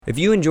If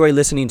you enjoy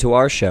listening to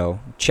our show,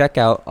 check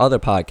out other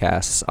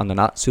podcasts on the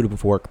Not Suitable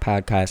for Work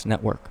podcast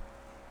network,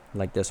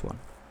 like this one.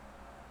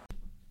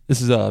 This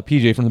is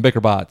PJ from the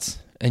Bicker Bots,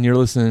 and you're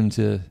listening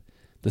to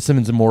the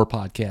Simmons and More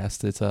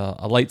podcast. It's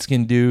a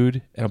light-skinned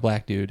dude and a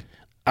black dude.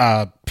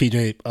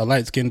 PJ, a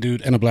light-skinned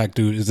dude and a black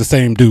dude is the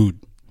same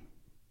dude.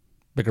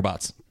 Bicker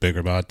Bots.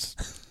 Bicker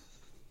Bots.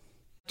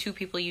 Two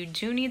people you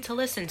do need to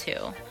listen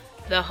to.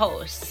 The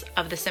hosts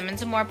of the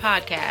Simmons and More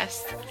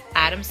podcast,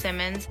 Adam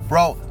Simmons.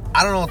 Bro,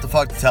 I don't know what the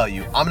fuck to tell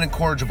you. I'm an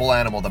incorrigible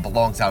animal that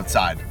belongs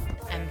outside.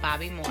 And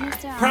Bobby Moore.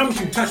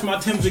 Promise you touch my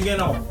Timbs again,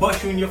 I'll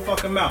bust you in your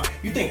fucking mouth.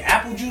 You think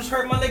apple juice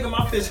hurt, my nigga?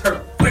 My fist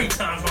hurt 3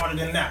 times harder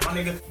than that, my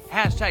nigga.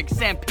 Hashtag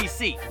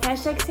SamPC.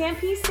 Hashtag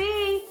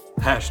SamPC.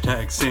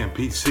 Hashtag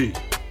SamPC.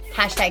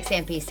 Hashtag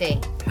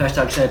SamPC.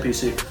 Hashtag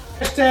SamPC.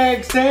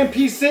 Hashtag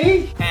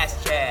SamPC.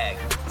 Hashtag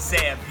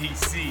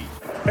SamPC.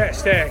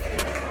 Hashtag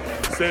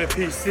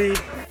SamPC.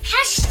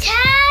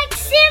 Hashtag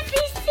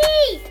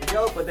SamPC.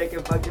 Yo, but they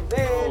can fucking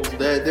bang.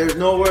 There's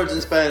no words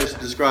in Spanish to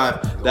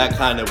describe that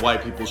kind of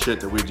white people shit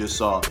that we just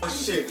saw.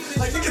 Shit.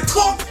 Like, nigga,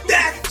 talk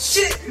that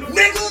shit,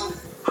 nigga.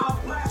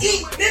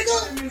 Eat,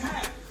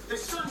 nigga.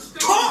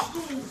 Talk.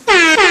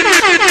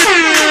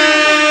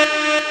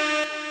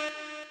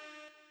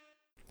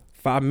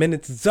 5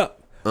 minutes is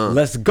up.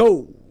 Let's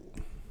go.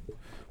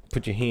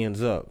 Put your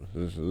hands up,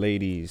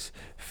 ladies,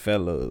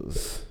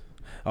 fellas.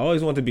 I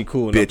always want to be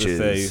cool enough to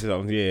say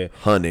something. Yeah,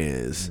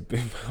 honeys,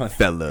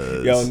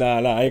 fellas. Yo, nah,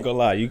 I ain't gonna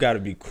lie. You gotta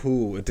be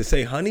cool to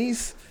say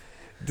honeys.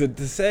 To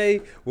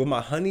say with my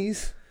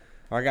honeys,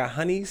 I got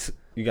honeys.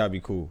 You gotta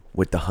be cool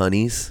with the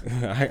honeys.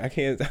 I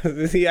can't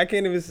see. I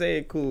can't even say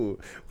it cool.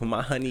 Where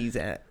my honeys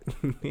at?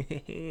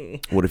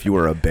 What if you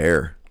were a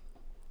bear?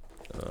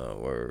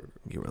 Or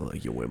you were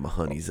like, yo, where my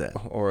honeys at?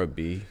 Or a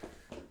bee.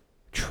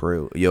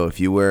 True. Yo, if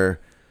you were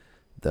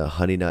the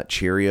Honey Nut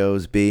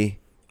Cheerios bee.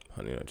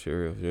 Honey Nut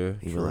Cheerios, yeah.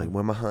 You were like,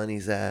 where my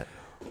honey's at?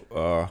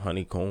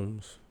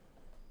 Honeycombs.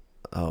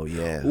 Oh,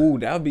 yeah. Ooh,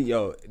 that would be,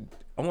 yo.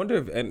 I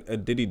wonder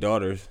if Diddy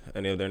daughters,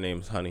 any of their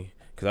names Honey.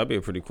 Because that'd be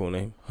a pretty cool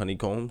name.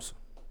 Honeycombs.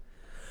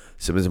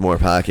 Simmons and More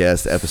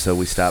podcast episode.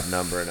 We stopped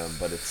numbering them,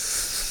 but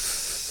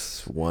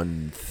it's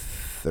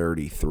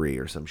 133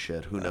 or some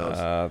shit. Who knows?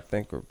 I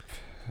think we're...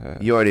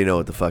 you already know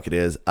what the fuck it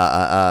is.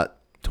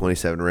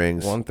 27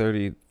 rings.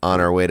 130.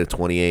 On our way to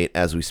 28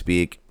 as we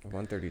speak.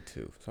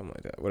 132. Something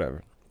like that.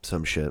 Whatever.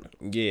 Some shit.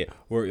 Yeah.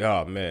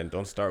 Oh, man.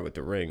 Don't start with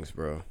the rings,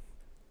 bro.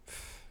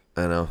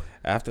 I know.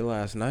 After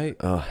last night.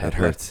 Oh, it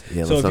hurts.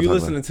 Yeah, so if you're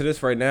listening to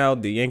this right now,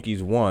 the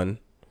Yankees won.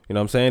 You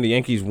know what I'm saying? The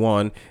Yankees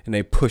won, and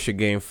they push a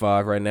game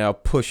 5 right now.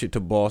 Push it to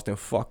Boston.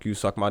 Fuck you.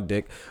 Suck my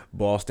dick.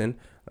 Boston.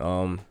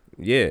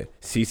 Yeah,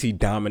 CC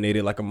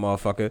dominated like a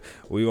motherfucker.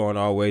 We on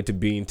our way to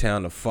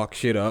Beantown to fuck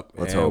shit up.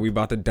 Let's and hope. We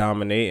about to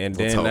dominate. And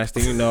Let's then hope. next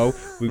thing you know,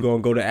 we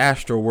going to go to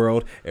Astro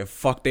World and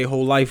fuck their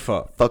whole life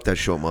up. Fuck that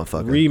short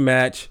motherfucker.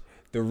 Rematch.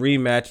 The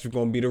rematch is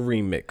going to be the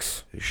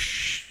remix.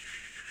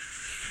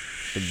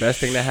 The best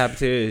thing that happened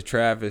here is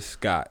Travis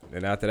Scott.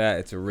 And after that,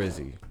 it's a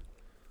Rizzy.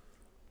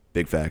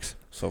 Big facts.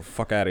 So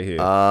fuck out of here.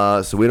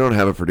 So we don't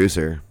have a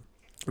producer.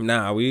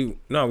 Nah, we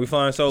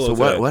flying solo So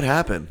today. what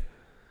happened?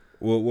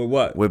 With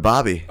what? With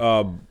Bobby.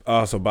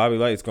 So Bobby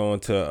Light's going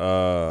to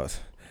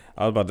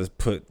I was about to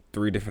put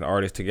 3 different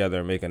artists together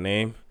and make a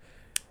name.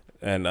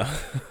 And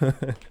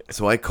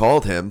so I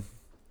called him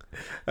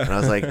and I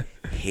was like,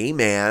 "Hey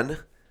man,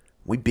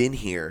 we been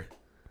here.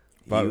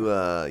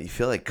 You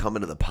feel like coming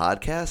to the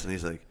podcast?" And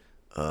he's like,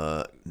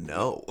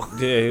 no.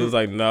 Yeah, he was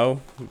like, "No."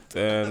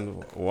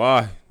 And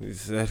why? He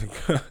said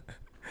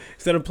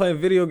instead of playing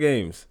video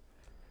games.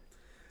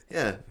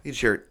 Yeah, he'd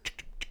share.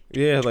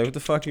 Yeah, like, what the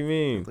fuck you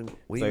mean?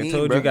 What do you I mean,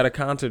 told bro? you got a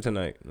concert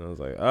tonight. And I was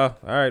like, oh,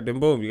 all right, then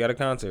boom, you got a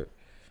concert.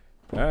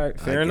 All right,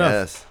 fair enough.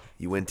 Guess.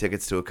 You win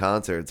tickets to a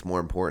concert. It's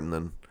more important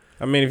than...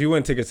 I mean, if you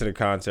win tickets to the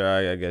concert,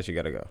 I guess you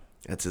got to go.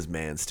 That's his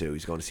man's, too.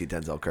 He's going to see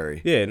Denzel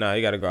Curry. Yeah, nah,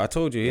 you got to go. I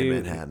told you. In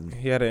Manhattan.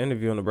 He had an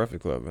interview on the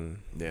Breakfast Club, and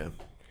yeah,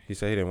 he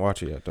said he didn't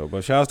watch it yet, though.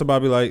 But shout out to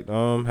Bobby Light.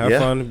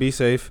 Have fun. Be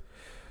safe.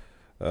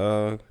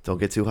 Don't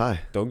get too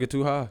high. Don't get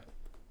too high.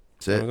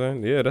 That's You know it. what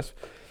I'm saying? Yeah, that's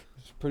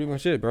pretty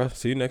much it, bro.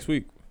 See you next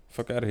week.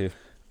 Fuck out of here.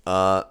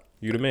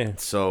 You the man.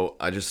 So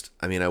I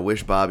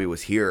wish Bobby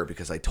was here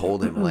because I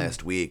told him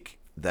last week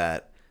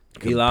that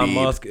Elon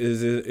Musk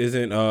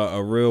isn't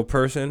a real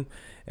person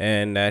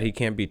and that he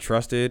can't be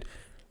trusted,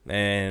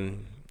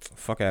 and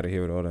fuck out of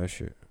here with all that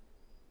shit.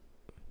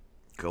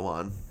 Go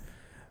on.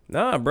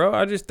 Nah, bro.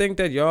 I just think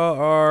that y'all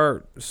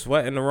are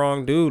sweating the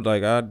wrong dude.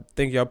 Like, I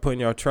think y'all putting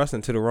y'all trust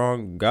into the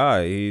wrong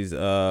guy. He's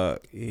a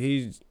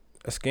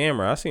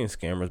scammer. I've seen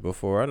scammers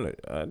before.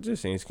 I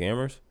just seen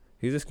scammers.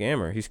 He's a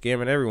scammer. He's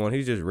scamming everyone.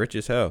 He's just rich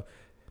as hell.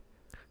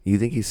 You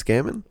think he's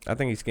scamming? I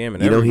think he's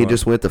scamming You know, everyone. he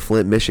just went to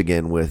Flint,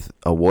 Michigan with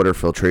a water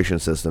filtration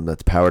system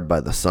that's powered by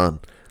the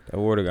sun That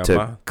water got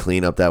to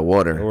clean up that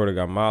water. That water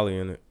got Molly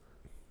in it.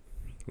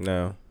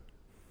 No.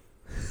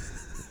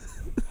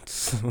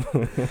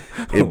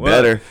 It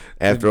better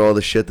after all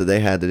the shit that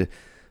they had to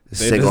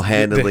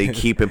single-handedly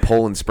keeping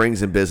Poland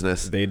Springs in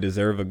business. They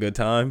deserve a good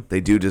time. They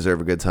do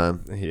deserve a good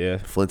time. Yeah.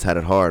 Flint's had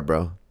it hard,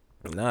 bro.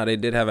 Nah, they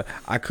did have a.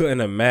 I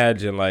couldn't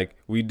imagine, like,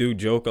 we do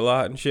joke a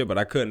lot and shit, but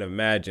I couldn't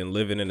imagine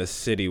living in a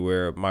city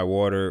where my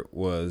water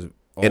was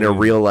in a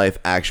real life,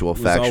 actual,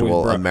 was factual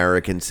always brown.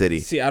 American city.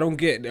 See, I don't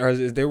get. Or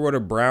is their water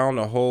brown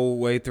the whole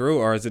way through,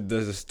 or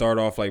does it start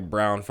off like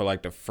brown for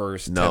like the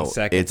first 10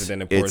 seconds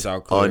and then it pours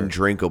out clear?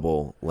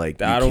 Undrinkable. Like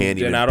you I don't, can't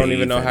even. And I don't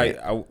even bathe know in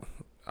how. it.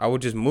 I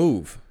would just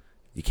move.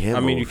 You can't. I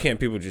mean, move. you can't.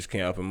 People just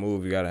can't up and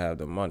move. You gotta have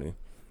the money.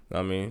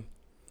 I mean,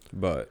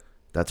 but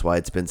that's why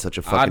it's been such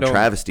a fucking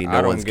travesty.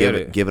 No one's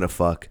giving a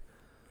fuck.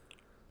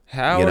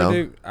 How you are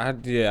know?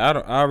 they?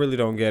 I really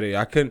don't get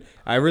it.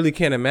 I really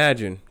can't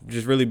imagine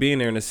just really being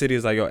there in the city.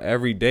 Is like, yo,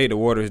 every day the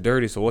water is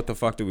dirty. So what the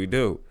fuck do we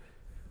do?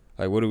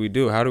 Like, what do we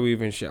do? How do we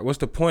even? What's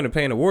the point of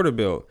paying a water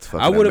bill? It's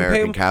fucking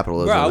American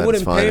capitalism. Bro, I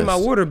wouldn't pay my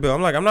finest. water bill.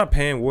 I'm like, I'm not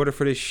paying water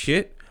for this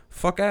shit.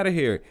 Fuck out of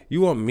here.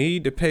 You want me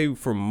to pay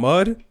for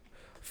mud?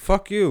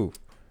 Fuck you.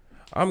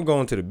 I'm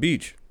going to the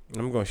beach.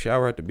 I'm going to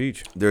shower at the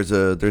beach. There's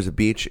a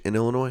beach in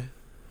Illinois,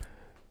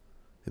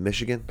 in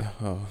Michigan.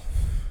 Oh.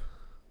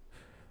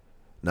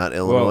 Not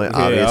Illinois, yeah,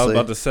 obviously. I was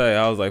about to say,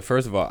 I was like,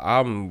 first of all,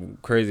 I'm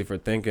crazy for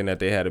thinking that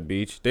they had a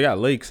beach. They got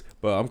lakes,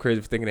 but I'm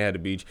crazy for thinking they had a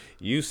beach.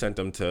 You sent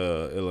them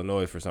to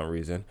Illinois for some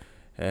reason.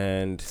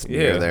 And it's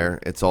near there.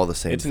 It's all the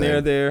same it's thing.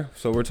 Near there.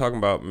 So we're talking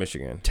about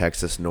Michigan.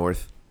 Texas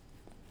north.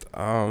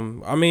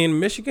 I mean,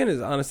 Michigan is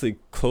honestly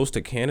close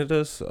to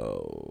Canada,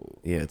 so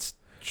yeah, it's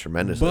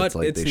tremendous. But it's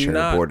like they share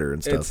a border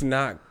and stuff. It's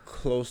not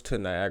close to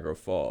Niagara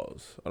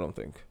Falls, I don't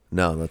think.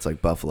 No, that's like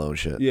Buffalo and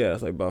shit. Yeah,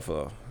 it's like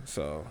Buffalo.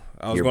 So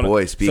I was Your gonna,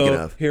 boy, speaking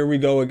so of. here we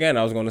go again.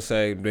 I was going to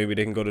say maybe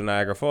they can go to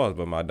Niagara Falls,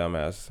 but my dumb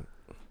ass.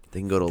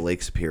 They can go to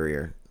Lake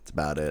Superior. That's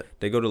about it.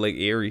 They go to Lake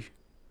Erie.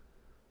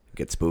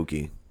 Get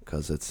spooky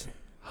because it's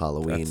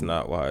Halloween. That's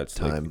not why it's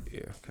time. Yeah,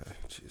 okay.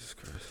 Jesus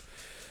Christ.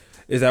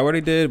 Is that what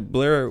they did?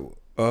 Blair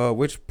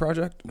Witch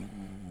Project?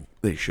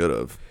 They should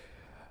have.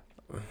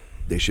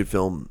 They should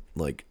film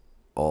like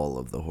all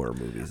of the horror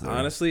movies there.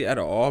 Honestly, out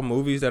of all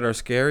movies that are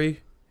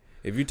scary,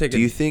 if you take Do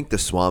you think the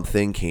Swamp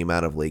Thing came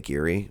out of Lake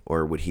Erie,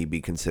 or would he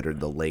be considered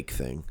the lake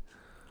thing?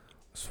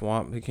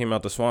 Swamp, he came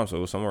out the swamp, so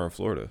it was somewhere in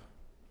Florida.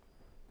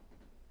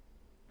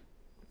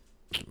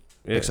 Yeah.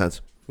 Makes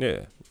sense.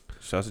 Yeah.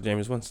 Shouts to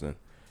James Winston.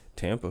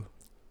 Tampa.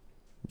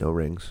 No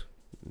rings.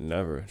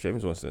 Never.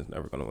 James Winston's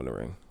never gonna win a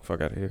ring.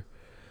 Fuck out of here.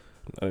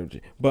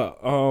 But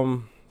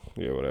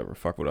yeah, whatever.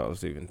 Fuck what I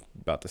was even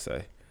about to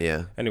say.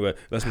 Yeah. Anyway,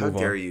 let's move on. How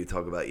dare you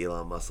talk about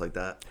Elon Musk like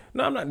that?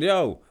 No, I'm not.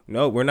 Yo,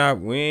 no, we're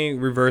not. We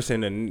ain't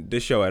reversing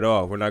this show at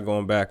all. We're not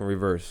going back and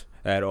reverse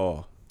at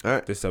all. All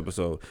right. This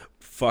episode.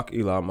 Fuck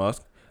Elon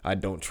Musk. I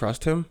don't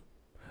trust him.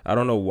 I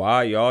don't know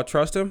why y'all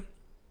trust him.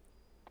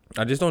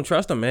 I just don't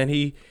trust him, man.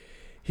 He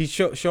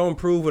show and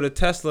prove with a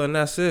Tesla, and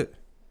that's it.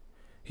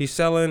 He's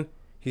selling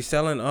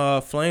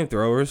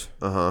flamethrowers.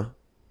 Uh-huh. You know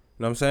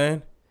what I'm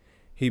saying?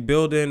 He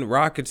building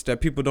rockets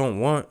that people don't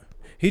want.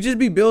 He just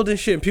be building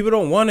shit and people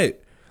don't want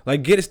it.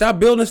 Like, stop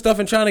building stuff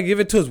and trying to give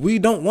it to us. We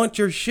don't want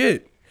your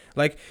shit.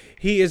 Like,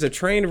 he is a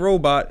trained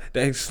robot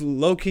that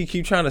low-key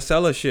keep trying to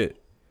sell us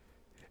shit.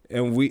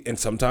 And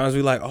sometimes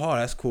we like, oh,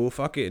 that's cool,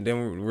 fuck it. And then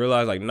we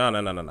realize, like,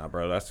 nah,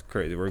 bro, that's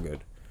crazy. We're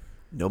good.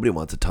 Nobody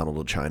wants a tunnel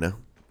to China.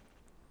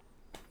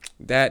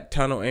 That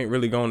tunnel ain't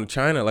really going to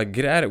China. Like,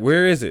 get at it.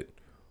 Where is it?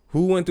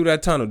 Who went through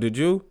that tunnel? Did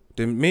you?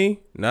 Did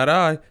me? Not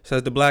I,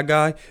 says the black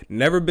guy.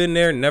 Never been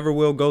there, never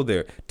will go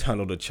there.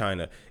 Tunnel to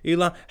China.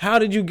 Elon, how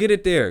did you get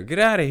it there? Get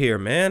out of here,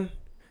 man.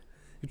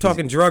 You're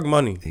talking drug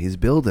money. He's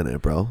building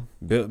it, bro.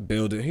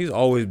 Building. He's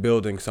always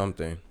building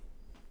something.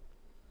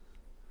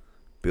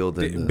 Build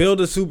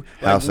a super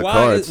house of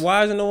cards.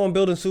 Why isn't no one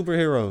building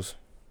superheroes?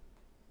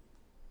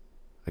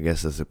 I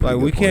guess that's a pretty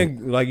like good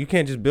point. you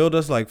can't just build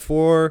us like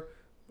 4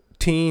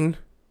 teen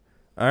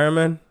Iron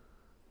Man.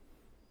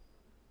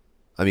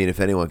 I mean, if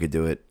anyone could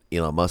do it,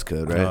 Elon Musk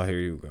could, right? Oh, here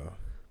you go.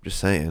 Just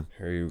saying.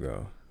 Here you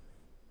go.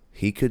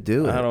 He could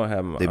do it. I don't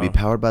have. They'd be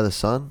powered by the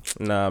sun.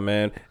 Nah,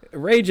 man.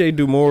 Ray J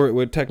do more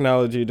with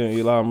technology than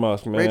Elon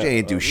Musk, man. Ray J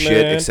ain't do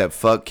shit except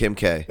fuck Kim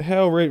K.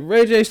 Hell,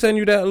 Ray J send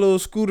you that little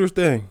scooter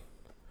thing.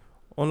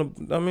 Yeah.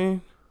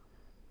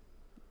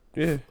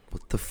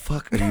 What the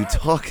fuck are you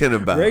talking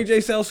about? Ray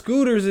J sells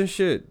scooters and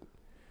shit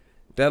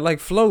that like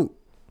float.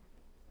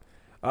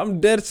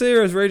 I'm dead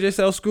serious. Ray J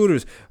sells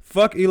scooters.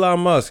 Fuck Elon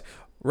Musk.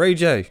 Ray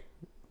J.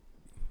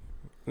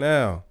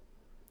 Now.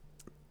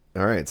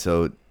 All right.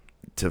 So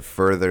to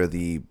further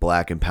the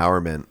black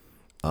empowerment,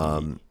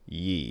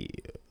 yeah.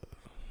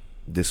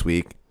 This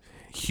week,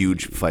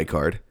 huge fight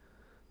card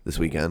this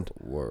weekend.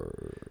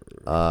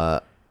 Word.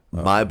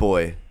 My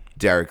boy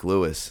Derek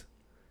Lewis,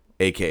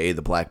 aka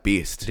the Black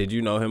Beast. Did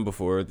you know him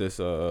before this?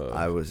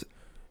 I was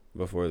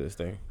before this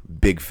thing.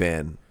 Big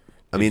fan.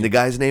 I mean, the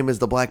guy's name is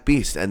the Black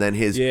Beast, and then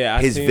his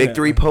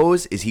victory that.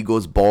 pose is he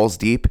goes balls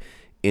deep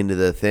into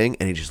the thing,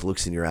 and he just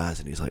looks in your eyes,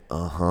 and he's like,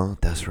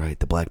 that's right,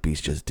 the Black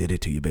Beast just did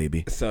it to you,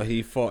 baby. So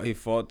he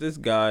fought this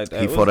guy.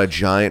 He fought a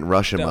giant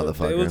Russian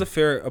motherfucker. It was a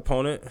fair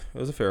opponent.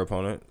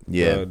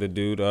 Yeah. The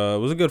dude it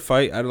was a good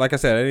fight. Like I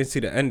said, I didn't see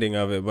the ending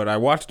of it, but I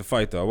watched the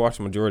fight, though. I watched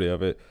the majority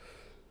of it.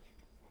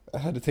 I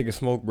had to take a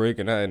smoke break,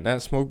 and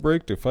that smoke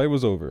break, the fight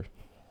was over.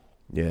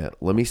 Yeah,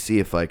 let me see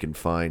if I can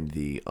find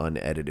the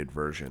unedited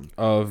version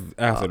of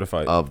after the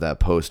fight of that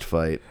post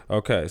fight.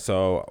 Okay,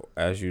 so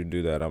as you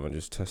do that, I'm gonna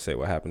just say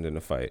what happened in the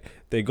fight.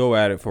 They go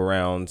at it for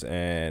rounds,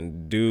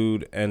 and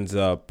dude ends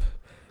up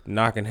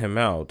knocking him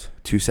out.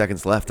 2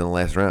 seconds left in the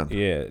last round.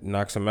 Yeah,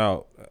 knocks him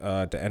out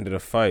at the end of the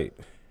fight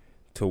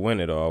to win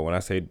it all. When I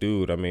say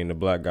dude, I mean the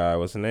black guy.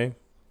 What's his name?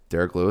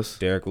 Derek Lewis.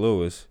 Derek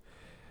Lewis,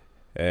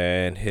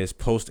 and his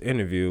post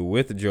interview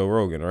with Joe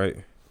Rogan, right?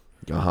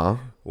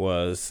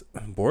 Was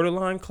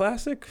borderline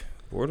classic.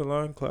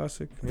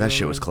 That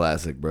shit was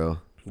classic, bro.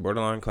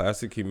 Borderline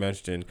classic. He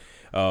mentioned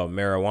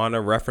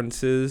marijuana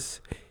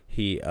references.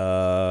 He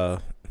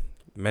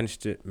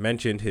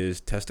mentioned his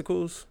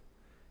testicles.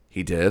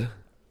 He did?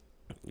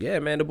 Yeah,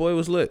 man, the boy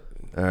was lit.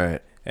 All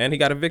right. And he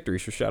got a victory,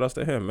 so shout outs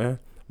to him, man.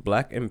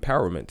 Black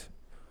empowerment.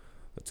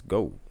 Let's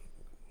go.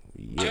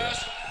 Yeah.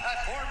 Just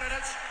at 4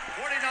 minutes,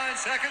 49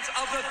 seconds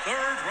of the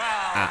third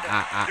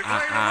round.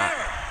 Declared a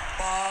winner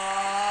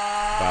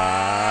by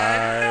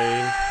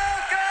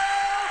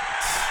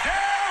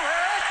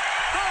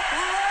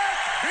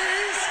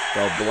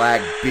The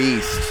Black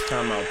Beast.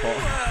 Time out, Paul.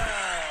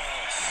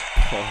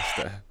 Pause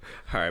that.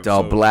 All right.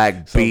 The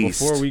Black Beast.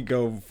 So before we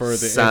go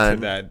further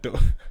into that,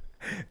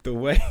 the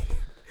way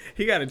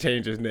he got to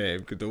change his name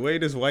because the way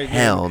this white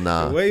man,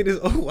 the way this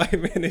old white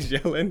man is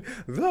yelling,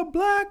 "The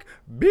Black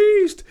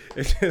Beast,"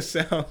 it just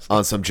sounds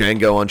on some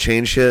Django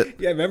Unchained shit.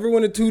 Yeah, remember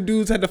when the two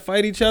dudes had to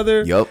fight each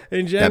other? Yup.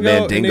 In Django, that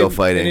man Dingo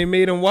fighting. And they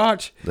made him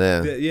watch.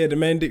 Yeah. The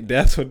man.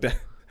 That's what that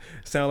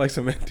sound like.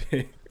 Some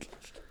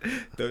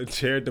the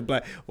Jared the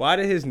Black. Why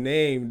did his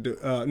name?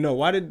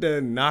 Why did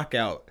the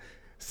knockout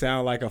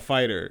sound like a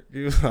fighter?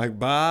 He was like,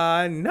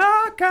 "By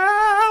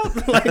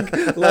knockout," like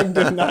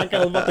the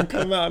knockout was about to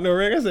come out in the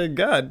ring. I said,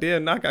 "God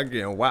damn, knockout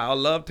getting wild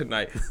love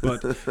tonight."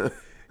 But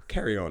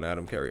carry on,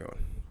 Adam. Carry on.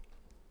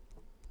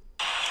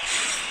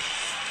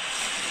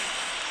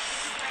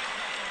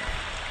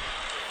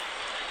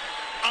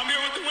 I'm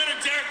here with the winner,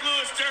 Derek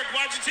Lewis. Derek,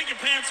 why'd you take your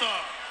pants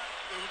off?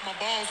 My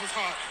balls was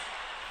hot.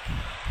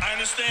 I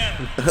understand.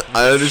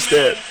 I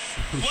understand.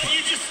 Man, what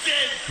you just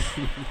did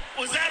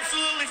was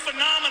absolutely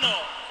phenomenal.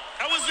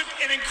 That was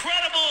an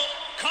incredible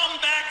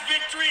comeback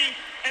victory,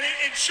 and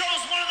it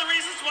shows one of the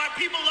reasons why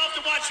people love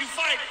to watch you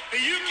fight,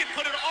 that you can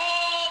put it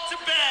all to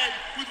bed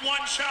with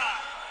one shot.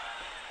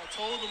 I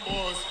told them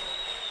boys,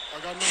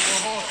 I got number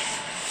heart.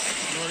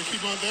 You know, they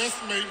keep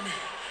underestimating me.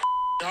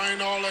 I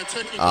ain't all that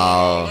technical.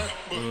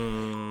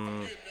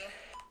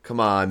 Come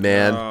on,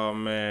 man. Oh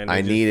man.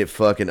 I need it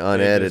fucking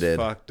unedited. They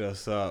just fucked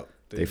us up.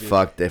 They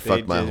fucked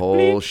my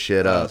whole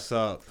shit up. Us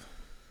up.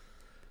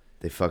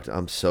 They fucked.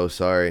 I'm so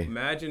sorry.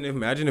 Imagine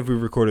if we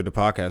recorded the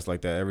podcast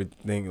like that.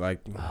 Everything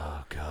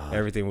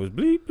everything was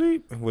bleep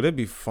bleep. Would it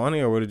be funny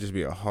or would it just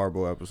be a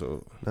horrible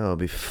episode? No, it'd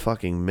be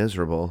fucking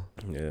miserable.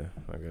 Yeah,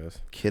 I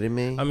guess. Kidding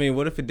me? I mean,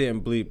 what if it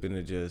didn't bleep and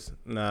it just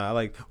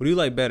what do you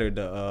like better?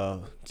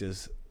 The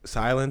just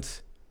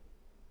silence?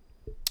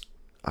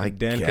 I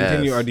then guess.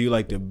 Continue, or do you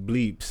like the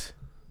bleeps?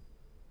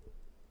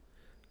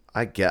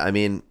 I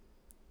mean,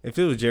 if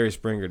it was Jerry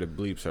Springer, the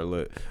bleeps are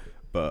lit.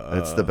 But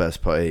that's the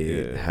best part.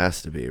 Yeah. It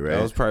has to be, right?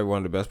 That was probably one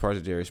of the best parts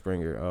of Jerry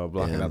Springer,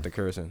 blocking out the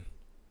cursing.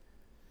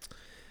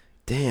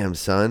 Damn,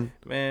 son.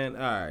 Man,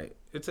 all right,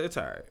 it's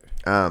all right.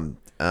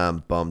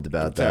 I'm bummed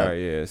about that. All right,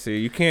 yeah. See,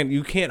 you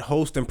can't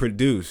host and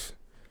produce.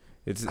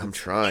 I'm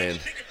trying.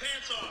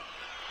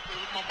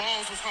 My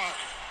balls was hot.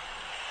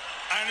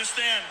 I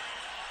understand.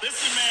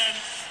 Listen, man,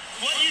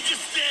 what you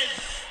just did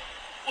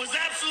was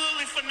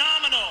absolutely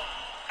phenomenal.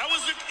 That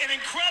was an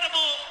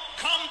incredible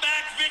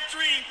comeback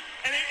victory,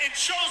 and it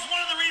shows one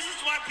of the reasons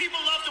why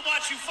people love to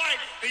watch you fight,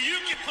 that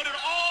you can put it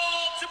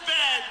all to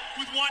bed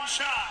with one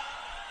shot.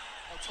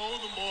 I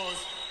told them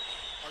boys,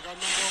 I got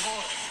number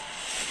heart.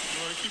 You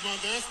know, they keep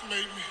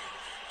underestimating me.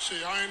 Shit,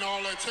 I ain't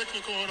all that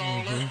technical and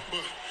all that,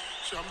 but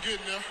shit, I'm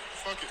getting there.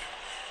 Fuck it.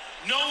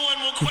 No one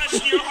will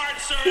question your heart,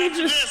 sir,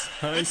 after this.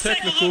 Let's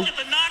take a look at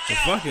the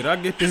knockout. Fuck it, I'll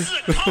get this. This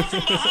is a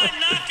come-from-behind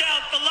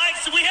knockout, the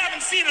likes that we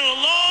haven't seen in a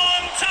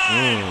long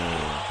time.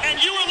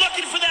 And you were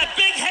looking for that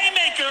big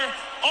haymaker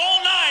all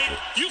night.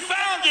 You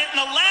found it in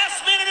the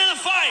last minute of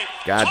the fight.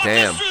 God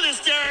damn. Talk us through this,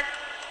 Derek.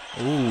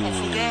 I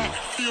forgot.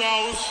 A few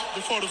hours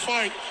before the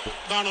fight,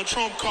 Donald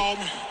Trump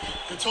called me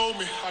and told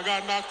me I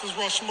got knocked this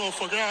Russian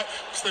motherfucker out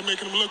because they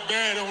making him look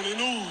bad on the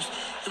news.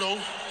 You know,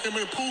 him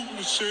and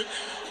Putin and shit.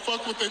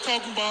 Fuck what they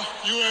talking about.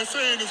 USA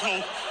and this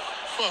whole.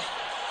 Fuck.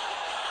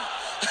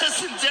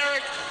 Listen,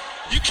 Derek,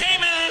 you came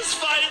into this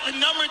fight the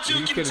number 2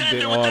 You could have contender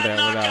did with all that that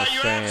knockout. without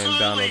You're saying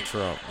Donald absolutely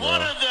Trump, bro.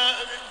 one of the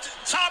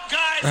top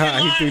guys in He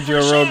line threw for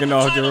Joe a shot Rogan at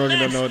off. the Joe title Rogan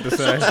don't next. know what to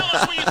So say. tell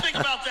us what you think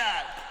about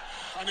that.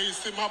 I need to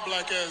sit my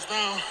black ass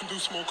down and do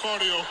some more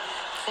cardio.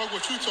 Fuck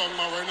what you talking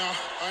about right now.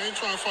 I ain't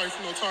trying to fight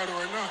for no title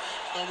right now.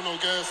 Not with no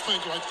gas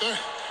tank like that.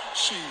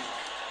 Shit.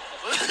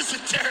 Listen,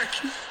 Derek,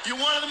 you're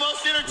one of the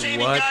most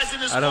entertaining What? guys in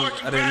this I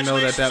sport. didn't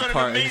know that Congratulations on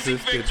part an amazing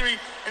existed. victory,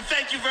 and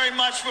thank you very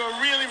much for a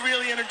really,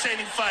 really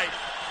entertaining fight.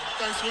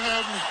 Thanks for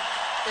having me.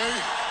 Hey,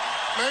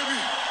 maybe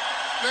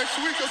next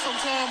week or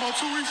sometime or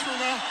 2 weeks from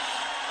now,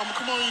 I'm gonna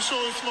come on your show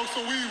and smoke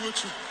some weed with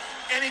you.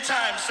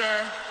 Anytime,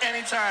 sir.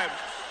 Anytime.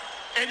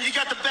 And you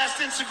got the best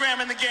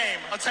Instagram in the game.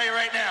 I'll tell you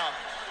right now.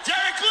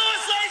 Derek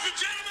Lewis, ladies and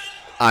gentlemen.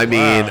 I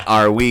mean,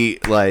 are we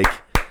like?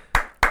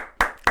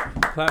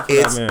 Clap for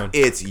that man.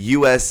 It's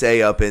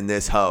USA up in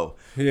this hoe.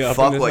 Yeah,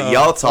 fuck what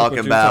y'all talking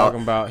about.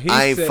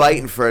 I ain't said,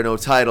 fighting for no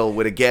title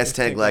with a gas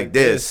tank like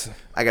this.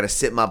 I gotta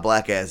sit my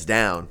black ass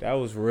down. That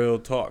was real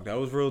talk.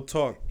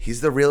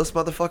 He's the realest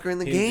motherfucker in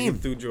the game. He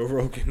threw Joe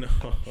Rogan.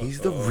 He's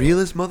the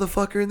realest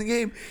motherfucker in the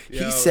game.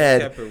 Yo,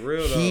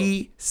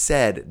 he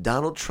said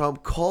Donald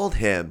Trump called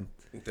him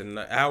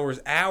hours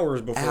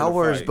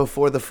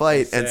before the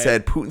fight and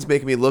said Putin's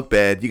making me look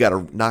bad. You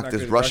gotta knock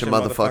this Russian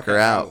motherfucker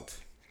out.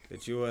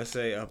 It's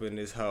USA up in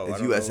this hoe.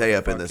 It's USA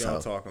up in this hoe.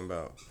 Talking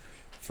about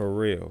for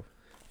real,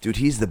 dude.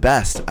 He's the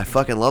best. I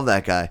fucking love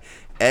that guy.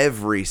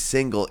 Every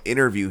single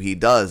interview he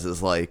does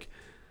is like,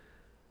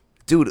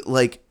 dude,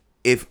 like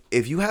if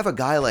you have a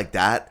guy like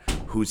that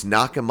who's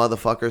knocking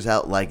motherfuckers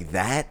out like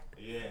that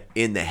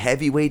in the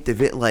heavyweight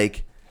division,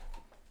 like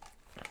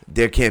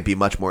there can't be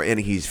much more. And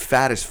he's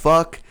fat as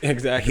fuck.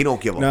 Exactly. He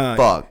don't give a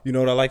fuck. You know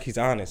what I like? He's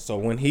honest. So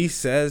when he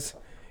says,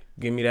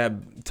 "Give me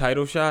that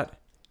title shot,"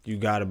 you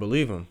gotta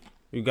believe him.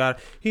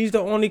 He's the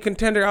only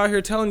contender out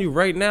here telling you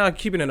right now,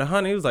 keeping it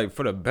 100. He was like,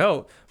 for the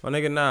belt, my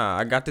nigga. Nah,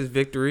 I got this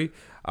victory.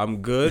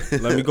 I'm good.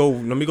 Let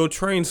me go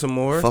train some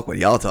more. Fuck what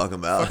y'all talking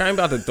about. Fuck, I ain't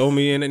about to throw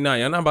me in it. Nah,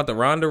 y'all not about to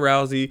Ronda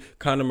Rousey,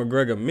 Conor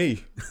McGregor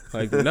me.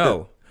 Like,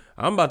 no.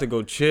 I'm about to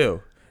go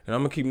chill. And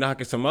I'm going to keep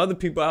knocking some other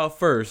people out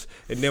first.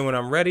 And then when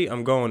I'm ready,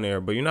 I'm going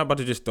there. But you're not about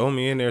to just throw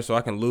me in there so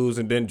I can lose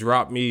and then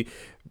drop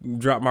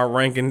my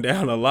ranking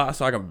down a lot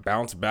so I can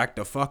bounce back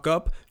the fuck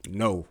up.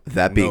 No.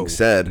 That being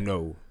said.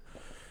 No.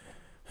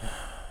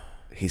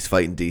 He's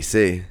fighting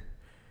DC.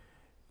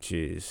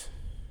 Jeez.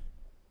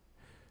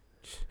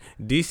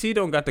 DC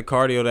don't got the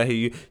cardio that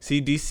he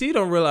see. DC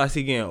don't realize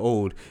he getting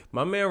old.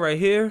 My man right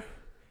here,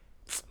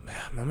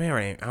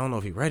 ain't. I don't know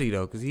if he ready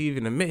though, cause he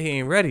even admit he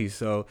ain't ready.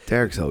 So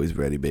Derek's always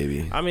ready,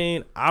 baby. I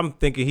mean, I'm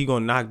thinking he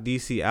gonna knock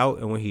DC out,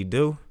 and when he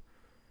do,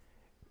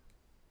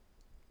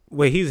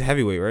 wait, he's a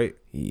heavyweight, right?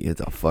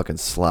 It's a fucking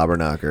slobber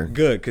knocker.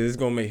 Good, cause he's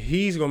gonna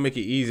make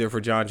it easier for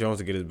John Jones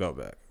to get his belt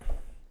back.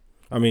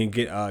 I mean,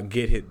 get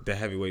hit the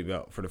heavyweight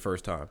belt for the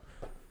first time.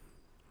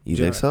 You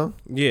think so?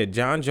 Yeah,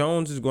 John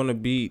Jones is going to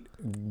beat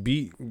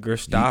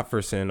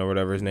Gustafsson or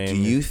whatever his name is. Do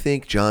you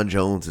think John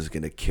Jones is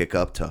going to kick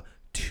up to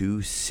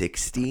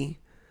 260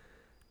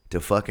 to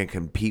fucking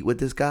compete with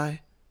this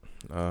guy?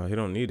 He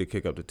don't need to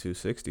kick up to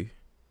 260.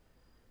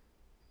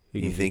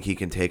 You think he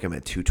can take him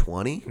at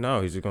 220?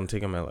 No, he's just going to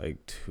take him at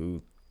like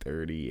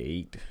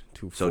 238,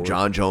 240. So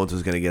John Jones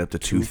is going to get up to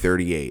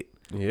 238.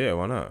 Yeah,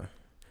 why not?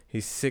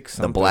 He's 6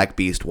 something. The Black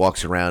Beast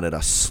walks around at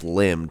a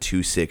slim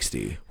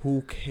 260.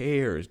 Who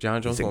cares?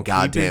 John Jones is a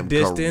gonna keep his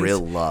distance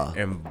gorilla.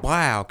 And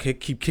wow,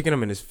 keep kicking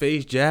him in his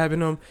face,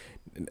 jabbing him.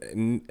 I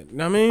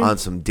mean, on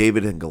some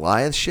David and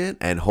Goliath shit,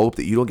 and hope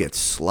that you don't get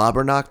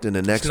slobber knocked in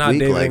the next week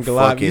David like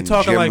fucking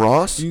Jim like,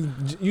 Ross.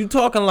 You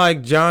talking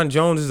like John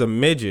Jones is a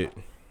midget?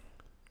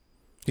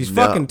 He's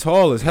fucking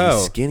tall as hell.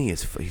 He's skinny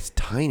as he's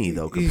tiny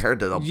though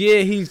compared to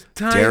he's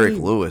tiny. Derek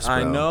Lewis. Bro.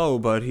 I know,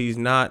 but he's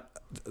not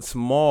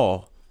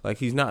small. Like,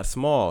 he's not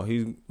small.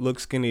 He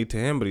looks skinny to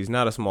him, but he's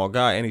not a small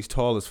guy, and he's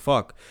tall as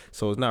fuck.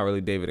 So it's not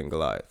really David and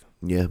Goliath.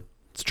 Yeah,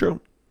 it's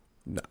true.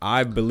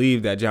 I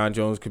believe that John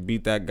Jones could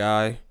beat that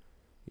guy.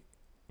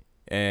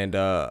 And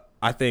I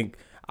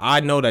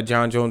know that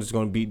John Jones is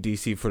going to beat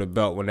DC for the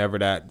belt whenever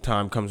that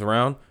time comes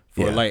around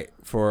for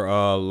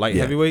light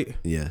heavyweight.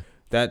 Yeah.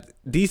 That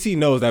DC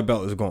knows that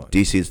belt is going.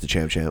 DC is the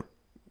champ.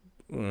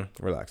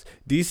 Relax.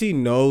 DC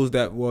knows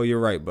that. Well, you're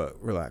right,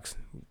 but relax.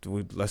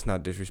 Let's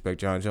not disrespect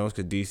John Jones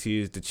because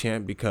DC is the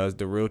champ, because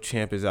the real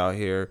champ is out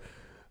here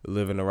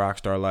living a rock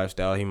star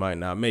lifestyle. He might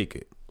not make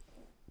it.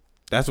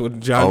 That's what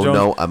John Jones.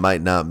 Oh, no, I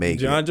might not make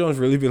it. John Jones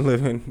really been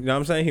living, you know what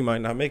I'm saying? He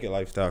might not make it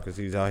lifestyle because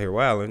he's out here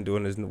wilding,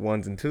 doing his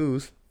ones and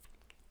twos.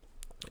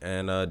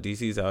 And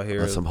DC's out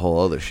here. That's some whole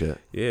other shit.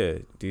 Yeah,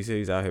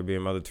 DC's out here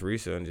being Mother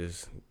Teresa and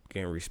just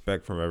getting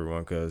respect from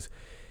everyone because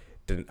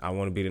I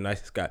want to be the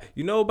nicest guy.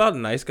 You know about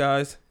nice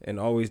guys and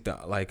always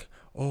like,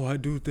 oh, I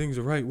do things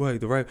the right way.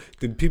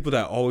 The people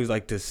that always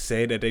like to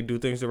say that they do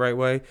things the right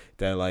way,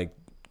 that like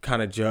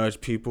kind of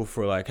judge people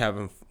for like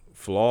having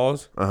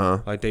flaws,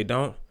 like they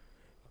don't.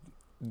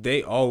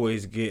 They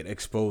always get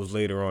exposed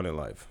later on in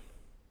life.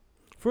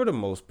 For the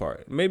most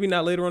part. Maybe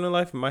not later on in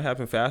life. It might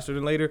happen faster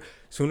than later.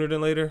 Sooner than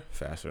later.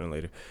 Faster than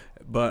later.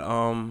 But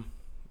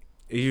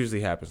it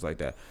usually happens like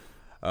that.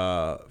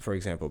 For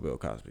example, Bill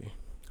Cosby.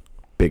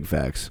 Big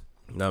facts.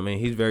 No, I mean,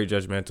 he's very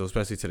judgmental,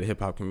 especially to the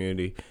hip-hop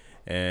community.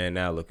 And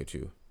now look at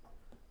you.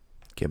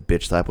 Get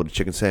bitch slapped with a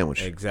chicken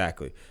sandwich.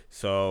 Exactly.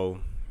 So,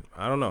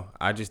 I don't know.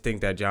 I just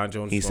think that John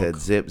Jones... He said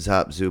zip,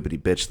 zop,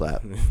 zoopity, bitch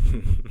slap.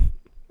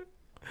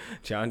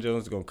 John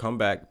Jones is going to come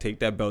back, take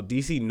that belt.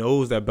 DC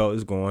knows that belt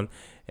is gone,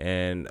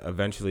 and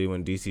eventually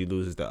when DC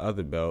loses the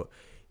other belt,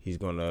 he's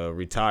going to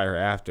retire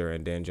after,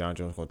 and then John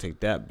Jones is going to take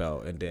that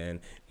belt, and then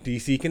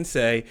DC can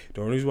say,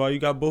 the only reason why you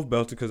got both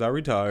belts is because I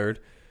retired.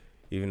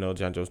 even though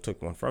John Jones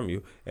took one from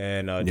you.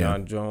 And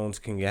John Jones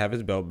can have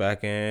his belt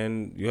back,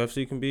 and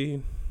UFC can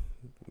be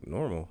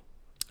normal.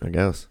 I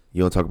guess.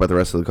 You want to talk about the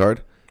rest of the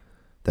card?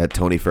 That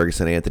Tony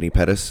Ferguson Anthony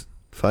Pettis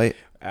fight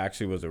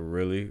actually was a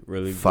really,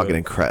 really fucking good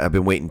incredible. I've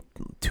been waiting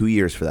 2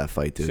 years for that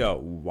fight, dude.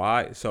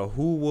 So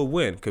who will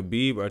win,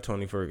 Khabib or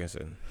Tony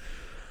Ferguson?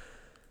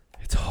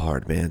 It's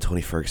hard, man.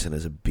 Tony Ferguson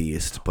is a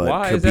beast, but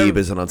Why Khabib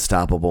is an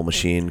unstoppable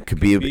machine.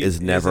 Khabib is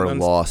never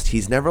lost.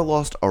 He's never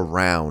lost a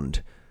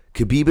round.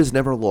 Khabib has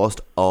never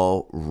lost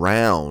a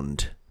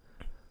round,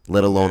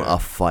 let alone a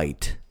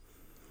fight.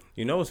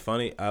 You know what's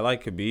funny? I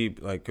like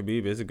Khabib. Like,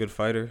 Khabib is a good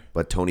fighter.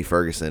 But Tony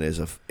Ferguson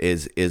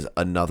is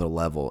another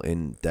level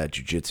in that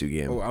jiu-jitsu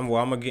game. Well, I'm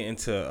gonna get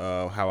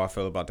into how I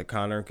feel about the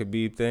Conor and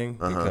Khabib thing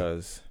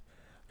because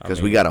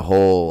we got a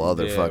whole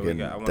other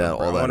fucking all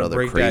that other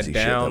break crazy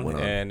that down, shit that went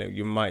on. And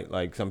you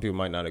might some people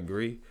might not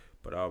agree,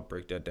 but I'll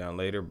break that down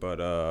later.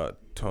 But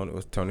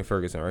Tony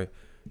Ferguson, right?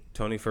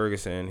 Tony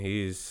Ferguson,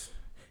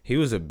 he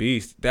was a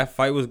beast. That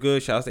fight was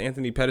good. Shout out to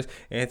Anthony Pettis.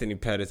 Anthony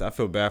Pettis, I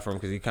feel bad for him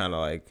because he kind of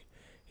like,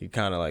 I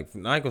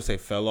ain't gonna say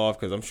fell off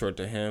because I'm sure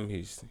to him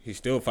he's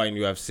still fighting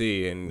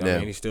UFC and I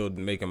mean he's still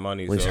making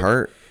money. Well, he's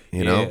hurt,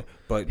 you know.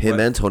 But him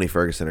and Tony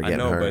Ferguson are getting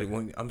hurt. I know, but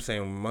when I'm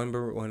saying,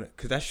 remember when?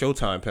 Because that's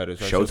Showtime Pettis,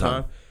 right?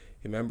 Showtime.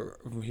 Remember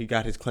he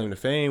got his claim to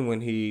fame when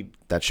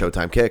that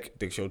Showtime kick.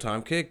 The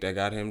Showtime kick that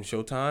got him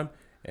Showtime,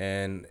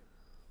 and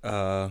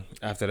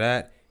after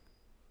that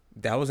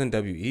was in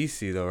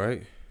WEC though,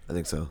 right? I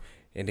think so.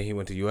 And then he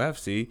went to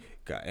UFC,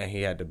 and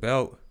he had the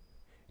belt.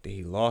 Then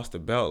he lost the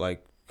belt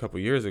like a couple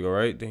years ago,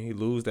 right? Then he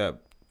lose that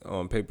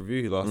on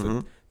pay-per-view. He lost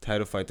the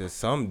title fight to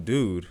some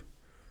dude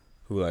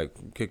who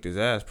like kicked his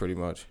ass pretty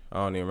much. I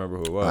don't even remember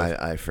who it was.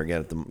 I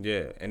forget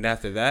the and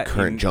after that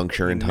current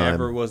juncture in time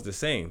never was the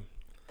same.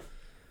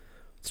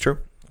 It's true.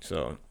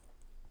 So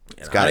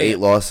it's got 8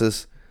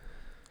 losses.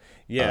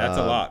 Yeah, that's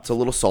a lot. It's a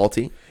little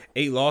salty.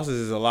 8 losses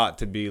is a lot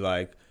to be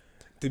a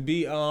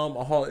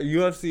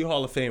UFC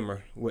Hall of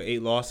Famer with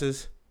 8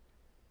 losses.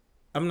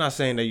 I'm not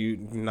saying that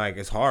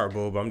it's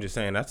horrible, but I'm just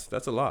saying that's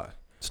a lot.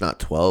 It's not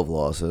 12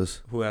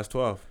 losses. Who has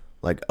 12?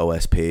 Like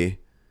OSP,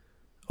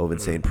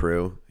 Ovince St.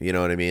 Preux. You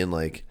know what I mean?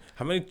 Like,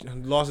 how many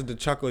losses did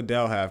Chuck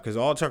Liddell have? Because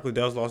all Chuck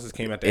Liddell's losses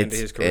came at the end of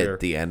his career. At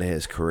the end of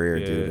his career,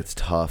 dude. It's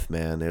tough,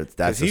 man.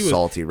 That's a salty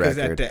salty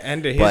record. At the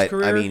end of his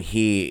career, I mean,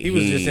 he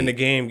was just in the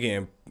game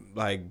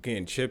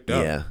getting chipped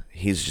up. Yeah,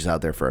 he's just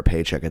out there for a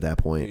paycheck at that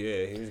point.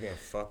 Yeah, he was getting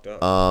fucked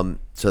up.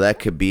 So that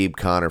Khabib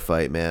Conor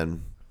fight,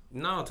 man.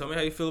 No, tell me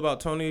how you feel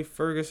about Tony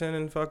Ferguson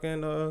and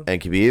fucking and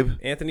Khabib?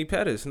 Anthony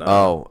Pettis. No.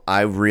 Oh,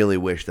 I really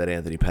wish that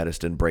Anthony Pettis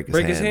didn't break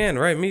his hand.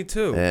 Right? Me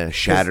too. Yeah,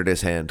 shattered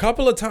his hand.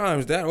 Couple of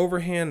times that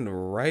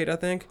overhand right, I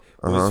think,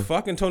 was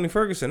fucking Tony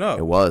Ferguson up.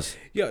 It was.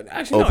 Yeah,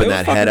 actually, Open it was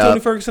that fucking head Tony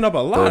up, Ferguson up a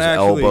lot. those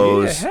Actually,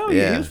 elbows. Yeah, hell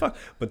yeah, he was fuck.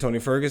 But Tony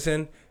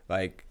Ferguson,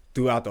 like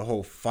throughout the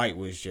whole fight,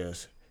 was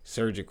just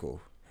surgical.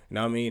 You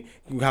know what I mean?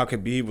 How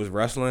Khabib was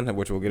wrestling,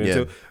 which we'll get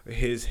into,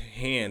 his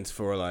hands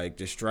for like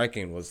just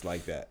striking was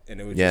like that, and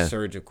it was just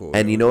surgical.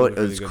 And you know what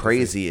is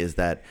crazy is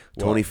that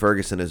Tony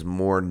Ferguson is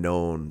more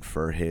known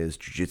for his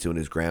jiu-jitsu and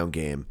his ground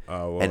game,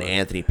 and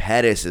Anthony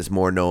Pettis is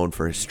more known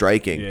for his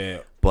striking. Yeah,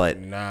 but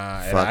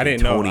I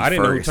didn't know. I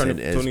didn't know who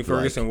Tony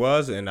Ferguson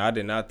was, and I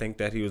did not think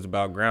that he was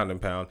about ground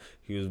and pound.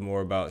 He was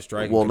more about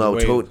striking. Well,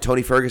 no,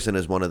 Tony Ferguson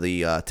is one of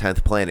the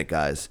 10th Planet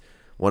guys.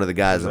 One of the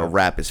guys that'll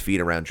wrap his feet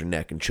around your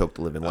neck and choke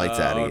the living lights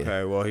out of you.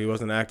 Okay, well, he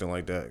wasn't acting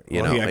like that.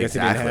 You know, I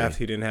guess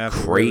he didn't have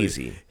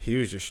crazy. Really. He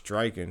was just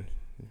striking.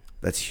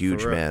 That's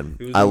huge, man.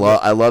 I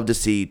love to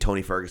see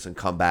Tony Ferguson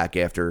come back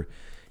after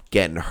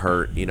getting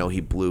hurt. You know,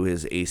 he blew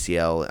his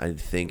ACL, I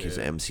think his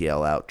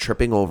MCL out,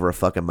 tripping over a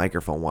fucking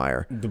microphone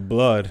wire. The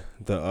blood,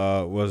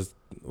 was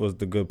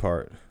the good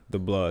part. The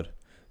blood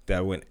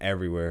that went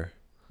everywhere.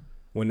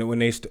 When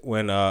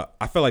I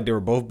felt like they were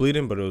both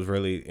bleeding, but it was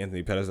really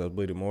Anthony Pettis that was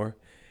bleeding more.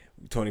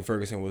 Tony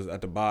Ferguson was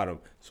at the bottom,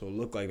 so it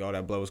looked like all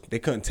that blood was. They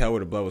couldn't tell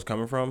where the blood was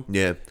coming from.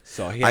 Yeah,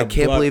 so I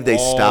can't believe they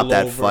stopped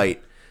that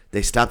fight.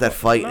 They stopped that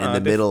fight in the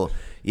middle.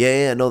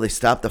 No, they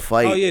stopped the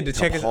fight. Oh yeah, to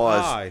check his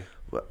eye.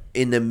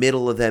 In the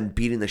middle of them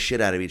beating the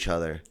shit out of each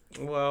other.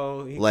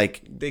 Well,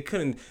 they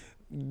couldn't.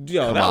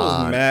 Yo, that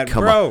was mad,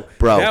 bro.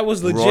 That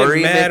was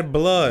legit mad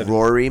blood.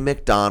 Rory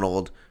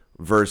McDonald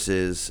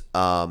versus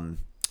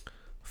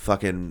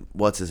fucking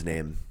what's his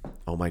name?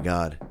 Oh my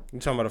God! You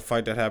talking about a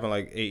fight that happened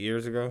like 8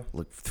 years ago?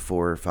 Like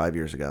 4 or 5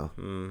 years ago.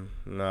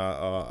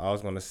 I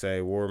was gonna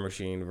say War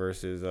Machine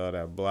versus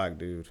that black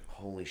dude.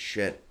 Holy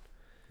shit!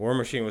 War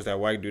Machine was that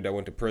white dude that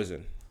went to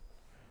prison.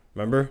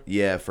 Remember?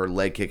 Yeah, for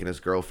leg kicking his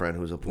girlfriend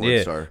who's a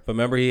porn star. But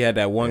remember he had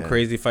that one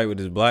crazy fight with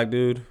this black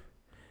dude,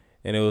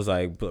 and it was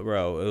like,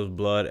 bro, it was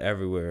blood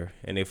everywhere,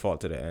 and they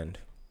fought to the end.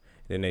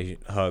 Then they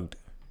hugged.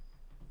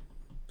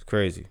 It's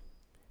crazy.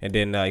 And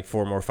then like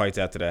 4 more fights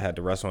after that had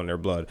to wrestle in their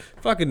blood.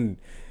 Fucking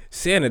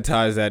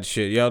sanitize that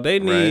shit, yo. They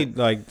need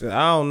like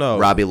I don't know.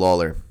 Robbie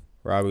Lawler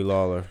had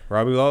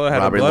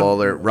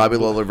Robbie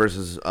Lawler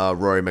versus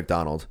Rory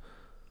McDonald.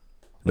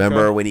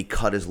 Remember when he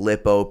cut his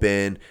lip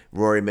open?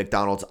 Rory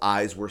McDonald's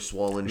eyes were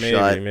swollen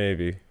shut.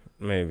 Maybe.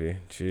 Maybe.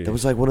 Jeez. That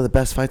was like one of the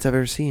best fights I've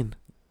ever seen.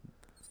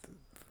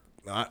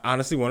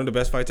 Honestly, one of the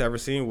best fights I've ever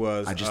seen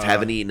was. I just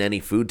haven't eaten any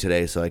food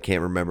today, so I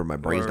can't remember. My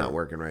brain's not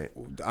working right.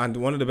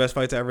 One of the best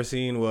fights I ever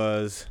seen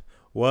was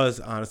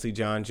honestly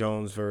John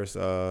Jones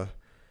versus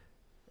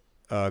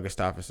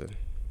Gustafsson.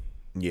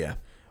 Yeah.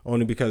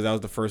 Only because that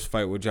was the first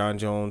fight where John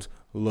Jones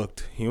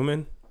looked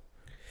human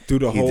through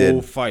the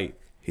whole fight.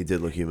 He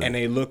did look human. And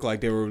they looked like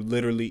they were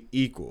literally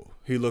equal.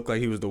 He looked like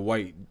he was the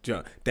white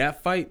John.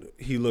 That fight,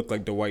 he looked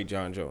like the white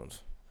John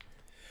Jones.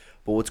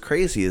 But what's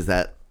crazy is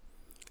that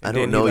I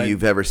don't know if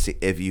you've ever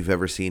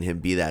seen him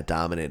be that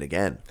dominant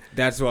again.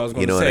 That's what I was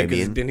going to say.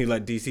 Because then he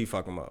let DC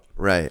fuck him up.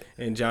 Right.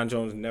 And John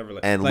Jones never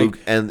let. And Luke,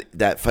 and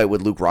that fight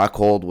with Luke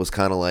Rockhold was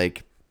kind of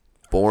like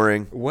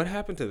boring. What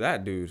happened to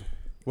that dude?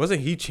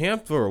 Wasn't he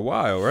champ for a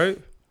while, right?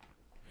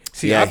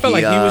 See, yeah, I felt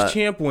like he was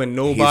champ when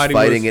nobody he's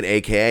fighting was at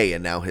AKA,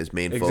 and now his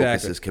main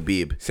focus is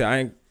Khabib. See,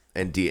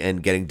 and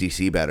getting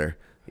DC better.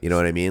 You know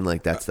what I mean?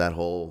 Like that's that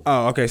whole.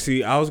 Oh, okay.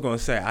 See, I was gonna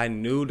say I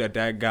knew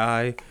that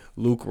guy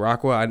Luke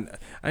Rockwell. I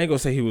ain't gonna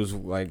say he was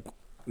like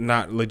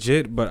not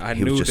legit, but I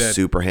knew he was just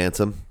super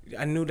handsome.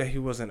 I knew that he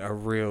wasn't a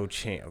real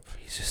champ.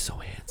 He's just so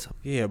handsome.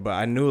 Yeah, but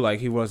I knew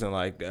like he wasn't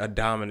like a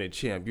dominant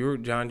champ.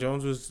 John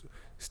Jones was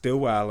still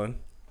wilding.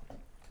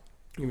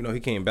 Even though he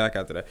came back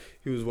after that,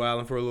 he was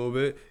wilding for a little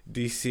bit.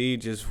 DC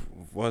just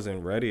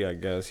wasn't ready, I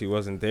guess. He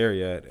wasn't there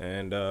yet,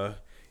 and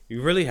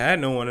you really had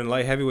no one in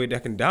light heavyweight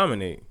that can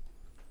dominate.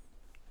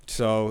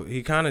 So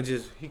he kind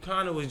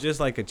of was just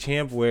like a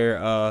champ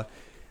where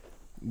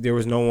there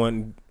was no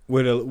one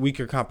with a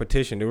weaker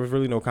competition. There was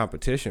really no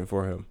competition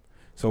for him.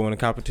 So when the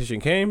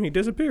competition came, he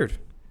disappeared.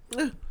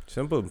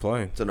 Simple and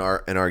plain. It's an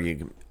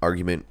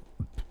argument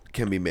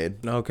can be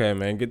made. Okay,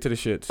 man, get to the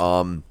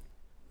shits.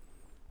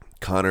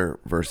 Conor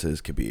versus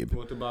Khabib.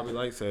 What did Bobby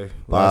Light say?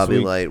 Bobby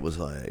Light was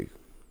like,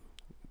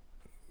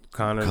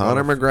 Conor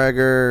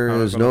McGregor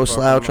is no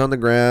slouch on the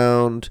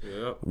ground.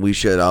 Yep. We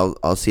should.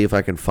 I'll see if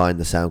I can find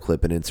the sound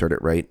clip and insert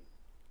it right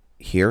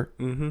here.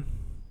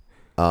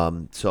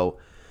 Mm-hmm. So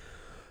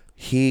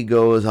he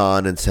goes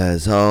on and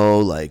says, "Oh,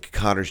 like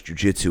Conor's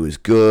jiu-jitsu is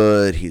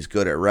good. He's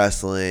good at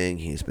wrestling.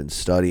 He's been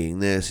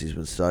studying this. He's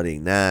been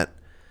studying that.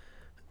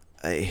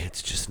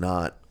 It's just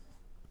not.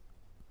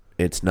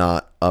 It's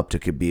not up to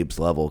Khabib's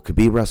level.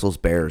 Khabib wrestles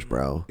bears,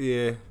 bro.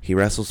 Yeah. He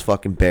wrestles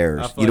fucking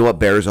bears. You know what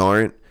bears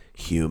aren't?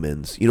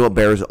 Humans. You know what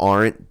bears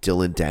aren't?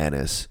 Dylan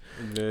Dennis.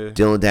 Yeah.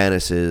 Dylan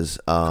Dennis is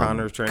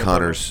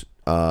Conor's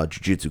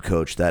jiu-jitsu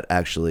coach that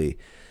actually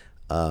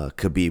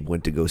Khabib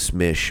went to go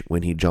smish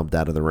when he jumped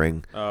out of the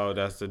ring. Oh,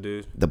 that's the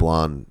dude. The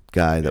blonde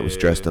guy that was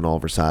dressed in all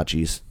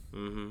Versace's.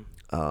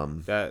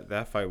 Mm-hmm.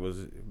 That fight was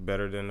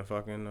better than the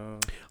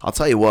fucking... I'll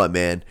tell you what,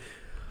 man.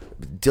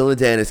 Dylan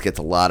Dennis gets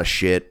a lot of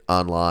shit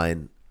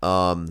online.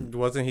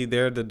 Wasn't he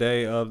there the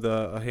day of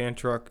the hand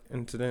truck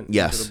incident?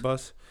 Yes. Into the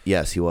bus?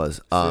 Yes, he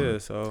was.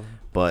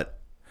 But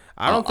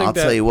I'll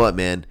tell you what,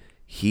 man.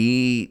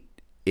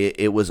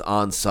 It was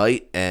on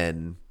site,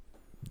 and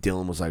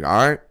Dylan was like,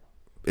 "All right,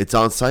 it's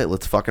on site.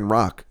 Let's fucking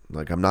rock.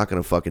 Like, I'm not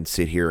gonna fucking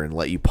sit here and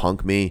let you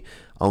punk me.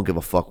 I don't give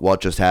a fuck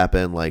what just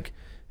happened. Like,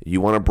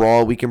 you want to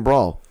brawl, we can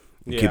brawl."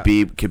 Yeah.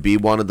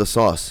 Khabib wanted the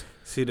sauce.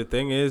 See, the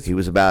thing is, he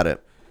was about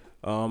it.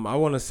 I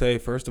want to say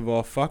first of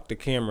all, fuck the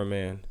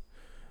cameraman.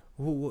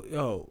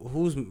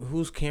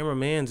 Whose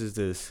cameramans is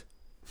this?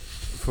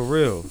 For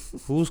real,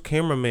 whose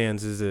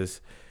cameramans is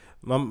this?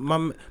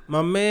 My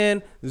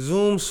man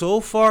zoomed so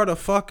far the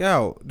fuck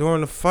out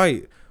during the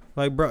fight.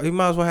 Like, bro, he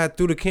might as well have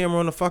threw the camera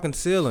on the fucking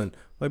ceiling.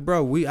 Like, bro,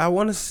 I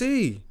want to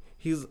see.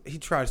 He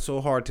tried so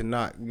hard to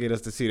not get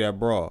us to see that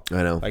brawl.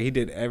 I know. Like, he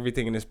did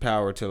everything in his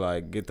power to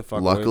like get the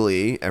fuck.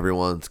 Luckily,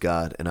 everyone's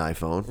got an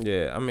iPhone.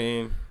 Yeah, I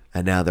mean.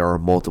 And now there are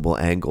multiple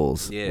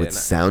angles with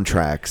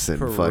soundtracks and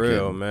for fucking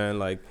real, man.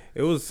 Like,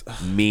 it was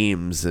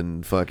memes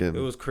and fucking. It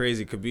was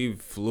crazy. Khabib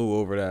flew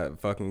over that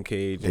fucking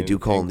cage. They do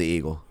call him the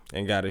Eagle.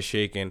 And got it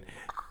shaken.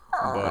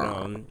 But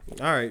all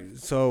right.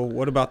 So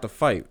what about the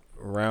fight,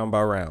 round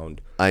by round?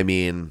 I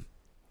mean,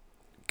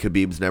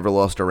 Khabib's never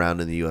lost a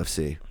round in the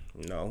UFC.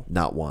 No.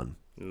 Not one.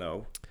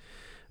 No.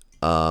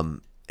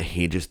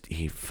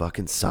 He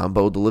fucking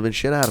samboed the living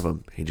shit out of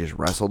him. He just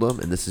wrestled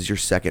him, and this is your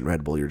second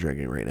Red Bull you're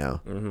drinking right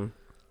now. Mm-hmm.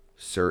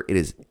 Sir, it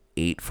is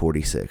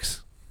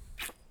 8:46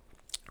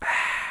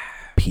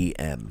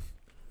 p.m.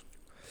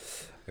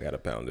 I gotta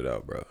pound it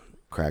out, bro.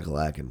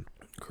 Crack-a-lackin'.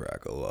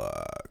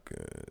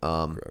 Crack-a-lackin'.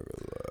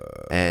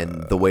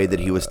 And the way that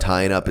he was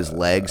tying up his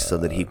legs so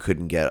that he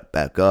couldn't get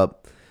back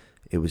up,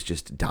 it was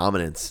just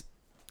dominance.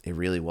 It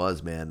really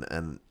was, man,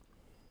 and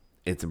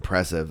it's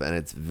impressive, and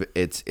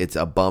it's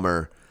a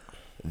bummer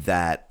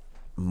that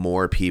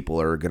more people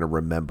are gonna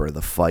remember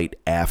the fight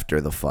after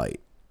the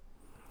fight.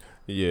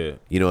 Yeah,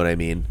 you know what I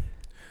mean?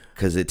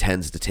 Because it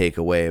tends to take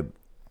away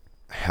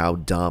how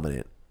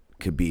dominant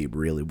Khabib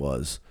really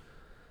was.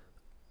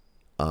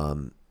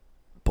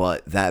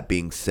 But that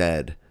being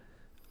said,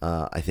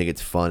 I think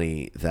it's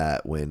funny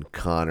that when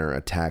Conor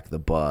attacked the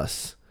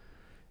bus,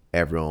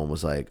 everyone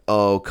was like,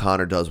 "Oh,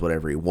 Conor does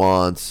whatever he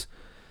wants.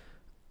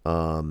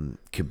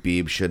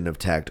 Khabib shouldn't have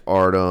attacked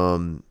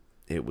Artem.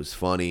 it was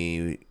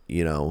funny,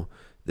 you know,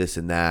 this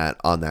and that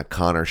on that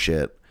Conor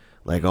shit.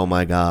 Like, oh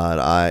my God,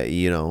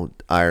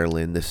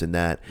 Ireland, this and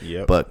that.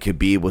 Yep. But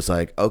Khabib was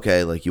like,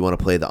 okay, like, you want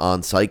to play the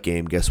on-site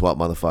game? Guess what,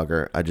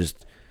 motherfucker? I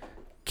just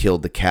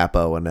killed the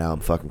capo, and now I'm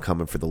fucking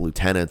coming for the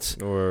lieutenants.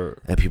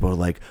 And people are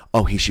like,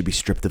 oh, he should be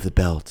stripped of the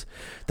belt.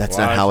 That's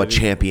not how a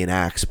champion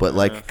acts. But,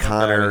 like,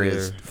 Conor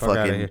is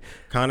fucking...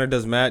 Conor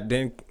does Matt.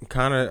 Then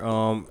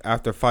Conor,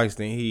 after fights,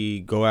 then he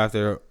go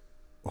after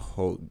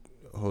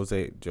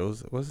Jose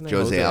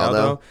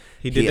Aldo.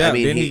 He did that.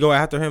 Didn't he go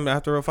after him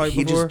after a fight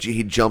before?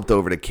 He jumped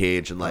over the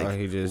cage and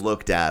he just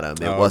looked at him.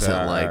 It wasn't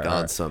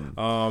on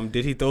some.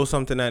 Did he throw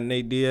something at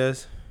Nate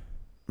Diaz?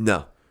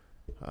 No,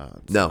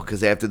 no,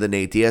 because after the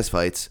Nate Diaz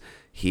fights,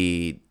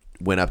 he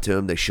went up to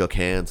him. They shook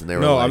hands and they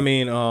were. No, like, I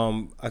mean,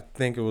 I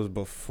think it was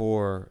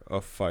before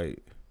a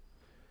fight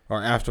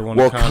or after one.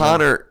 Well,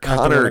 Conor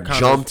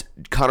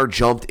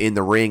jumped in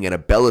the ring at a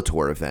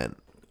Bellator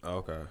event.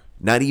 Okay.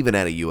 Not even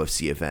at a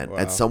UFC event. Wow.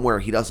 At somewhere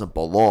he doesn't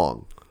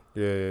belong.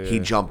 Yeah. He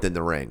jumped in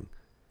the ring.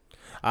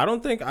 I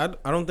don't think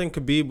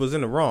Khabib was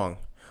in the wrong.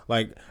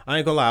 Like, I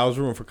ain't gonna lie, I was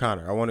rooting for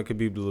Conor. I wanted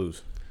Khabib to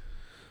lose.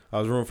 I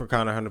was rooting for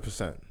Conor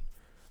 100%.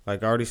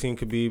 Like, I already seen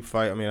Khabib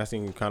fight. I mean, I've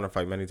seen Conor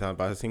fight many times,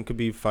 but I've seen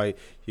Khabib fight.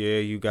 Yeah,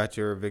 you got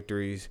your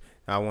victories.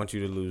 I want you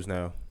to lose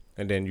now,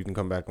 and then you can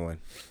come back and win.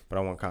 But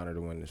I want Conor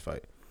to win this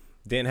fight.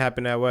 Didn't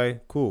happen that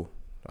way. Cool.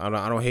 I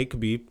don't hate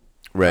Khabib.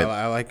 Right.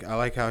 I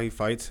like how he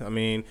fights. I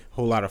mean, a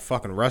whole lot of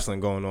fucking wrestling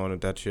going on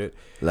with that shit.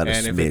 And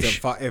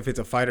if it's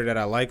a fighter that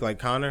I like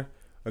Conor,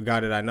 a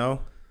guy that I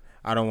know,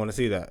 I don't want to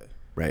see that.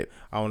 Right.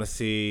 I want to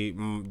see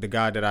the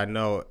guy that I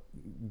know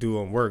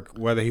doing work,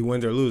 whether he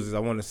wins or loses. I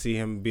want to see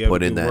him be able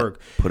to do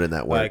work. Put in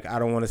that work. Like, I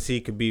don't want to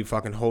see Khabib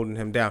fucking holding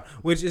him down,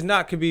 which is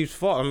not Khabib's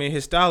fault. I mean,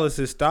 his style is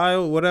his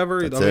style,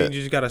 whatever. That's you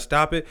just got to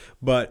stop it.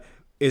 But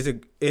is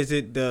it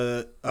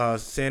the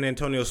San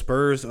Antonio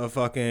Spurs of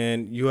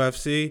fucking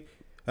UFC?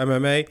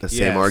 MMA. The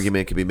same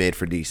argument could be made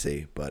for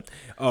DC, but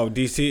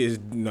DC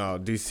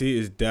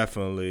is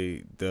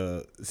definitely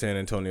the San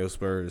Antonio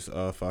Spurs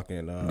of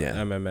fucking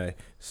MMA.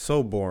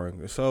 So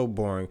boring.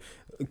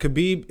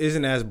 Khabib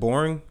isn't as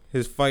boring.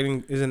 His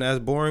fighting isn't as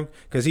boring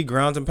because he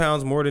grounds and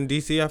pounds more than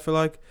DC. I feel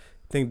like.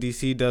 I think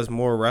DC does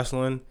more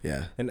wrestling.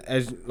 Yeah. And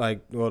they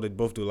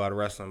both do a lot of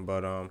wrestling,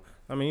 but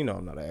I mean,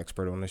 I'm not an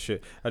expert on this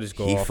shit. I just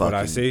go off what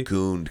I see. He fucking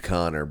gooned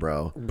Conor,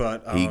 bro.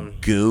 But he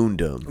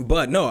gooned him.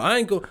 But no, I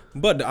ain't go.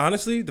 But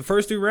honestly, the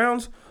first 3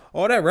 rounds,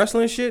 all that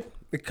wrestling shit,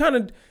 it kind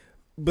of,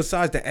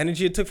 besides the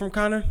energy it took from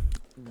Conor,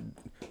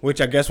 which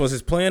I guess was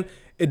his plan,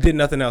 it did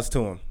nothing else to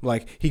him.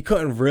 Like, he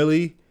couldn't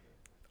really.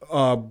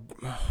 I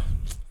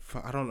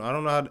don't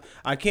know.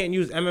 I can't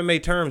use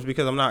MMA terms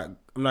because I'm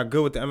not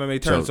good with the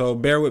MMA terms. So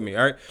bear with me,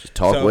 all right? Just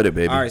talk with it,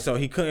 baby. All right, so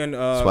he couldn't.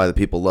 That's why the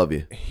people love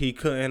you. He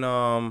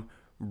couldn't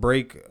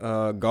break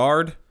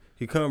guard.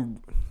 He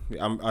couldn't.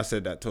 I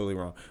said that totally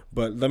wrong.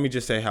 But let me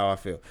just say how I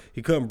feel.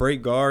 He couldn't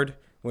break guard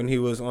when he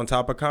was on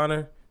top of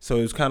Conor. So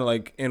it was kind of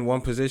like in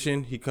one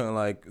position. He couldn't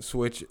like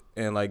switch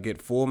and like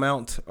get full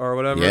mount or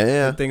whatever.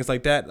 Yeah. And things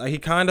like that. Like, he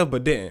kind of,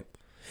 but didn't.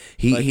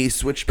 He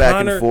switched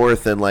back and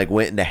forth and like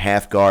went into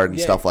half guard and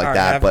stuff like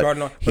that.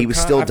 But he was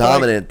still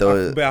dominant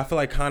though. But I feel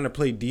like Conor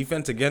played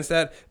defense against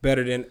that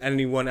better than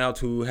anyone else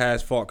who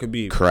has fought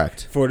Khabib.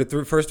 Correct. For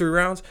the first 3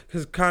 rounds,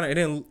 because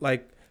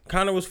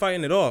Conor was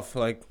fighting it off.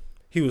 Like,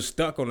 he was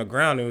stuck on the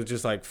ground. It was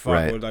just like, fuck,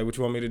 right. What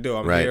you want me to do?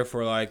 I'm right. here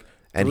for like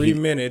and 3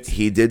 minutes.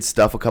 He did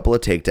stuff a couple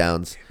of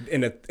takedowns in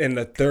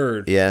the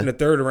third. Yeah. In the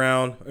third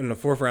round, in the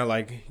 4th round,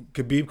 like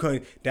Khabib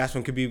couldn't. That's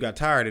when Khabib got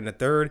tired. In the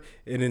 3rd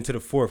and into the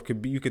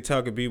 4th, you could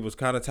tell Khabib was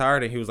kind of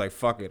tired, and he was like,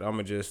 "Fuck it, I'm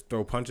gonna just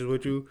throw punches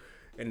with you,"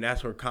 and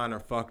that's where Conor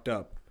fucked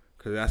up,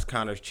 because that's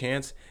Conor's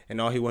chance, and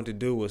all he wanted to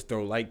do was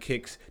throw light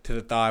kicks to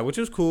the thigh, which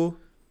was cool,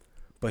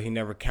 but he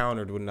never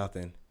countered with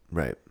nothing.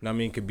 Right. And I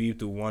mean, Khabib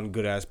threw one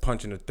good ass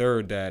punch in the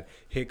 3rd that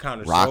hit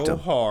Conor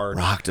hard.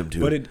 Rocked him,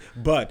 dude.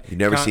 But you've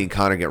never seen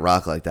Conor get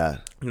rocked like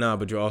that. No,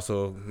 but you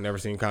also never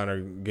seen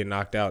Conor get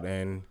knocked out,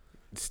 and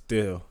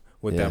still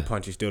with that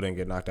punch, he still didn't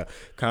get knocked out.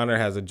 Conor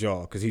has a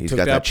jaw because he took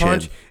that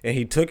punch and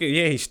he took it.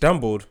 Yeah, he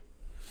stumbled,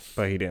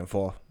 but he didn't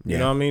fall. You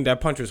know what I mean?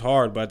 That punch was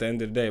hard, but at the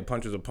end of the day, a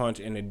punch was a punch,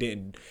 and it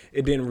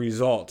didn't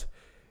result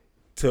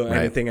to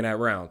anything in that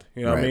round.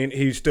 You know what I mean?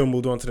 He still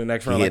moved on to the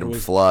next round. He hit him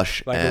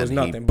flush, like and it was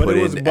nothing. He but put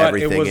it was in but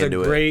everything it was a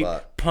into great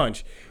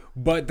punch.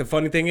 But the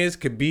funny thing is,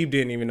 Khabib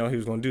didn't even know he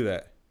was going to do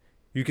that.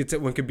 You could tell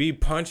when Khabib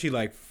punched,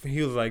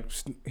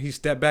 he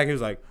stepped back. He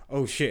was like,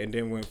 "Oh shit," and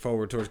then went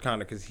forward towards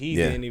Conor because he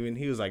didn't even.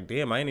 He was like,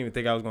 "Damn, I didn't even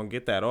think I was going to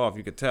get that off."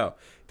 You could tell.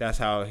 That's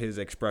how his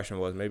expression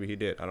was. Maybe he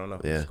did. I don't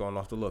know. Yeah. It's going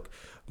off the look.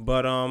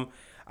 But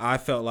I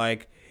felt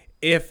like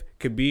if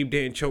Khabib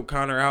didn't choke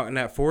Conor out in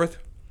that 4th,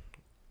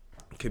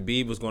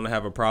 Khabib was going to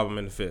have a problem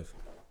in the 5th.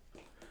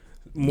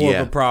 More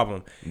of a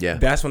problem. Yeah.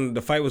 That's when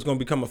the fight was going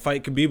to become a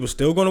fight. Khabib was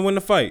still going to win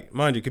the fight.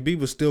 Mind you, Khabib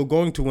was still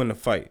going to win the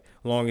fight,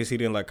 as long as he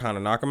didn't let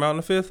Conor knock him out in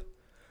the 5th.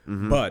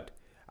 Mm-hmm. But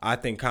I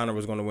think Conor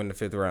was going to win the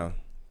 5th round.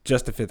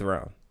 Just the 5th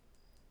round.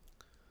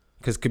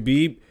 Because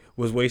Khabib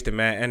was wasting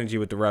mad energy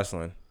with the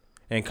wrestling.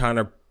 and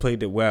Conor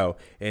played it well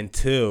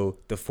until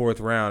the 4th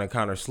round, and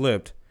Conor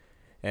slipped,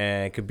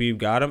 and Khabib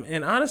got him.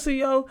 And honestly,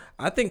 yo,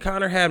 I think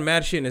Conor had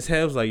mad shit in his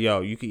head. It was like,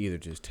 yo, you can either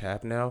just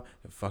tap now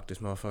and fuck this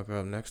motherfucker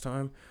up next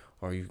time,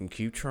 or you can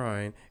keep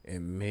trying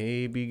and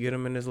maybe get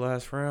him in this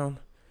last round.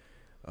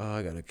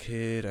 I got a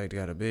kid. I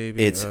got a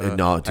baby. It's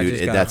no,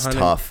 dude. That's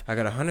tough. I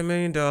got $100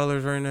 million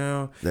right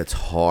now. That's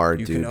hard,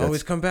 dude. You can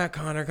always come back,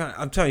 Conor.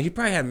 I'm telling you, he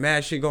probably had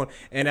mad shit going.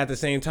 And at the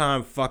same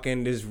time,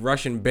 fucking this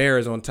Russian bear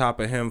is on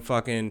top of him,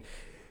 fucking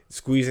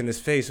squeezing his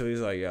face. So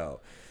he's like, yo,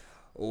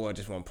 I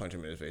just want to punch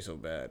him in his face so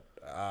bad.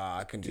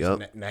 I can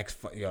just next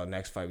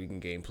fight we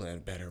can game plan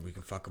better. We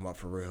can fuck him up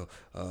for real.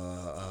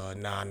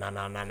 Nah.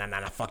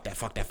 Fuck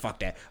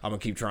that. I'm gonna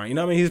keep trying. You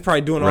know what I mean? He's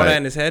probably doing all that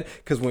in his head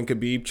because when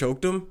Khabib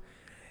choked him,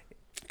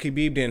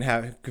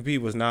 Khabib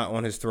was not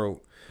on his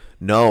throat.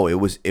 No,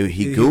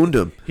 he gooned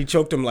him. He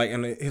choked him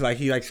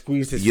he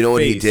squeezed his face. You know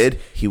what he did?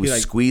 He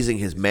was squeezing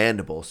his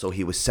mandible, so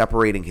he was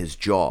separating his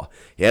jaw.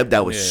 Yeah,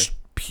 that was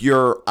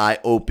pure eye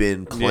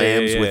open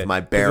clams with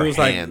my bare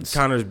hands.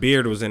 Like Conor's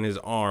beard was in his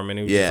arm, and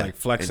he was just like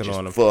flexing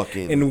on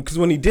him. And because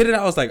when he did it,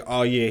 I was like,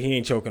 oh yeah, he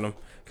ain't choking him.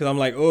 Because I'm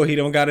like, oh, he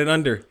don't got it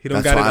under. He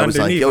don't got it underneath. I was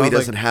like, yo, he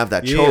doesn't have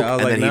that choke.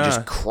 And then he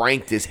just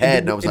cranked his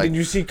head, and I was like, did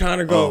you see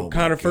Conor go?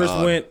 Conor first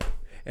went.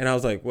 And I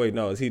was like, wait,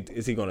 no, is he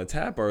going to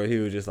tap, or he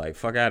was just like,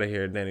 fuck out of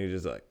here? And then he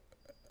was just like,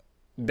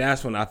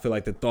 that's when I feel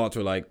like the thoughts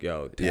were like,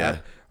 yo,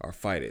 tap or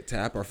fight it,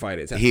 tap or fight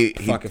it. Tap. He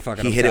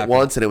hit it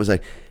once, and it was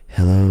like,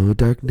 hello,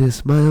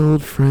 darkness, my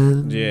old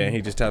friend. Yeah, and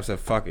he just taps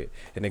said, fuck it.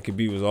 And then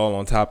Khabib was all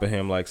on top of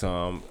him like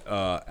some,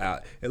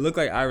 it looked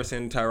like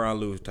Iverson, Tyronn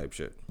Lue type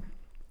shit.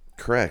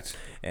 Correct.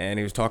 And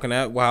he was talking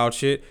that wild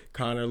shit.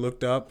 Conor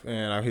looked up,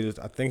 and I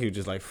think he was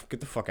just like, get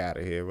the fuck out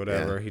of here,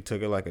 whatever. Yeah. He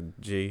took it like a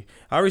G.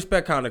 I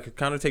respect Conor, because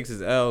Conor takes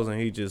his L's,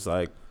 and he just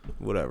like,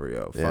 whatever,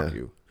 yo, fuck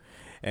you.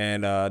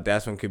 And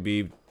that's when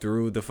Khabib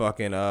threw the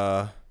fucking,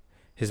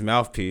 his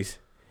mouthpiece.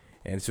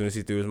 And as soon as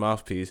he threw his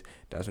mouthpiece,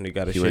 that's when he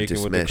got a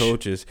shaking with the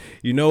coaches.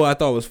 You know what I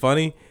thought was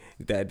funny?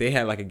 That they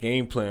had like a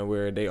game plan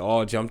where they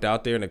all jumped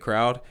out there in the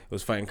crowd. It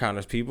was fighting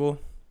Conor's people.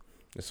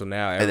 And so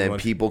now and then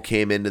people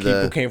came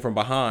from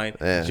behind,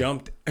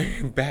 jumped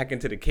back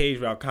into the cage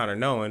without Conor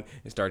knowing,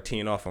 and started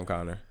teeing off on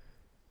Conor.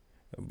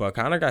 But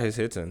Conor got his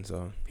hits in,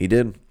 so he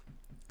did.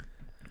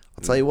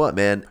 I'll tell you what,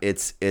 man,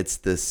 it's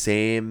the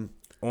same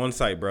on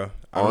site, bro.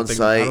 I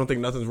don't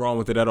think nothing's wrong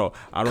with it at all.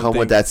 I don't come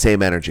with that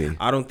same energy.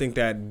 I don't think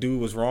that dude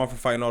was wrong for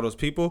fighting all those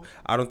people.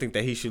 I don't think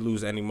that he should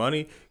lose any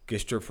money, get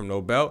stripped from no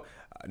belt.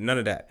 None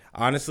of that.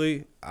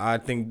 Honestly, I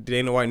think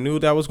Dana White knew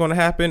that was going to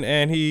happen,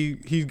 and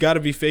he's got to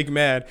be fake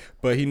mad,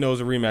 but he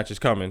knows a rematch is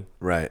coming.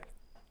 Right.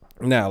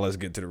 Now let's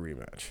get to the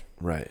rematch.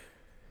 Right.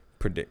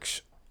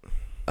 Prediction.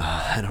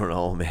 I don't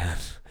know, man.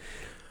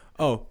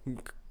 Oh,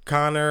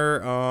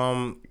 Conor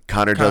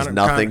does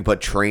nothing but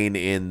train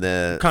in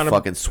the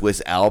fucking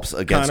Swiss Alps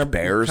against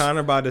bears.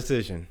 Conor by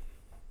decision.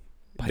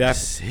 By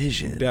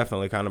decision?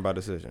 Definitely Conor by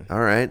decision. All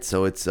right,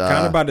 so it's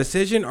Conor by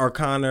decision, or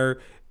Conor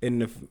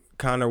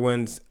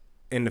wins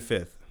in the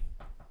 5th.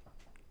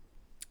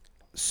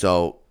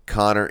 So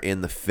Conor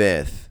in the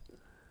 5th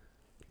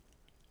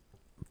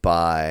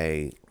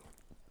by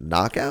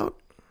knockout,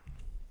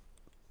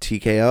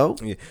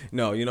 TKO. Yeah.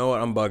 No, you know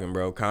what? I'm bugging,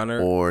 bro. Conor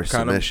or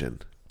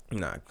submission.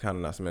 Nah, Conor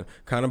not submission.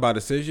 Conor by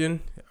decision,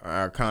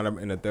 or Conor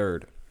in the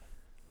 3rd.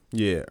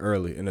 Yeah,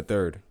 early in the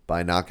 3rd.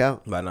 By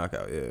knockout. By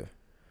knockout, yeah.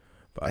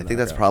 I think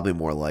that's probably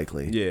more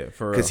likely. Yeah,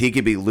 for real. Because he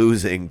could be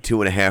losing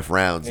 2.5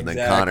 rounds, and then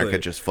Conor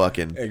could just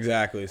fucking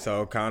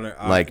So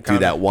Conor do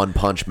that one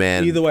punch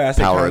man. Either way, I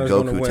say power Conor's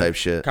of Goku type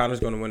shit. Conor's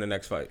going to win the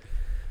next fight.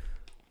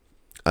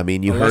 I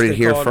mean, you heard it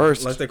here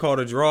first. Unless they call it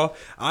a draw,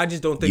 I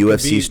just don't think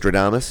UFC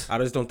Stradamus. I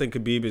just don't think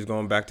Khabib is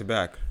going back to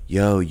back.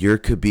 Yo, you're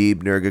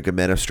Khabib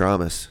Nurmagomedov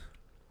Stramus.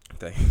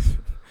 Thanks.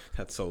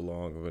 That's so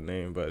long of a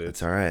name, but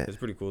it's all right. It's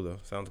pretty cool though.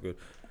 Sounds good.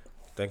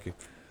 Thank you.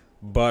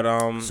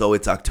 But so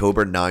it's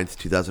October 9th,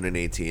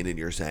 2018, and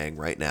you're saying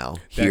right now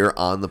here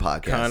on the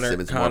podcast, Conor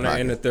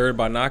in the 3rd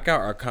by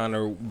knockout, or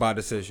Conor by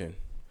decision.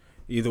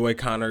 Either way,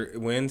 Conor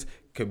wins.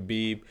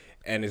 Khabib,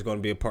 and it's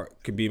going to be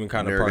Khabib and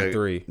Conor part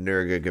 3.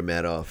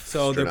 Nurmagomedov.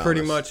 So they're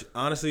pretty much,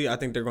 honestly, I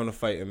think they're going to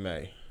fight in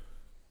May.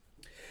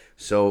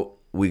 So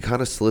we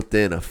kind of slipped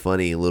in a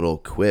funny little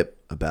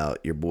quip about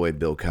your boy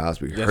Bill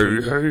Cosby.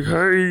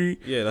 Hey.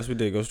 Yeah, that's what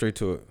we did. Go straight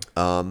to it.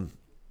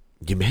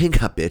 Your man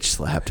got bitch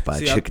slapped by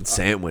a chicken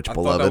sandwich,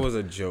 beloved. I thought that was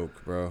a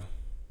joke, bro.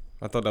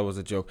 I thought that was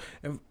a joke.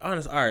 And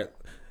honest, all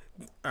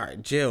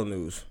right, jail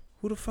news.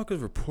 Who the fuck is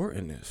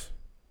reporting this?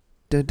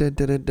 Who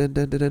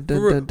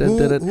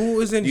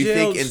is in jail? You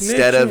think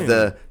instead of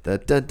the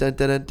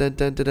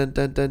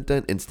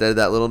instead of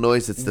that little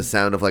noise, it's the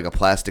sound of like a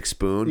plastic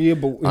spoon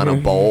on a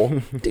bowl?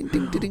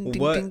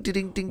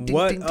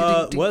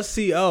 What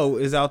CO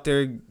is out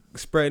there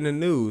spreading the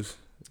news?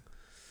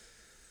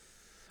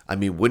 I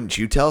mean, wouldn't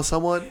you tell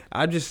someone?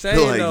 I'm just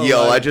saying.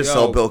 I just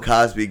saw Bill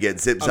Cosby get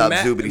zip-zop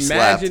zoobity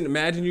slapped.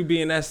 Imagine you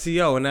being that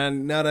CO,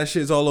 and now that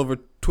shit's all over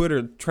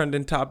Twitter,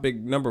 trending topic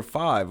number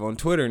 5 on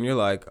Twitter, and you're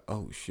like,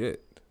 oh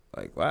shit.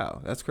 Like,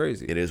 wow, that's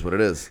crazy. It is what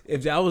it is.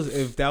 If that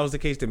was the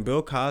case, then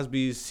Bill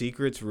Cosby's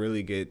secrets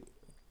really get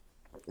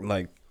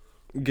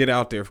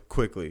out there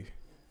quickly.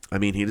 I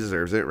mean, he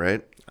deserves it,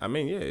 right? I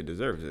mean, yeah, he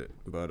deserves it.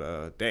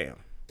 But damn.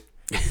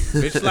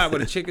 Bitch slapped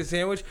with a chicken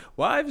sandwich.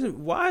 Why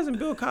isn't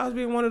Bill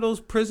Cosby in one of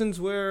those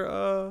prisons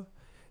where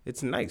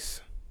it's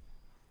nice?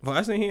 Why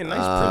isn't he in a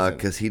nice prison?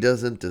 Because he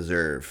doesn't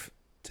deserve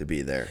to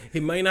be there. He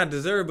may not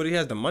deserve, but he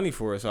has the money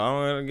for it. So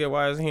I don't get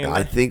why isn't he in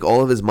I there? think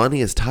all of his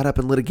money is tied up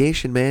in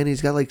litigation, man.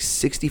 He's got like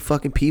 60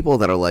 fucking people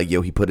that are like,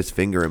 yo, he put his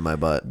finger in my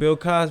butt. Bill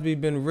Cosby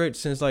been rich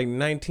since like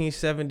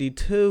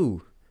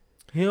 1972.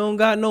 He don't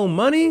got no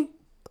money?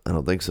 I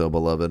don't think so,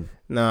 beloved.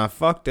 Nah,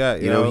 fuck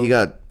that, You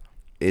know,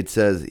 it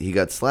says he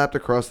got slapped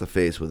across the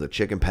face with a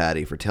chicken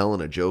patty for telling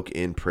a joke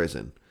in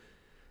prison.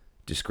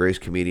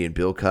 Disgraced comedian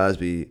Bill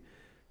Cosby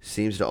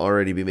seems to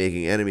already be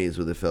making enemies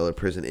with the fellow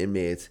prison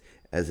inmates,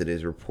 as it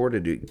is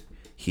reported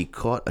he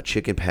caught a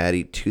chicken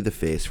patty to the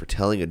face for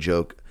telling a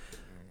joke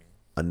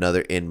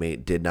another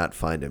inmate did not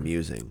find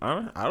amusing.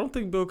 I don't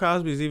think Bill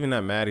Cosby's even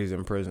that mad he's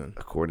in prison.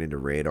 According to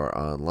Radar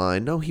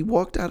Online. No, he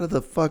walked out of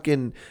the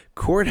fucking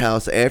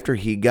courthouse after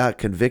he got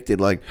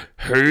convicted like,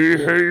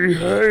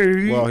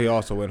 hey. Well, he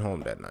also went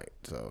home that night,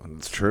 so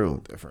it's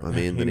true. Different. I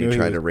mean, then he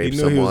tried to rape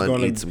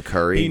someone, eat some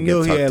curry, he and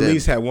knew get he tucked at in.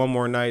 least had one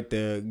more night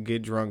to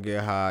get drunk,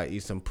 get high,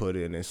 eat some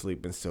pudding, and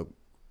sleep in silk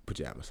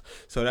pajamas.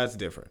 So that's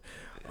different.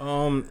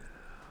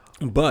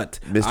 But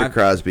Mr.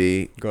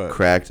 Crosby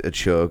cracked a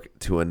joke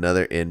to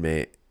another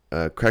inmate.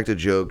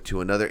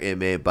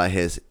 By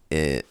his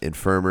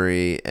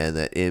infirmary, and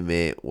that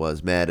inmate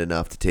was mad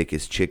enough to take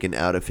his chicken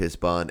out of his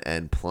bun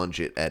and plunge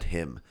it at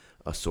him.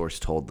 A source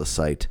told the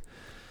site.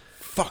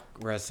 Fuck,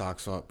 Red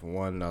Sox up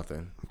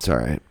 1-0. It's all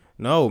right.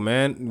 No,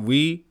 man,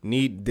 we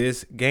need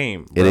this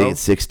game, bro. It ain't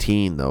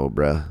 16 though,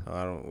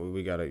 bruh.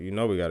 We gotta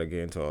get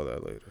into all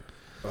that later.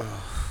 Ugh.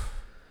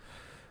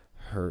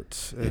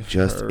 Hurts. It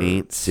just hurts.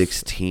 ain't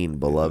 16,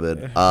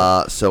 beloved.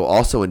 So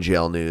also in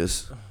jail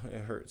news,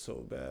 it hurts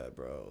so bad,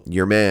 bro.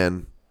 Your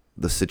man,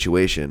 The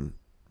Situation,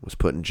 was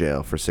put in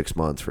jail for 6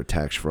 months for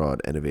tax fraud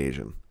and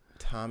evasion.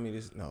 Tommy,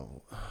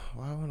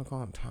 why I want to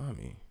call him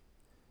Tommy?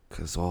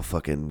 Cause all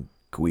fucking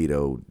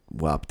Guido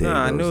Wap Davis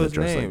I knew his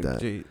dressed name. like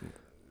that.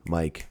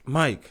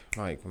 Mike.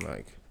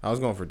 I was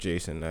going for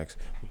Jason next.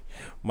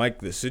 Mike,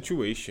 The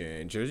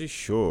Situation, Jersey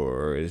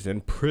Shore, is in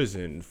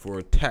prison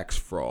for tax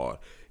fraud.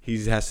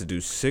 He has to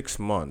do 6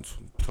 months.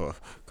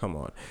 Come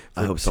on.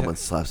 I hope someone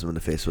slaps him in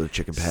the face with a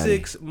chicken patty.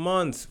 6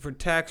 months for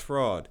tax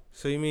fraud.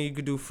 So you mean you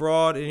could do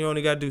fraud and you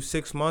only got to do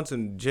 6 months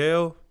in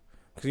jail?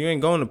 Because you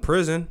ain't going to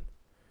prison.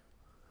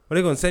 Are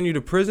they going to send you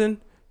to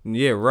prison?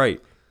 Yeah,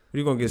 right.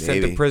 You're going to get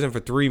sent to prison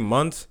for 3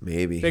 months?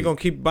 Maybe. They're going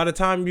to keep, by the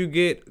time you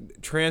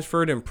get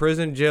transferred in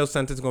prison, jail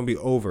sentence is going to be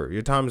over.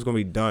 Your time is going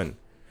to be done.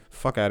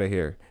 Fuck out of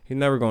here. He's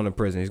never going to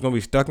prison. He's going to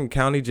be stuck in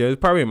county jail. He's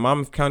probably in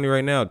Monmouth County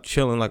right now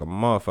chilling like a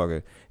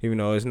motherfucker. Even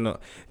though it's no,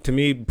 to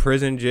me,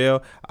 prison,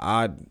 jail,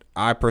 I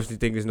personally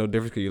think it's no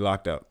difference because you're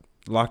locked up.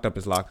 Locked up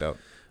is locked up.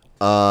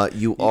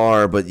 You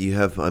are, but you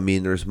have, I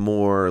mean, there's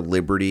more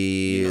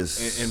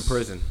liberties. In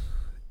prison.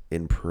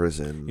 In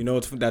prison. You know,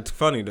 that's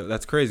funny.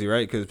 That's crazy,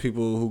 right? Because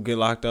people who get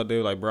locked up,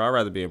 they're like, bro, I'd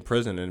rather be in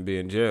prison than be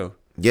in jail.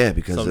 Yeah,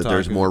 because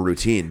there's more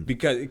routine.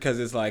 Because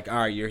it's like, all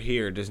right, you're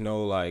here. There's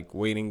no like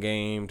waiting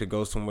game to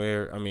go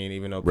somewhere. I mean,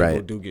 even though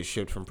people do get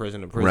shipped from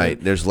prison to prison.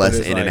 Right. There's less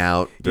in and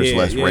out. There's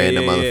less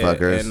random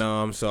motherfuckers.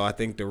 And so I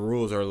think the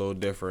rules are a little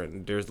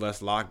different. There's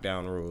less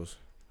lockdown rules.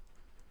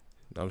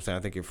 I'm saying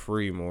I think you're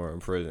free more in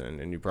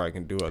prison, and you probably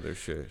can do other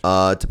shit.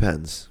 It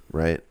depends,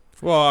 right?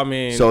 Well, I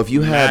mean, so if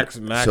you had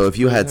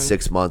prison?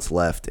 6 months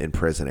left in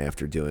prison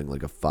after doing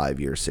like a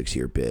 5-year,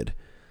 6-year bid,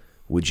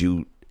 would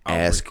you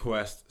ask?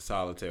 Request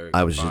solitary.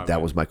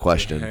 That was my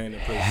question.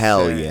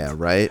 Hell yeah,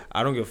 right?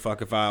 I don't give a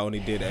fuck if I only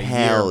did a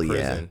year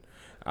in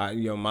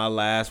prison. My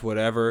last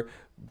whatever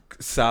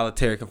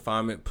solitary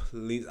confinement.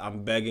 Please,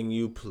 I'm begging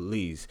you,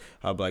 please.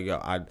 I'll be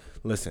like,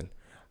 listen.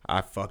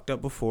 I fucked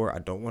up before. I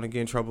don't want to get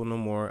in trouble no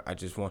more. I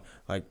just want,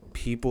 like,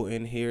 people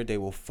in here, they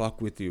will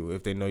fuck with you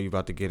if they know you're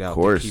about to get out. Of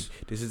course.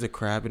 This is a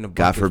crab in a bucket.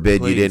 God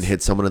forbid you didn't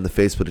hit someone in the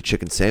face with a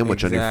chicken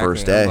sandwich on your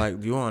first day. I'm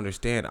like, you don't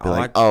understand.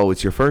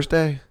 It's your first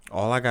day?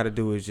 All I got to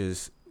do is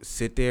just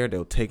sit there.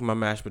 They'll take my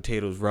mashed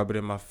potatoes, rub it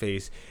in my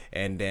face,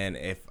 and then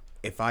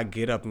if I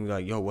get up and be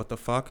like, yo, what the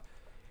fuck?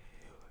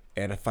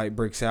 And a fight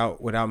breaks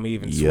out without me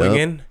even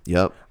swinging.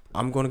 Yep.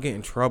 I'm going to get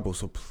in trouble.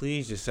 So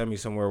please just send me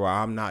somewhere where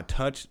I'm not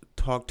touched,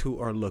 talked to,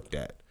 or looked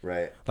at.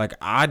 Right. Like,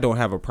 I don't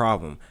have a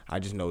problem. I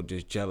just know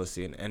there's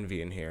jealousy and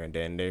envy in here, and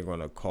then they're going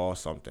to call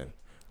something.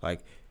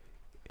 Like,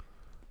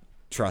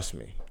 trust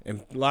me.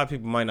 And a lot of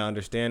people might not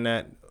understand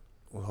that.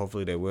 Well,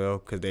 hopefully they will,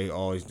 because they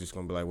always just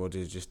going to be like, well,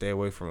 just stay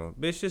away from them.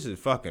 Bitch, this is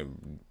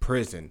fucking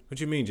prison.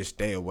 What you mean just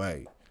stay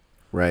away?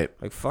 Right.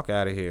 Like, fuck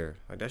out of here.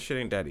 Like, that shit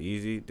ain't that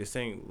easy. This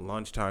ain't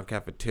lunchtime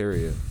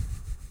cafeteria.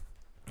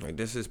 Like,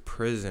 this is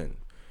prison.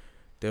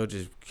 They'll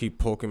just keep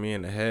poking me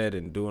in the head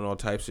and doing all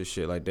types of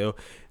shit. Like,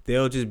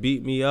 they'll just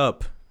beat me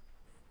up.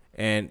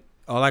 And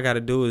all I got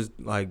to do is,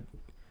 like,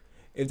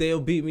 if they'll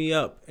beat me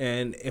up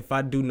and if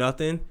I do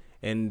nothing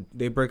and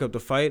they break up the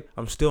fight,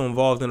 I'm still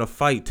involved in a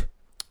fight.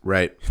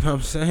 Right. You know what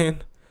I'm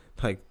saying?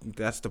 Like,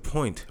 that's the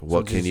point.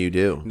 What can you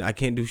do? I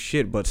can't do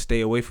shit but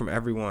stay away from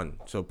everyone.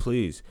 So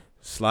please,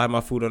 slide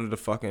my food under the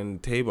fucking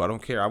table. I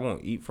don't care. I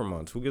won't eat for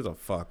months. Who gives a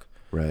fuck?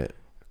 Right.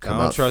 I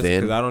don't trust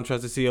it, because I don't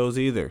trust the COs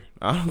either.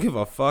 I don't give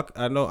a fuck.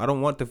 I know I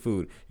don't want the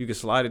food. You can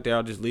slide it there.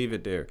 I'll just leave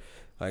it there.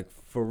 Like,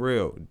 for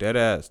real. Dead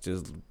ass.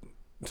 Just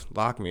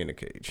lock me in a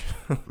cage.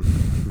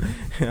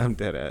 I'm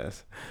dead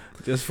ass.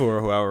 Just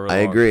for however long. I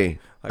agree.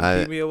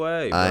 Like, keep me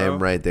away, bro. I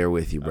am right there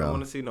with you, bro. I don't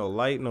want to see no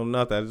light, no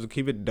nothing. I just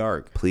keep it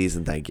dark. Please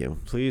and thank you.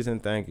 Please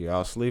and thank you.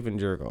 I'll sleep and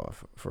jerk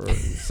off for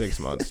 6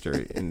 months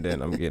straight, and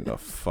then I'm getting the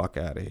fuck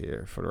out of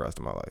here for the rest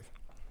of my life.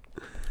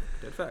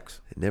 Dead facts.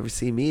 Never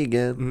see me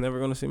again. Never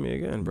gonna see me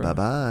again, bro.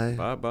 Bye-bye.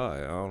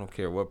 Bye-bye. I don't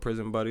care what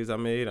prison buddies I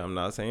made. I'm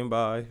not saying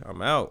bye.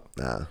 I'm out.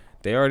 Nah.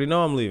 They already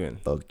know I'm leaving.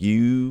 Fuck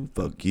you.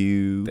 Fuck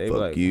you. They fuck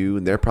like, you.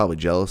 And they're probably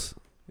jealous.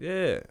 Yeah.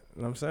 You know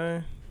what I'm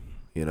saying?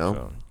 You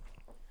know?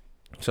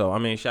 So I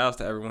mean, shouts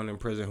to everyone in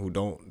prison who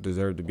don't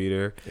deserve to be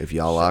there. If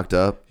y'all locked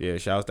up. Yeah,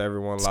 shouts to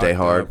everyone stay locked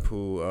hard. up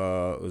who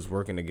was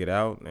working to get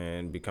out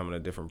and becoming a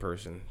different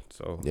person.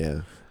 So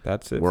yeah.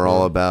 That's it. We're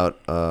all about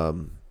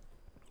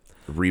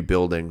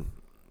rebuilding,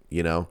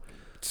 you know?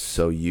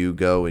 So you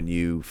go and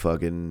you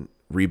fucking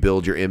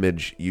rebuild your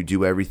image. You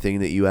do everything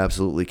that you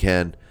absolutely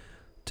can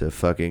to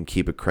fucking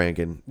keep it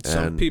cranking.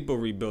 Some people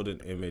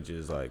rebuilding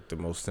images like the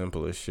most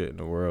simplest shit in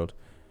the world.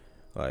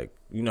 Like,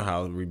 you know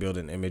how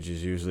rebuilding image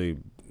is usually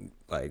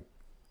like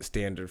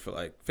standard for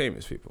like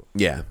famous people.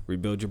 Yeah.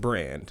 Rebuild your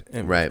brand.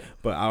 Image. Right.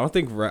 But I don't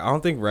think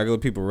regular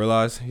people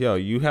realize, yo,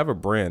 you have a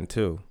brand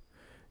too.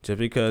 Just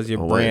because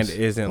your brand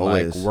isn't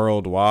like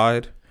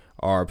worldwide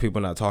or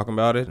people not talking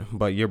about it,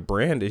 but your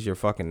brand is your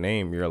fucking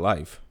name, your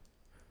life.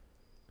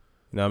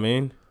 You know what I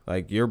mean?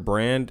 Like, your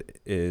brand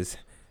is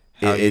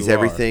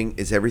everything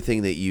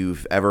that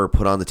you've ever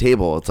put on the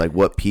table. It's like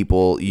what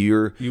people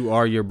you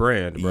are your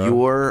brand,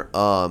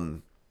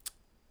 bro.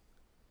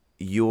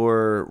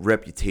 Your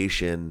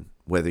reputation,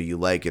 whether you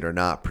like it or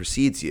not,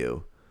 precedes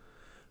you.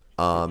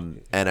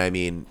 And I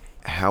mean,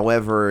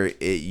 however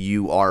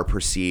you are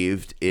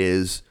perceived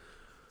is,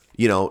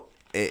 you know,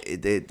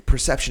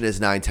 perception is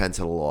 9/10 of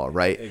the law,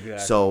 right?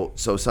 Exactly.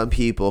 So some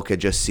people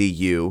could just see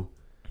you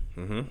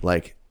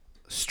like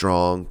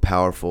strong,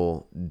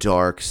 powerful,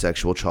 dark,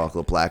 sexual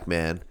chocolate black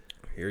man.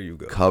 Here you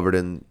go. Covered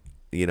in,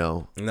 you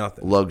know,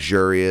 nothing.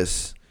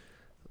 Luxurious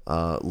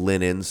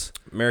linens.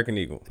 American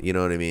Eagle. You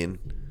know what I mean?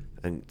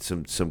 And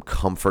some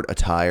comfort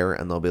attire,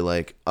 and they'll be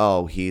like,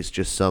 oh, he's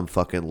just some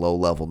fucking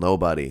low-level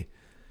nobody.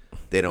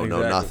 They don't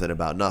know nothing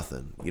about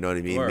nothing. You know what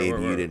I mean?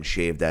 Maybe you didn't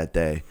shave that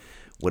day,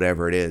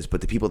 whatever it is.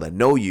 But the people that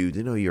know you,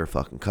 they know you're a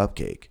fucking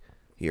cupcake.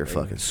 You're a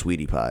fucking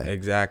sweetie pie.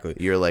 Exactly.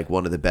 You're like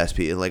one of the best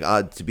people. Like,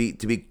 to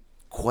be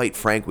quite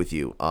frank with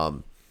you,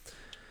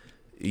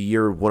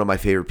 you're one of my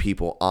favorite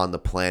people on the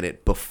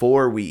planet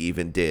before we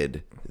even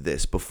did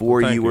this.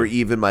 Before you were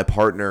even my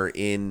partner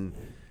in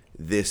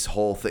this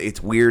whole thing.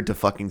 It's weird to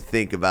fucking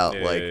think about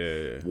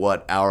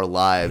what our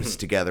lives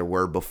together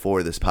were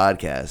before this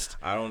podcast.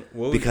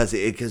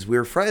 Because we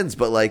were friends,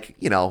 but like,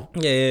 you know.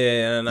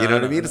 Yeah. You know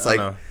what I mean? It's like,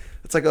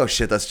 oh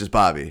shit, that's just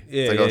Bobby.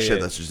 Yeah, it's like, oh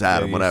shit, that's just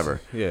Adam, whatever.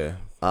 Yeah.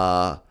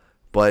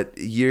 But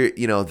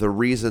you know, the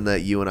reason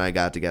that you and I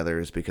got together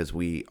is because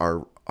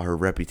our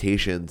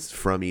reputations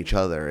from each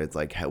other. It's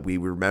like how we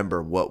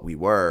remember what we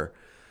were.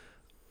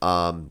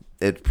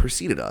 It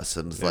preceded us,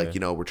 and it's like,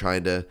 you know, we're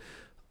trying to.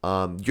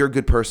 You're a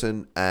good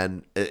person,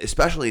 and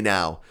especially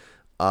now,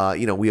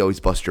 you know, we always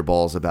bust your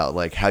balls about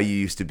like how you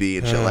used to be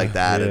and shit like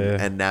that,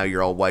 and now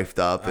you're all wifed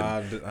up,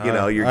 and you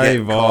know, you're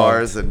getting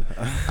cars, and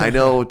I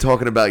know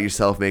talking about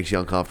yourself makes you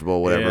uncomfortable,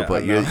 or whatever,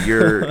 but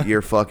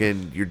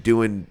you're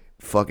doing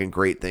fucking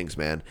great things,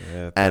 man.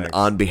 And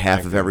on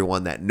behalf of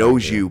everyone that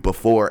knows you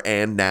before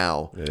and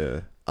now,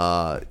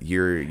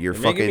 you're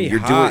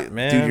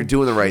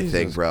doing the right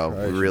thing, bro.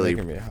 Christ,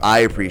 really, I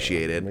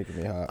appreciate it. And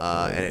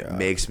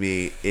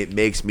it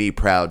makes me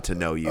proud to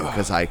know you,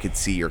 because I could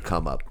see your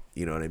come up.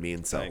 You know what I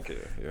mean? So, thank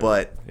you.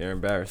 But you're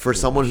embarrassed for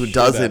someone who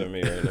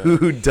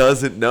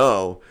doesn't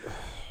know,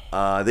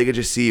 they could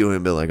just see you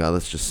and be like, oh,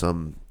 that's just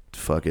some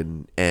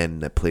fucking N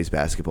that plays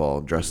basketball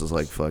and dresses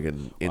like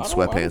fucking in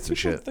sweatpants and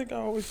shit. I think I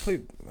always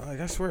play. Like,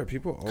 I swear,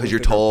 people because you're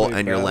tall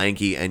and you're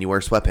lanky and you wear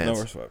sweatpants. I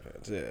wear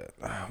sweatpants,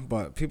 yeah.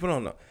 But people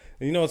don't know.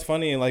 You know, it's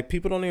funny, and like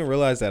people don't even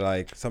realize that.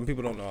 Like, some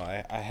people don't know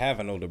I have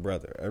an older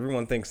brother.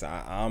 Everyone thinks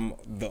I'm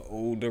the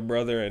older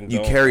brother, and you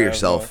carry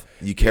yourself.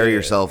 You carry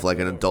yourself like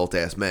an adult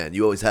ass man.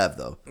 You always have,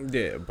 though.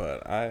 Yeah,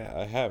 but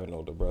I have an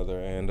older brother,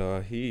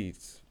 and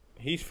he's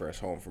fresh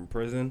home from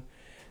prison.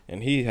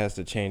 And he has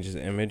to change his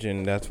image,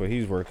 and that's what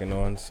he's working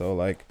on. So,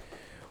 like,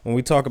 when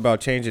we talk about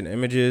changing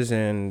images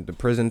and the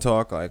prison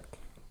talk, like,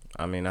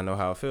 I mean, I know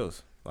how it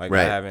feels. Like,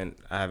 I haven't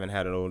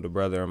had an older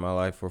brother in my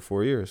life for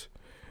 4 years.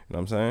 You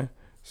know what I'm saying?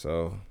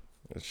 So,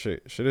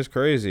 shit is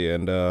crazy.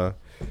 And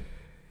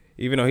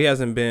even though he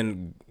hasn't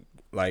been,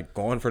 like,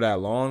 gone for that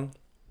long,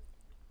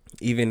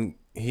 even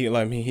he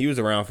was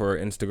around for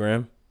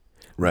Instagram.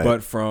 Right.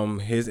 But from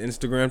his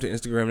Instagram to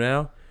Instagram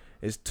now,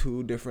 It's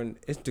two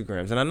different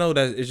Instagrams. And I know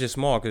that it's just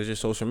small because it's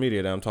just social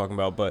media that I'm talking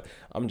about. But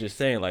I'm just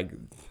saying, like,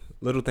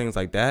 little things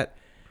like that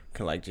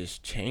can, like,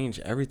 just change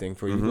everything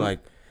for you. Mm-hmm. Like,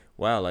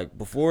 wow, like,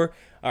 before,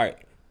 all right,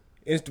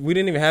 we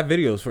didn't even have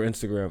videos for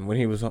Instagram when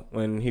he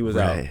was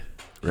out.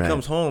 He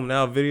comes home,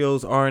 now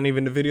videos aren't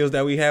even the videos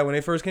that we had when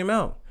they first came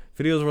out.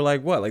 Videos were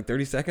like, what, like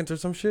 30 seconds or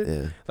some shit?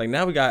 Yeah. Like,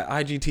 now we got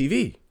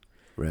IGTV.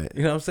 Right.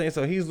 You know what I'm saying?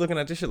 So he's looking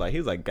at this shit like,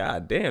 he's like,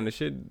 God damn, this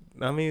shit,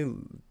 I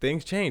mean,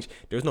 things change.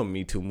 There's no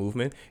Me Too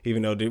movement,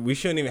 even though we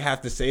shouldn't even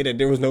have to say that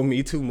there was no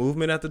Me Too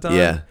movement at the time.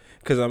 Yeah.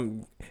 Because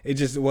it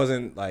just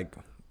wasn't, like,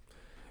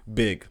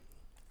 big.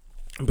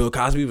 Bill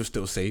Cosby was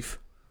still safe.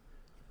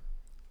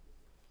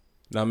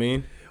 Know what I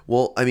mean?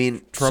 Well, I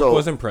mean, Trump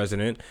wasn't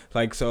president.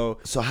 Like, so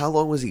how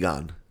long was he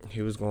gone?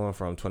 He was going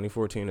from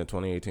 2014 to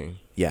 2018.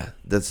 Yeah,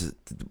 that's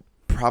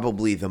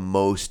probably the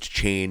most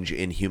change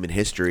in human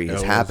history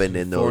has happened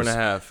in those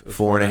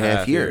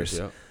 4.5 years.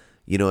 Yep.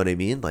 You know what I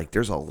mean? Like,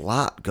 there's a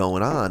lot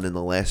going on in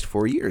the last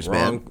 4 years,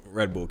 man.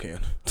 Red Bull can.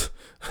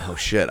 Oh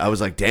shit! I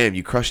was like, damn,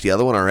 you crushed the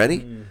other one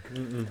already.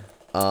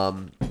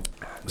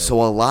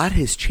 So a lot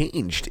has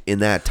changed in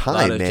that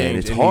time, man.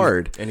 It's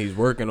hard. And he's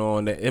working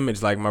on the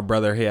image. Like, my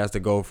brother, he has to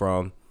go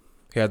from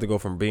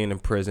being in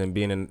prison,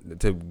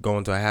 to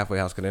going to a halfway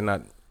house,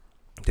 because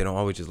they don't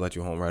always just let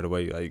you home right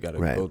away. You got to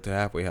go to a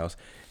halfway house.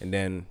 And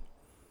then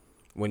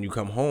when you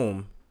come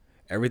home,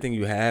 everything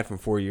you had from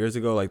 4 years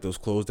ago, like those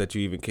clothes that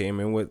you even came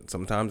in with,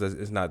 sometimes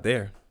it's not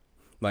there.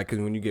 Like,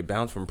 because when you get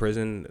bounced from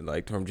prison,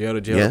 like from jail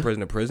to jail,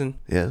 prison to prison,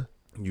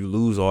 you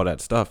lose all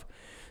that stuff.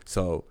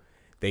 So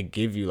they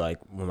give you, like,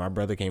 when my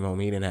brother came home,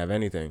 he didn't have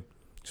anything.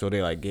 So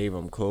they, like, gave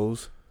him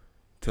clothes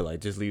to, like,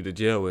 just leave the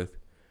jail with.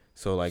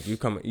 So, like, you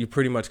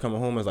pretty much come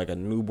home as, like, a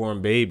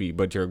newborn baby,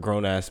 but you're a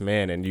grown-ass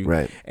man, and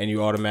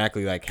you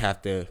automatically, like,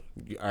 have to,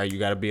 all right, you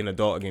got to be an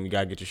adult again. You got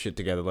to get your shit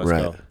together. Let's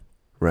go.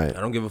 Right.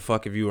 I don't give a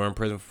fuck if you were in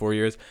prison for 4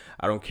 years.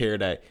 I don't care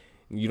that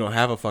you don't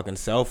have a fucking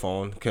cell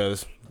phone,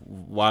 because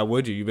why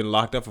would you? You've been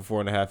locked up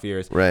for 4.5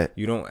 years. Right.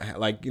 You don't,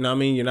 like, you know what I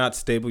mean? You're not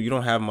stable. You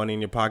don't have money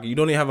in your pocket. You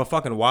don't even have a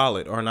fucking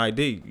wallet or an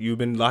ID. You've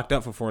been locked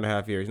up for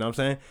 4.5 years. You know what I'm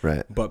saying?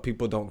 Right. But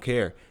people don't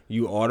care.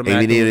 You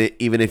automatically.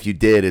 Even if you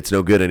did, it's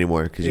no good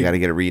anymore, because you got to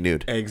get it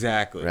renewed.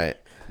 Exactly. Right.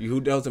 Who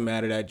doesn't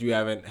matter that you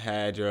haven't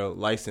had your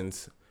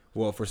license,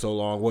 well, for so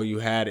long? Well, you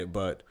had it,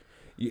 but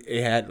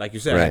it had, like you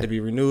said, it had to be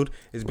renewed.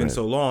 It's been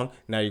so long.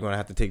 Now you're going to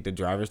have to take the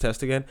driver's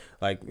test again.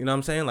 Like, you know what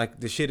I'm saying? Like,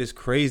 the shit is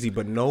crazy,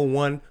 but no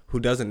one who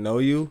doesn't know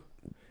you,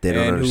 they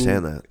don't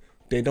understand that.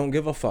 They don't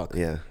give a fuck.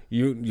 Yeah.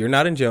 You're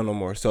not in jail no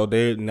more. So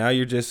now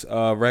you're just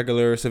a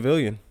regular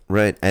civilian.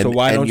 Right. And, so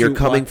why don't you're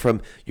coming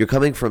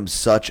from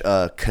such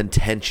a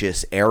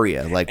contentious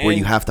area, like, where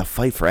you have to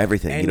fight for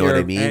everything. You know what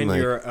I mean? And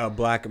like, you're a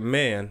black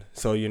man,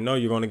 so you know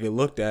you're going to get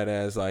looked at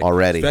as, like,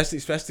 already.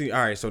 Especially,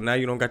 all right, so now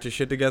you don't got your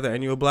shit together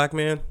and you're a black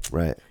man?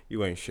 Right.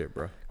 You ain't shit,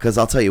 bro. Because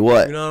I'll tell you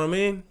what. You know what I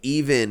mean?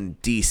 Even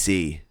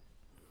DC.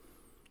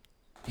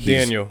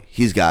 Daniel.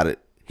 He's got it.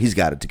 He's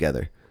got it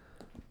together.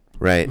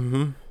 Right?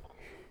 Mm-hmm.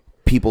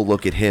 People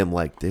look at him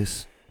like,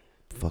 this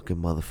fucking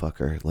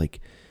motherfucker. Like,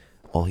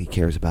 all he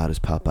cares about is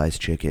Popeye's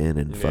chicken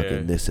and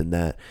fucking this and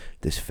that.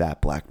 This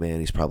fat black man,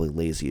 he's probably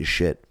lazy as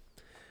shit.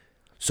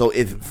 So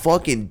if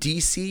fucking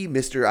DC,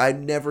 Mr. I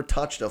never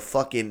touched a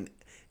fucking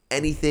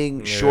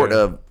anything short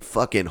of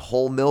fucking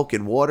whole milk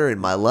and water in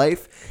my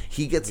life,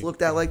 he gets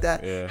looked at like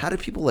that. Yeah. How do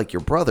people like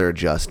your brother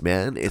adjust,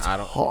 man? It's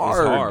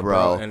hard,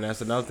 bro. And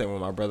that's another thing.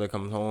 When my brother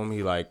comes home,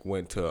 he, like,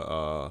 went to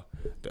a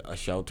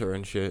shelter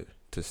and shit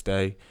to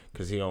stay,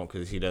 because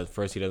he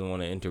doesn't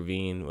want to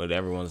intervene with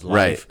everyone's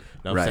life. You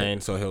know what I'm saying?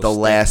 So he'll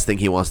last thing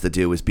he wants to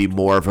do is be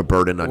more of a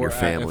burden on your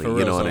family.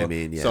 You know what I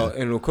mean? Yeah. So,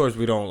 and of course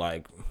we don't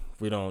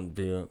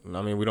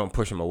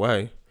push him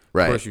away.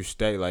 Right. Of course you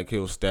stay, like,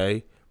 he'll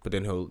stay, but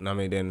then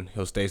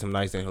he'll stay some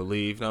nights, then he'll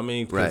leave. You know what I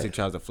mean? Because he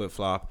tries to flip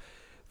flop.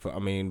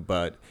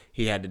 But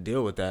he had to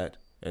deal with that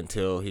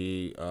until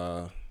he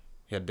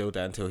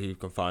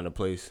can find a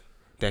place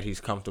that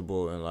he's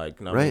comfortable and, like,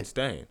 you know what I mean,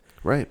 staying.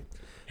 Right.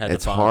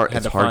 It's hard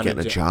getting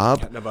a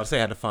job. I'm about to say,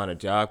 I had to find a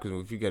job, because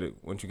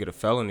once you get a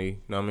felony, you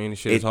know what I mean, the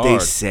shit is hard.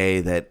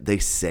 They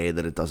say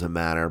that it doesn't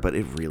matter, but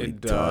it really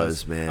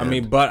does, man. I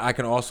mean, but I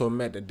can also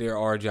admit that there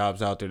are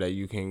jobs out there that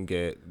you can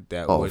get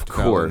that with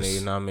felony,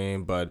 you know what I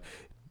mean? But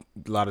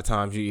a lot of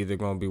times you're either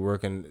going to be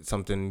working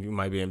something you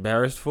might be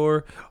embarrassed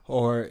for,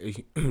 or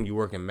you're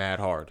working mad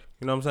hard.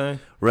 You know what I'm saying?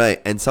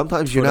 Right. And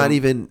sometimes you're not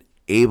even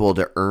able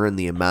to earn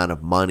the amount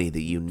of money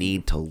that you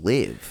need to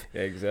live.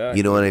 Exactly.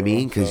 You know what I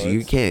mean? Because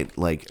you can't,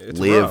 like,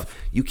 live. Rough.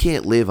 You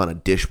can't live on a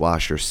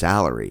dishwasher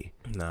salary.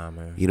 Nah,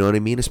 man. You know what I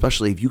mean?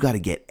 Especially if you got to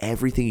get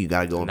everything. You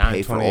got to go and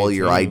pay for all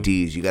your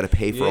IDs. You got to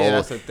pay for all.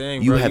 That's the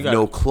thing, you have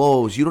no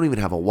clothes. You don't even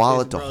have a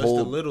wallet to hold.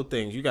 It's the little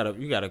things. You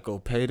gotta go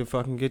pay to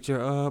fucking get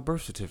your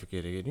birth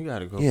certificate again. You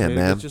gotta go pay to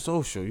get your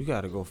social. You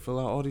gotta go fill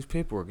out all these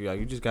paperwork.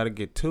 You just gotta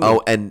get to it.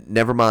 Oh, and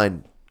never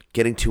mind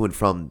getting to and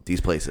from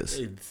these places.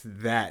 It's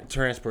that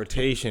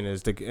transportation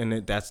is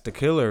that's the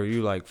killer.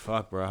 You like,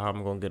 fuck, bro, how am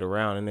I gonna get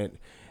around?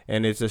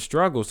 And it's a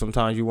struggle.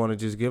 Sometimes you want to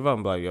just give up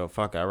and be like, yo,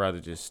 fuck, I'd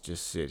rather just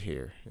sit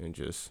here and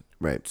just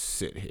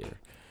sit here.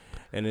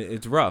 And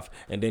it's rough.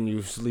 And then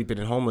you sleeping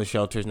in homeless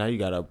shelters. Now you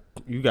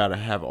gotta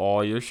have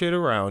all your shit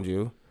around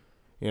you.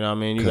 You know what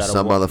I mean? Because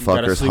some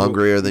motherfuckers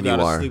hungrier than you are. You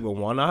gotta sleep with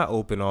one eye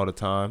open all the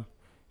time.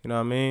 You know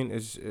what I mean?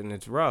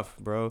 It's rough,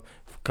 bro.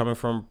 Coming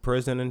from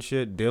prison and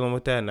shit, dealing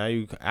with that. Now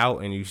you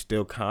out and you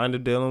still kind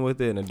of dealing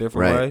with it in a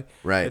different way.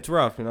 Right. It's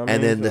rough. You know what I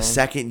mean? And then the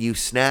second you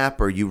snap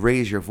or you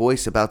raise your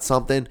voice about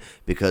something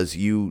because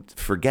you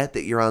forget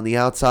that you're on the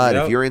outside,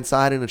 if you're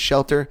inside in a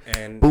shelter,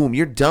 and boom,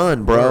 you're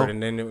done, bro.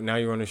 And then now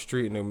you're on the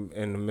street in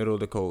the middle of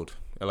the cold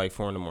at like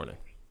 4 a.m.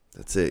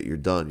 That's it. You're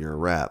done. You're a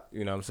wrap.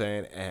 You know what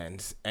I'm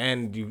saying?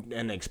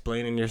 And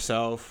explaining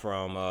yourself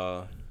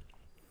from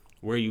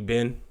where you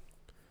been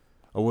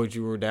or what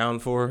you were down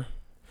for.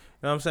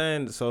 You know what I'm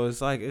saying? So it's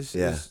like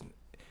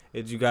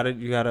you gotta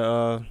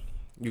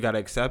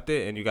accept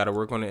it, and you gotta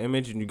work on the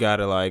image, and you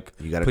gotta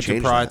put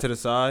your pride to the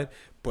side.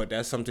 But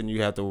that's something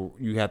you have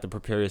to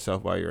prepare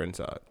yourself while you're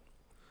inside.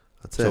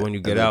 That's so it. when you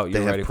get out,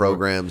 you're ready.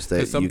 Programs for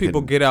it. Some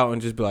people get out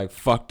and just be like,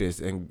 "Fuck this,"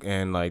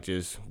 and like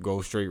just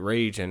go straight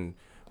rage and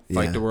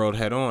fight the world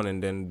head on,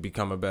 and then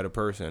become a better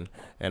person.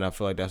 And I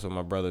feel like that's what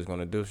my brother's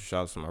gonna do.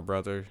 Shout out to my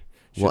brother.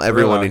 Well,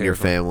 everyone in your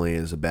family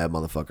is a bad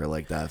motherfucker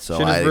like that,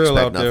 so I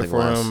expect nothing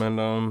less. Him.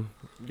 And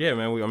yeah,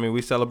 man.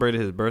 We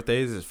celebrated his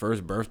birthday. His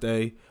first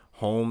birthday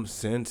home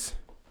since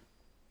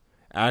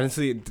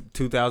honestly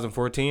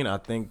 2014. I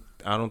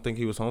don't think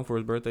he was home for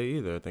his birthday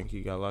either. I think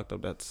he got locked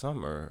up that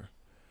summer.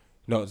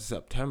 No, it's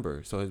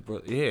September. So I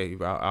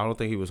don't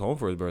think he was home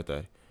for his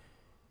birthday.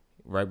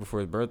 Right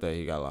before his birthday,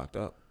 he got locked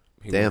up.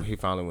 He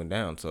finally went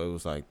down. So it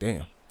was like,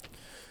 damn,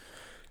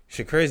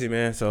 shit, crazy,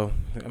 man. So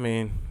I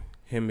mean,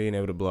 him being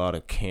able to blow out a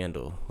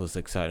candle was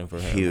exciting for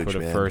him. Huge, for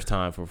the first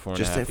time for 4.5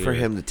 years. Just for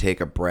him to take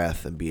a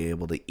breath and be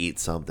able to eat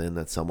something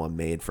that someone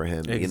made for him.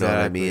 Exactly. You know what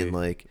I mean?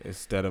 Like,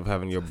 instead of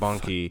having your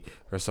bunkie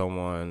or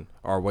someone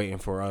or waiting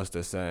for us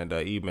to send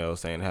an email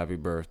saying happy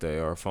birthday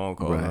or a phone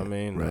call. Right, I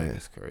mean, right. Like,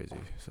 it's crazy.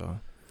 So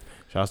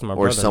shout out to my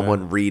brother. Or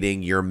someone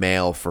reading your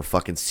mail for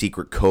fucking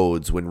secret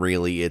codes when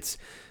really it's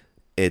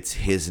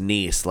his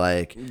niece.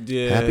 Like,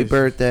 happy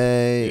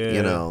birthday.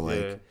 You know,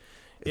 like.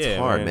 It's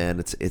hard,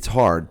 man. It's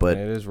hard, but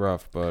it is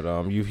rough. But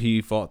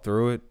he fought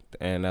through it,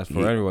 and that's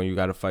for everyone. You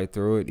got to fight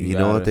through it. You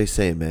know what they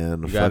say,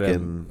 man. You gotta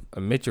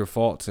admit your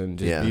faults and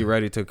just be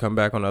ready to come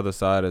back on the other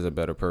side as a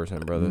better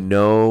person, brother.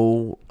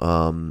 No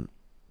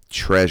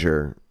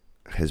treasure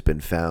has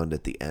been found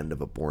at the end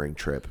of a boring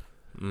trip.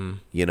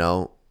 You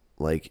know,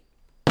 like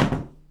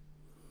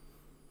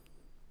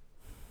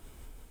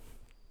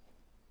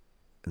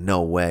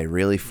no way.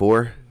 Really,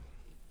 4?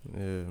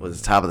 Yeah, was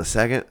it top of the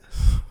second?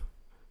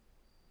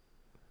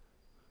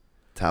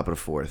 Top of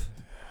the 4th.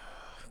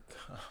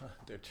 God,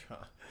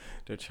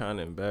 they're trying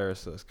to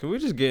embarrass us. Can we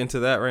just get into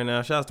that right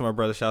now? Shouts to my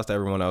brother. Shouts to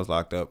everyone that was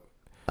locked up.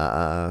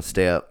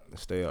 Stay up.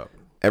 Stay up.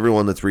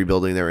 Everyone that's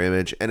rebuilding their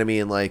image. And I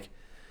mean, like,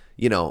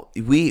 you know,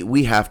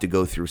 we have to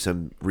go through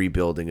some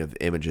rebuilding of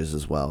images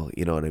as well.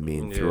 You know what I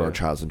mean? Through our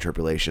trials and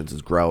tribulations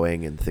as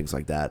growing and things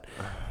like that.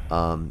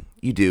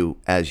 You do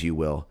as you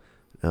will.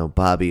 Now,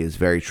 Bobby is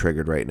very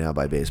triggered right now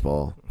by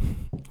baseball.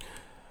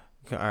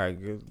 All right,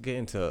 let's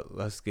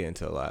get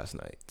into last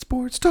night.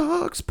 Sports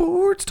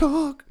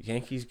talk.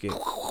 Yankees get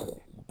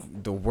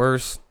the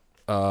worst.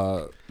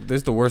 This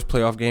is the worst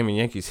playoff game in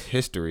Yankees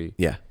history.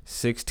 Yeah,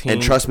 16. And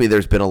trust me,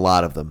 the's been a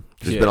lot of them.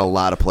 There's been a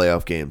lot of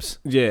playoff games.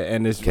 Yeah,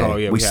 and this. Okay. Oh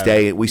yeah, we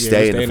stay in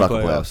the fucking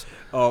playoffs.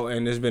 Oh,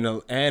 and there's been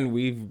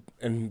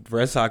and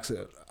Red Sox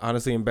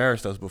honestly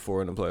embarrassed us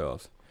before in the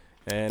playoffs.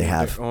 And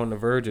they're on the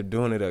verge of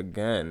doing it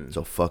again.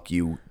 So fuck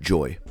you,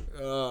 Joy.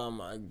 Oh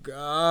my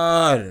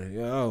God,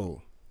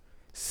 yo.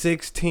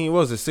 16, what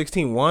was it,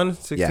 16-1?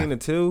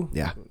 16-2?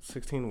 Yeah.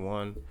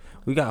 16-1.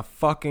 We got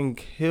fucking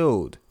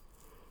killed.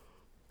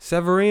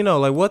 Severino,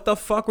 like, what the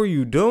fuck were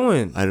you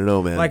doing? I don't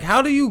know, man. Like,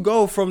 how do you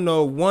go from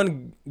the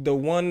one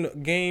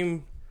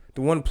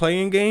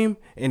playing game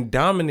and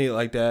dominate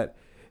like that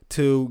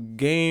to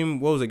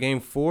game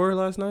 4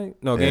 last night?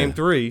 No, game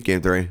 3.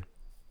 Game 3.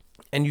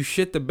 And you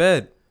shit the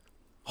bed.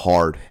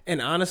 Hard.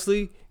 And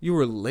honestly, you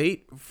were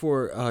late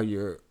for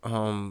your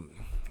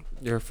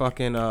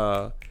fucking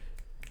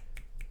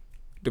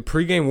the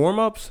pregame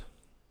warm-ups.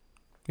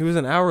 He was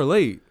an hour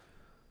late,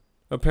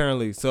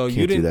 apparently. So Can't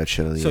you didn't do that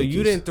shit on the So Yankees.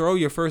 you didn't throw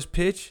your first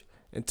pitch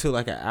until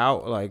like an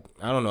hour, like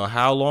I don't know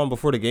how long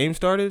before the game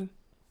started.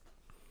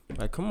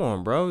 Like, come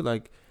on, bro.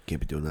 Like, can't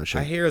be doing that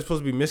shit. I hear it's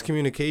supposed to be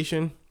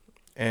miscommunication,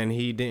 and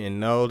he didn't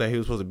know that he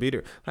was supposed to beat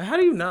her. Like, how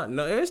do you not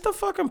know? It's the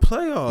fucking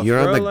playoffs.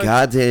 You're bro. on the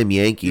goddamn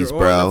Yankees, you're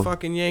bro. On the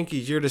fucking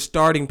Yankees. You're the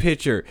starting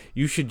pitcher.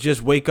 You should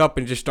just wake up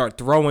and just start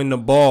throwing the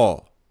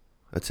ball.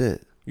 That's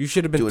it. You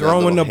should have been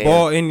throwing the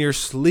ball in your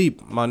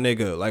sleep, my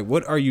nigga. Like,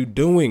 what are you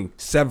doing,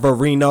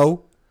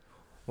 Severino?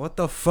 What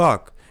the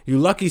fuck? You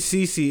lucky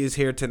CeCe is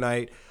here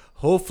tonight.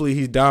 Hopefully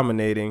he's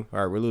dominating. All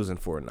right, we're losing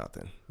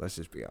 4-0. Let's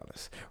just be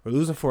honest. We're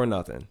losing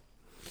 4-0.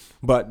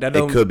 But that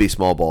don't. It could be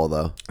small ball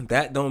though.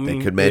 That don't mean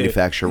they could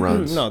manufacture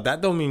runs. No,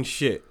 that don't mean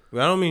shit. I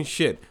don't mean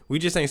shit. We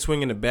just ain't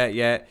swinging the bat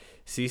yet.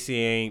 CC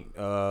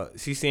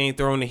ain't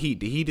throwing the heat.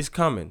 The heat is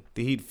coming.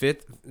 The heat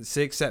 5th,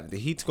 6th, 7th. The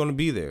heat's gonna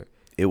be there.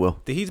 It will.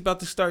 The heat's about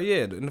to start.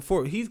 Yeah, in the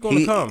 4th. He's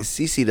gonna come.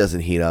 CC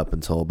doesn't heat up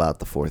until about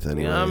the 4th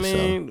anyway. You know what I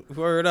mean? So.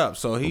 Word up.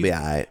 So We'll be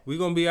all right. We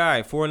gonna be all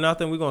right.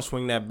 4-0. We gonna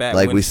swing that back.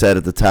 Like we said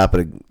at the top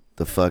of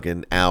the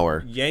fucking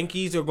hour.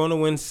 Yankees are gonna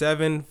win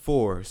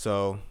 7-4.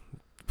 So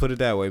put it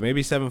that way.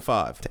 Maybe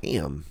 7-5.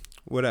 Damn.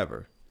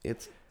 Whatever.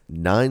 It's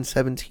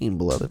 9-17,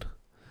 beloved.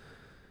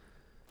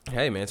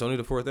 Hey man, it's only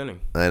the 4th inning.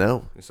 I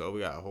know. So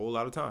we got a whole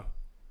lot of time.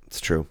 It's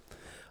true.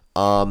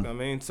 I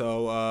mean,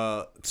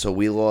 so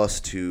we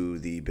lost to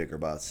the Bigger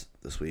Bots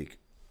this week.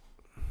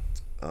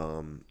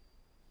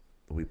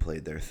 We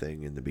played their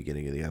thing in the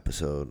beginning of the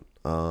episode.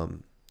 But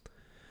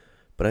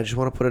I just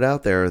want to put it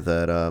out there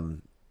that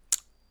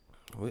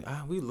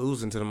we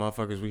losing to the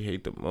motherfuckers we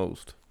hate the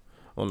most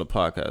on the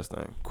podcast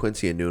thing.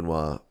 Quincy and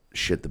Nunwa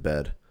shit the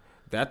bed.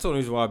 That's the only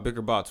reason why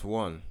Bigger Bots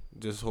won.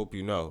 Just hope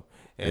you know.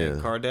 And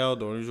Yeah. Cardell,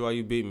 the only reason why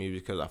you beat me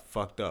is because I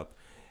fucked up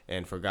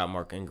and forgot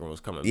Mark Ingram was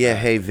coming Yeah,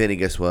 back. hey Vinny,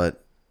 guess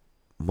what?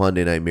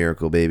 Monday Night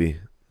Miracle, baby.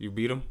 You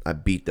beat him? I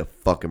beat the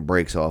fucking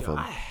brakes off him.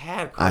 I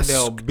had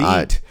Cardell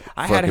beat.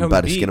 I had fucking him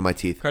by beat. the skin of my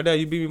teeth. Cardell,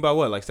 you beat me by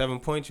what? Like 7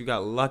 points? You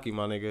got lucky,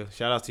 my nigga.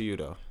 Shout out to you,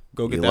 though.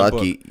 Go get You're that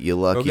lucky. book. You're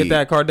lucky. Go get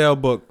that Cardell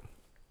book.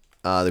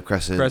 The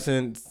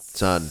Crescent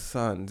Sun.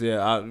 Sons.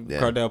 Yeah,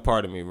 Cardell,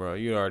 pardon me, bro.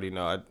 You already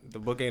know. The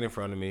book ain't in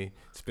front of me.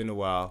 It's been a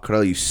while.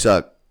 Cardell, you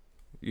suck.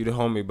 You the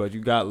homie, but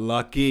you got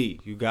lucky.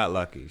 You got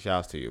lucky.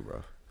 Shouts to you,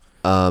 bro.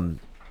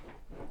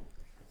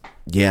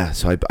 Yeah,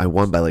 so I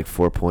won by like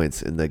 4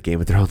 points in the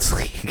Game of Thrones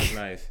league.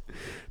 Nice.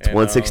 It's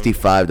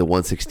 165 to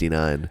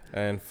 169.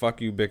 And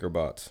fuck you, Bigger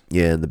Bots.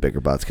 Yeah, and the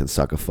Bigger Bots can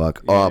suck a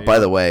fuck. Yeah, By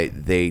the way,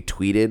 they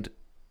tweeted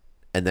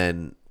and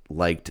then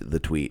liked the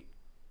tweet.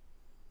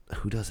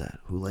 Who does that?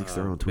 Who likes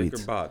their own tweets?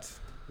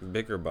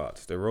 Bigger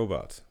Bots. They're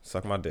robots.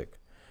 Suck my dick.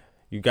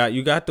 You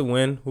got the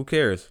win. Who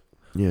cares?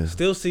 Yeah.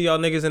 Still see y'all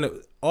niggas in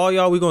the all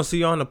y'all. We gonna see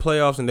y'all in the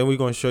playoffs, and then we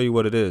gonna show you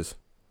what it is.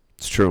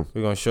 It's true.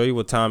 We're gonna show you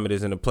what time it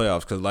is in the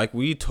playoffs, because like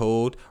we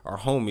told our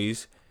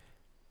homies,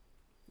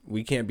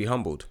 we can't be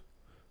humbled.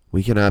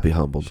 We cannot be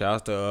humbled.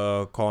 Shouts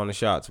to calling the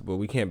shots, but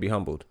we can't be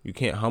humbled. You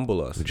can't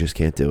humble us. We just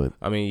can't do it.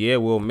 I mean, yeah,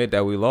 we'll admit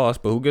that we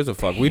lost, but who gives a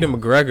fuck? We the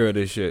McGregor of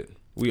this shit.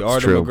 We are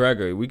the true.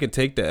 McGregor. We can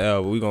take the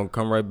L, but we gonna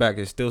come right back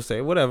and still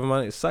say whatever,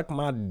 man. Suck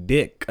my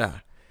dick,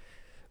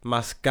 my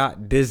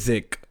Scott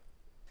Disick.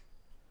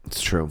 It's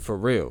true. For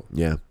real.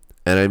 Yeah.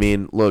 And I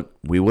mean, look,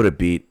 we would have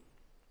beat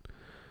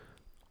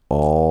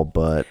all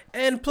but.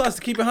 And plus,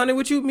 to keep it 100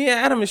 with you, me and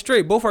Adam is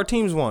straight. Both our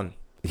teams won.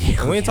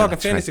 And we ain't talking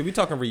fantasy. Right. We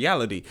talking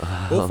reality.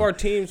 Both our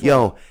teams won.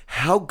 Yo,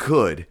 how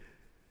good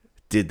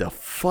did the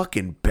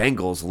fucking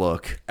Bengals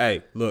look?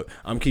 Hey, look,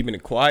 I'm keeping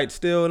it quiet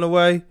still in a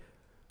way,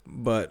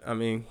 but I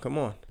mean, come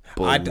on.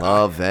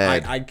 Beloved.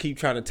 I keep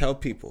trying to tell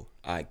people.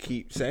 I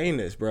keep saying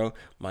this, bro.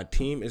 My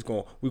team is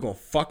we're going to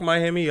fuck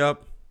Miami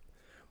up,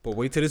 but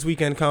wait till this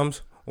weekend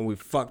comes when we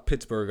fuck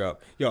Pittsburgh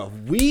up. Yo,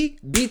 if we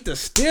beat the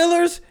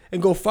Steelers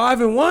and go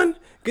 5-1,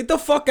 get the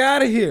fuck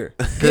out of here.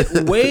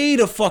 Get way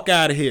the fuck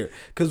out of here.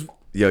 Because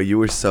yo, you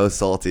were so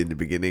salty in the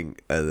beginning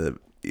of the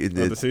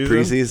season?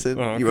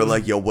 preseason. You were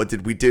like, yo, what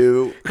did we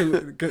do?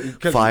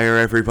 Fire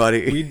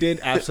everybody. We did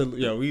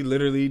absolutely. Yo, we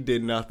literally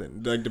did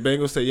nothing. Like the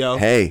Bengals say, yo,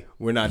 hey,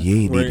 we're not. You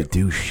ain't need to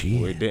do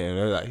shit. We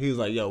didn't. He was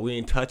like, yo, we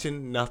ain't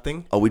touching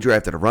nothing. Oh, we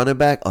drafted a running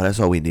back. Oh, that's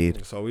all we need.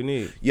 That's all we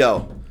need.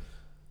 Yo,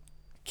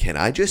 can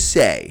I just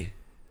say,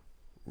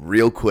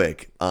 real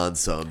quick, on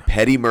some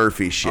Petty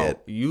Murphy shit?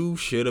 Oh, you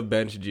should have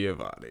benched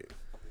Giovanni.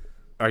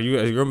 Are you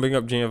gonna bring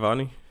up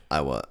Giovanni?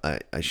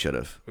 I should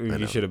have.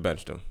 You should have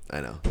benched him. I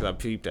know. Because I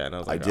peeped that and I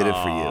was like, I did it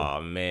for you. Oh,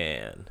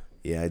 man.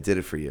 Yeah, I did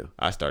it for you.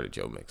 I started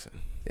Joe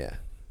Mixon. Yeah.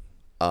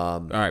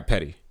 All right,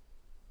 Petty.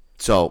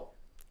 So,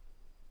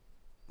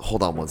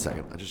 hold on one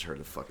second. I just heard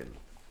a fucking.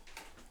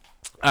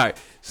 All right,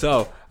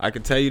 so I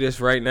can tell you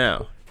this right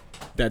now.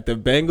 That the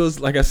Bengals,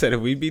 like I said,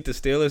 if we beat the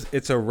Steelers,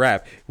 it's a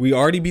wrap. We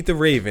already beat the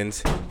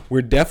Ravens.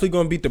 We're definitely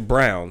going to beat the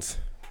Browns.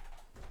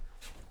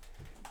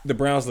 The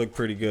Browns look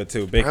pretty good,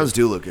 too. Browns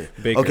do look good.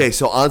 Baker. Okay,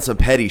 so on some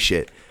petty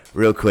shit,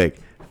 real quick.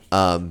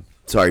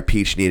 Sorry,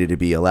 Peach needed to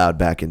be allowed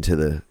back into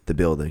the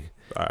building.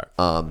 All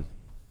right.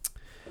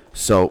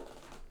 So,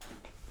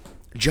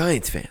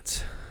 Giants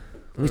fans,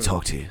 let me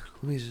talk to you.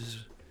 Let me just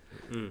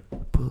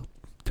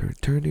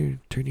turn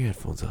your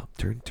headphones up.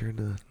 Turn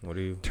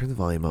the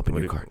volume up in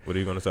your car. What are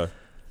you going to say?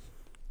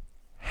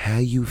 How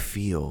you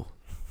feel?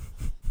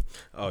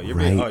 Oh, you're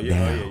right being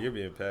now. you're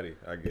being petty.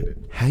 I get it.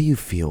 How you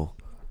feel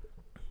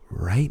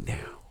right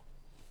now?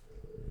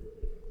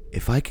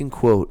 If I can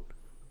quote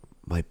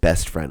my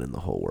best friend in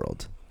the whole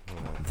world,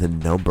 the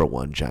number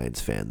one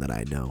Giants fan that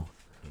I know,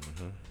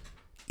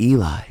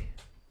 Eli.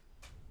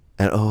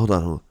 And hold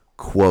on,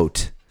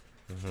 quote,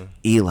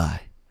 Eli.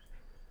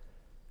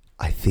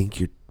 I think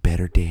your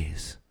better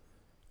days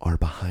are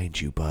behind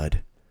you,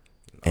 bud.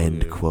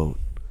 End quote.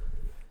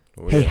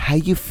 Oh, hey, yeah. how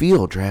you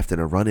feel drafting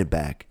a running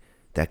back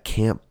that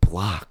can't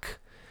block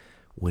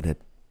when a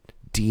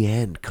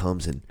DN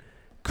comes and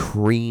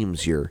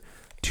creams your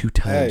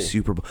Two-time Hey.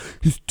 Super Bowl.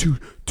 He's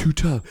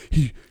two-time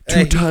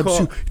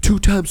called-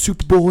 two-time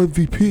Super Bowl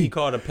MVP. He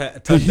called a Hey,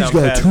 touchdown he's got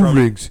pass 2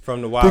 rings.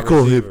 from the wide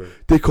receiver.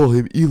 They call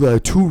him Eli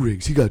 2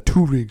 rings. He got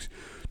 2 rings,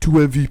 2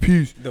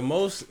 MVPs. The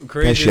most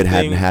crazy That shit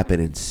hadn't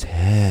happened in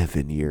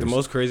 7 years. The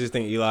most craziest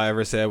thing Eli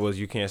ever said was,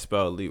 "You can't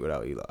spell elite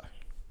without Eli."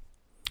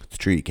 It's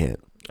true, you can't.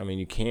 I mean,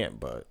 you can't,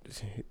 but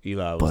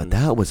Eli was. But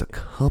that was a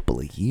couple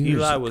of years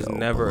Eli ago. was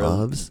never.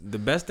 Gloves. The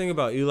best thing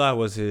about Eli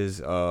was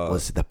his.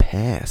 Was the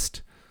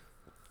past.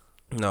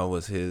 No,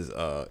 was his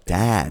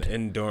dad.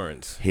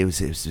 Endurance. He was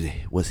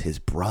his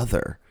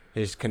brother.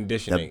 His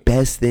conditioning. The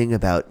best thing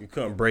about You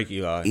couldn't break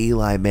Eli.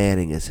 Eli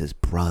Manning is his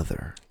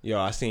brother. Yo,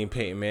 I seen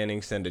Peyton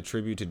Manning send a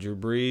tribute to Drew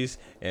Brees,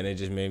 and it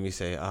just made me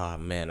say, "Ah,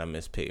 man, I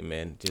miss Peyton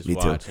Manning." Just Me too.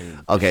 watching.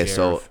 the Okay,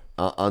 Sheriff.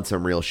 so on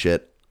some real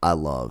shit, I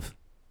love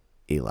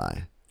Eli.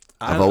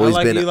 I I've always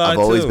like been Eli I've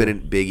always too. been a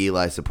big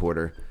Eli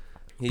supporter.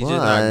 He's just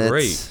not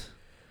great.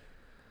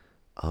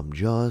 I'm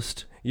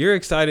just You're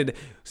excited.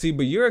 See,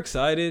 but you're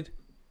excited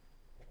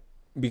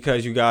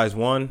because you guys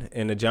won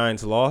and the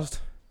Giants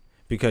lost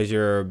because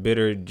you're a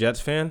bitter Jets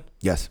fan.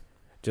 Yes.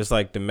 Just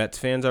like the Mets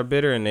fans are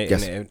bitter, and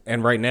Yes.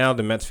 and right now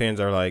the Mets fans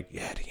are like,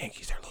 yeah, the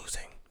Yankees are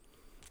losing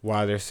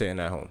while they're sitting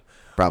at home.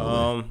 Probably.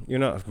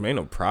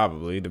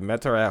 Probably the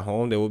Mets are at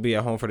home. They will be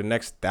at home for the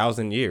next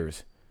 1,000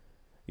 years.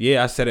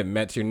 Yeah, I said it,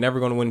 Mets. You're never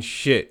going to win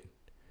shit.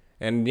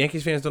 And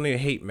Yankees fans don't even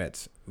hate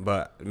Mets,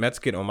 but Mets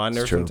get on my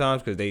nerves true.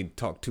 sometimes because they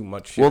talk too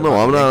much shit. Well, no,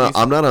 about I'm the not.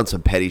 Yankees. I'm not on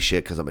some petty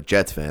shit because I'm a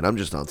Jets fan. I'm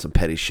just on some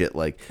petty shit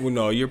like. Well,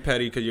 no, you're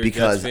petty because you're a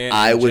Because Jets fan.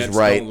 I and was Jets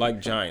right. Don't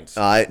like Giants.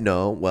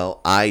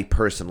 I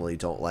personally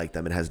don't like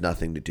them. It has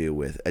nothing to do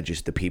with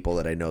just the people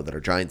that I know that are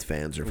Giants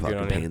fans are Get fucking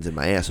on there. pains in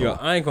my asshole. Yo,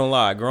 I ain't gonna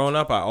lie. Growing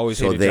up, I always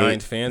hated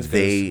Giants fans. 'cause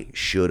They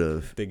should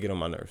have. They get on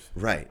my nerves.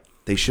 Right.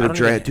 They should have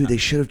drafted. Dude, they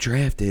should have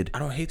drafted. I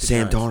don't hate the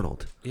Sam Giants.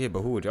 Darnold. Yeah,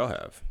 but who would y'all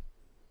have?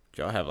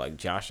 Y'all have like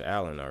Josh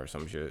Allen or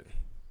some shit.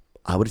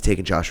 I would have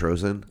taken Josh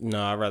Rosen.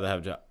 No, I'd rather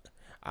have Josh.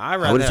 I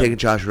would have taken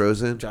Josh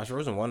Rosen. Josh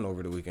Rosen won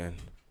over the weekend.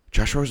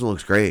 Josh Rosen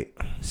looks great.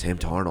 Sam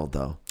Darnold,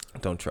 though.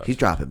 Don't trust. He's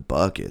dropping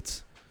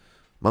buckets.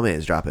 My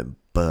man's dropping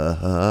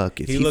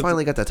buckets. He He looked-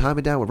 finally got that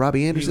timing down with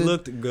Robbie Anderson. He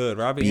looked good.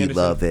 Robbie Anderson.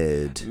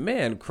 Beloved.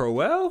 Man,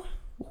 Crowell.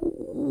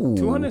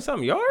 200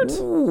 something yards.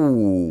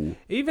 Ooh.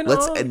 Even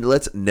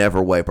let's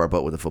never wipe our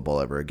butt with a football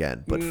ever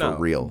again. But No, for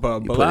real,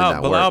 But you put in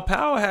that Bilal work.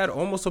 Powell had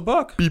almost a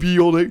buck. BP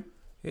all day.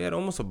 He had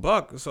almost a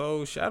buck.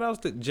 So shout outs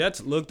to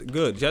Jets looked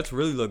good. Jets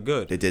really looked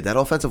good. They did. That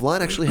offensive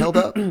line actually held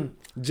up.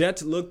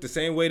 Jets looked the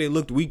same way they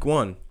looked week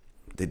 1.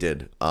 They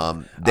did.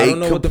 They don't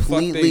know what the fuck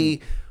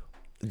completely.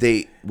 I don't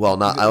This is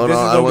want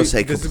gonna to be-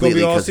 say this is gonna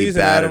completely be all because he season,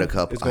 batted Adam. a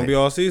couple. It's gonna be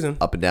all season.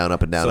 Up and down,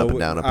 up and down, up and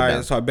down, up and all down.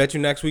 right, so I bet you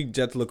next week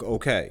Jets look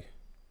okay.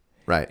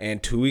 Right.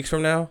 And 2 weeks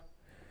from now,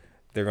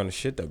 they're gonna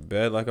shit the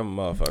bed like a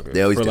motherfucker.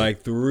 They always for do.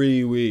 like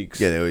 3 weeks.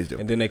 Yeah, they always do.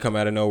 And then they come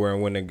out of nowhere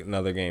and win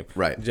another game.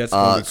 Right. Jets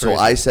gonna be So crazy.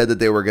 I said that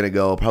they were going to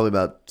go probably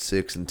about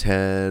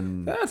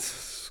 6-10.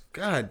 That's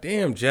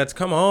goddamn Jets.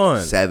 Come on.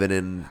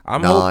 7-9.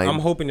 I'm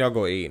hoping y'all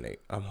go 8-8.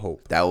 I'm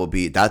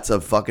hoping. That's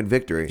a fucking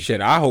victory.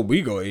 Shit, I hope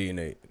we go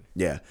 8-8.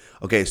 Yeah.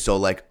 Okay, so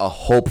like a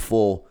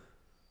hopeful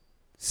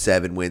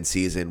 7-win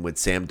season with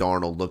Sam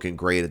Darnold looking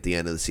great at the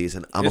end of the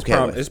season. I'm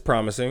okay with. It's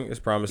promising. It's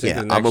promising. Yeah,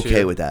 'cause I'm next okay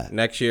year- with that.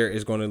 Next year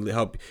is going to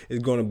help.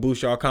 It's going to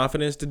boost y'all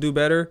confidence to do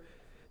better.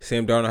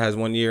 Sam Darnold has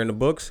 1 year in the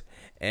books,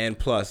 and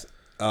plus,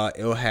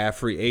 it'll have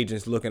free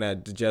agents looking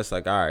at the Jets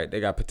like, all right,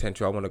 they got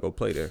potential. I want to go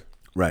play there.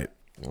 Right.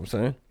 You know what I'm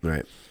saying?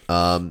 Right.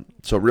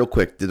 So real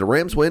quick, did the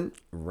Rams win?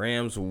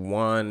 Rams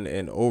won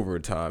in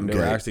overtime. They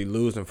were Okay. actually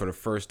losing for the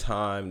first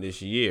time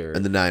this year.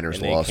 And the Niners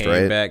they lost, came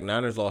right? Back.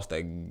 Niners lost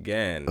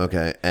again.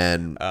 Okay,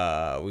 and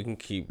we can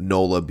keep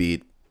Nola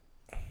beat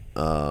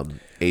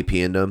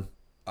AP and them.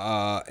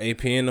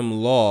 AP and them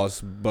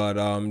lost, but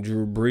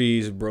Drew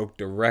Brees broke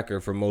the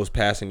record for most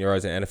passing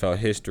yards in NFL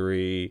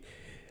history.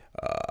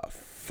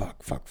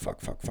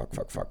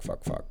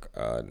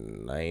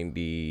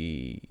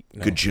 90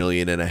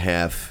 Gajillion and a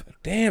half.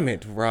 Damn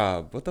it,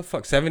 Rob. What the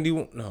fuck?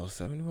 71? No,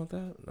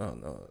 71,000?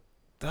 No.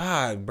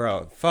 God,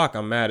 bro. Fuck,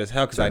 I'm mad as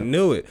hell because I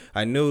knew it.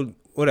 I knew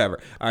whatever.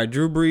 All right,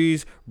 Drew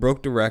Brees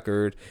broke the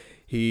record.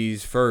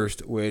 He's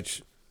first,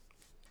 which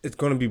it's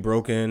going to be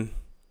broken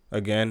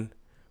again,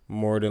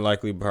 more than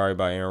likely probably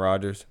by Aaron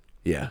Rodgers.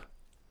 Yeah.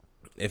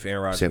 If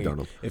Aaron Rodgers Sam can,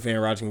 Darnold. if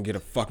Aaron Rodgers can get a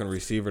fucking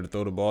receiver to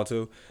throw the ball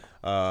to.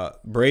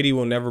 Brady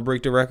will never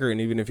break the record,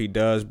 and even if he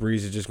does, Brees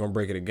is just going to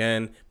break it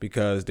again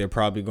because they're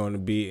probably going to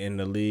be in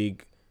the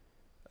league.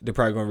 They're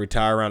probably going to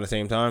retire around the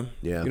same time.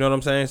 Yeah. You know what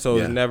I'm saying? So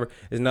Yeah.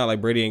 it's not like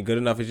Brady ain't good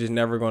enough. It's just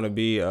never going to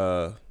be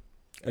a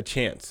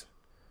chance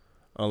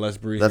unless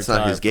Brees That's not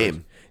retires his game.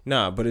 first.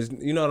 Nah, but it's,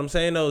 you know what I'm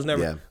saying? though? It's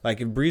never Yeah. like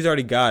if Brees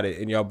already got it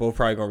and y'all both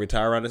probably going to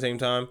retire around the same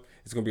time,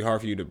 it's going to be hard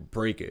for you to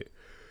break it.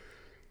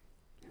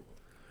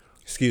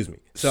 Excuse me.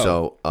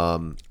 So,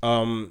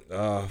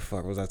 fuck,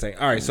 what was I saying?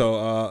 All right,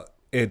 so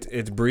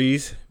it's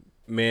Breeze,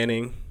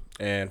 Manning,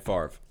 and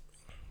Favre.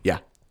 Yeah.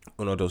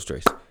 Uno, dos,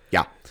 tres.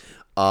 Yeah.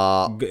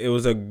 It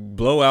was a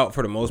blowout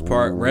for the most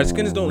part.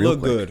 Redskins don't real look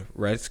quick. good.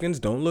 Redskins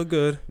don't look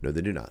good. No,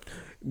 they do not.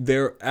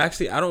 They're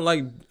actually, I don't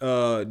like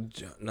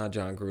not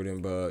John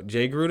Gruden, but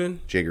Jay Gruden.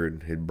 Jay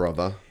Gruden, his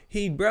brother.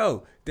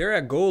 They're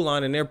at goal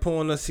line and they're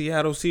pulling the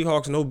Seattle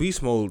Seahawks no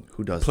beast mode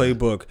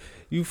playbook. That?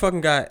 You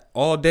fucking got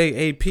all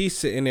day AP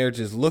sitting there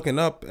just looking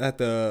up at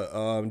the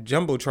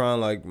jumbotron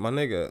like, my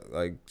nigga,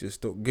 like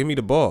just give me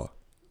the ball.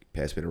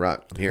 Pass me the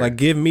rock. I'm here. Like,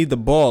 give me the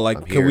ball.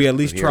 Like, can we at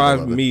least try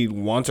me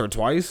once or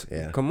twice?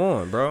 Yeah. Come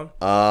on, bro.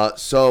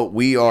 So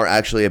we are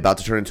actually about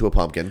to turn into a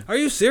pumpkin. Are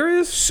you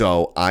serious?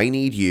 So I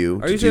need you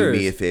to do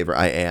me a favor.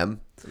 I am.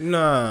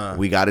 Nah.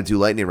 We got to do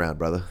lightning round,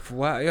 brother.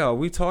 Wow, yo,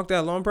 we talked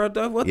that long, bro.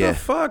 What the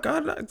fuck?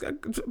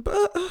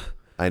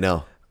 I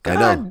know.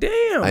 God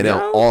damn, I know.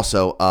 Yo.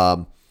 Also,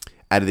 out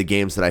of the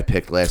games that I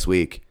picked last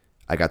week,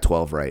 I got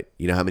 12 right.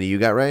 You know how many you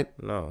got right?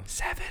 No.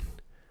 7.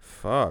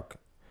 Fuck.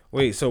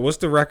 Wait, so what's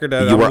the record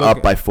that you were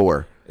up by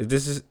 4?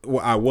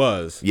 I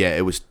was. Yeah,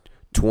 it was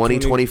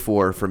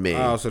 20-24 for me.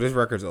 Oh, so this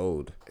record's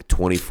old.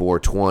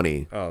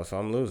 24-20. Oh, so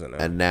I'm losing now.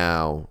 And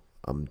now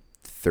I'm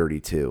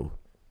 32.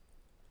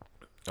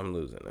 I'm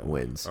losing now.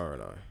 Wins.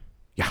 Aren't I?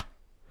 Yeah.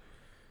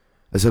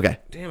 It's okay.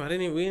 Damn, we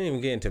didn't even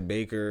get into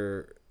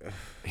Baker.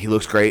 He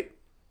looks great.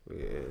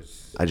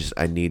 Yes.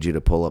 I need you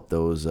to pull up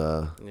those.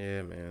 Yeah,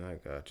 man, I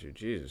got you.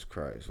 Jesus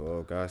Christ.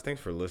 Well, guys,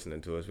 thanks for listening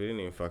to us. We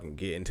didn't even fucking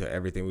get into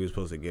everything we were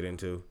supposed to get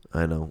into.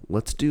 I know.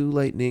 Let's do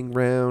lightning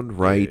round,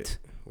 right?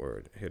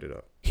 Word. Hit it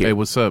up. Here. Hey,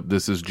 what's up?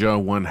 This is Joe,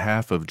 one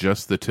half of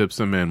Just the Tips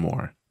and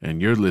More,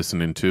 and you're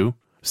listening to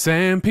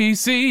Sam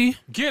PC.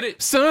 Get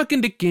it? Sucking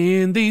dick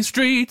in these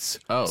streets.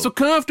 Oh. So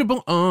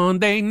comfortable on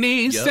they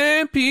knees. Yep.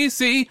 Sam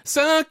PC.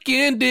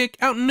 Sucking dick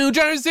out in New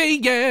Jersey,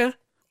 yeah.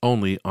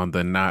 Only on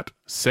the Not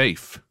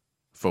Safe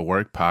for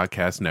Work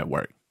Podcast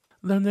Network.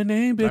 Learn the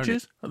name,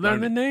 bitches. Learn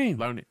the name.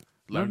 Learn it.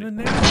 Learn the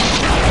name.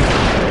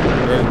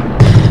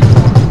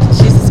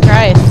 Jesus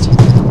Christ.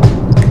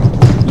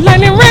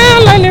 Lightning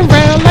round, lightning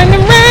round,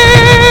 lightning round.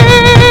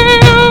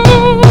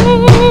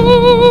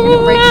 You're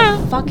gonna break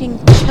the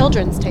fucking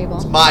children's table.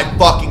 It's my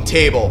fucking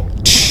table.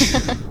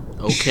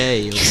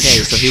 Okay,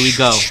 so here we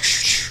go.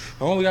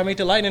 Oh, we gotta make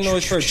the lightning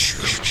noise first.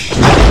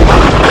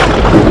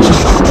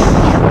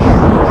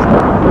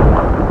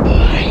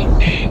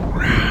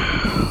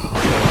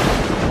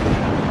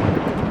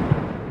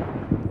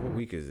 What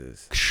week is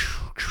this?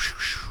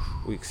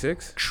 Week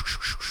 6?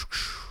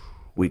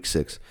 Week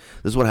 6.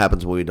 This is what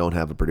happens when we don't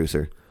have a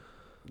producer.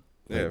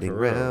 Yeah, lightning for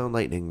real. round,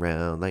 lightning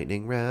round,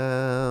 lightning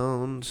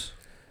round.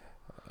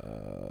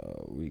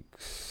 Week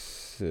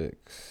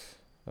 6.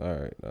 All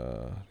right.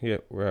 Yeah,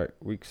 we're at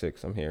week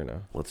 6. I'm here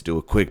now. Let's do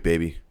it quick,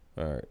 baby.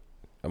 All right.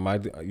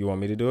 You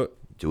want me to do it?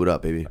 Do it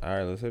up, baby. All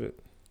right, let's hit it.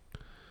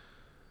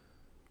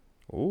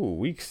 Ooh,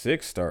 week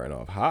 6 starting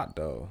off hot,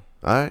 though.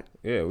 All right.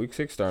 Yeah, week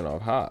 6 starting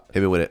off hot. Hit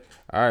me with it.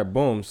 All right,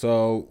 boom.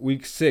 So,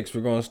 week 6,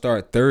 we're going to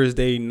start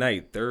Thursday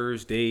night.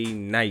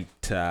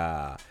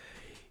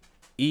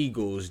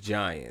 Eagles,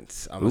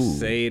 Giants. I'm going to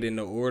say it in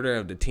the order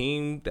of the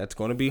team that's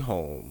going to be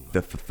home.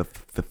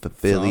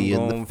 Philly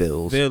and the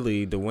Phils.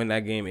 Philly to win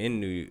that game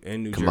in New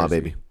Jersey. Come on,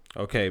 baby.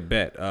 Okay,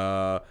 bet.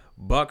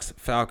 Bucks,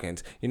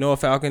 Falcons. You know what,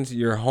 Falcons?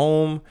 You're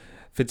home.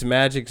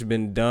 Fitzmagic's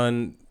been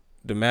done.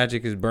 The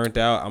magic is burnt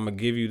out. I'm going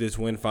to give you this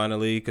win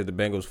finally because the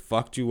Bengals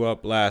fucked you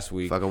up last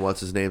week. Fucking what's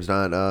his name's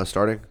not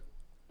starting?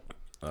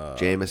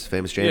 Famous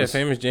Jameis? Yeah,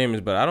 famous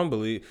Jameis, but I don't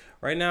believe.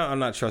 Right now, I'm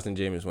not trusting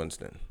Jameis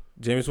Winston.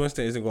 Jameis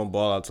Winston isn't going to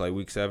ball out to like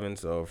week 7,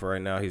 so for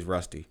right now, he's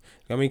rusty.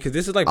 I mean, because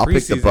this is like I'll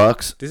preseason. pick the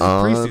Bucks. This is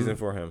preseason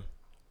for him.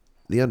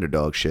 The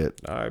underdog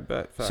shit. All right,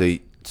 bet.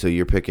 So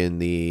you're picking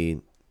the,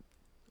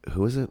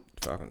 who is it?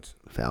 Falcons.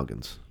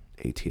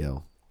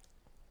 ATL.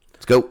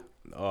 Let's go.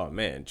 Oh,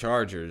 man.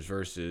 Chargers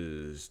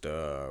versus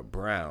the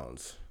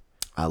Browns.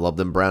 I love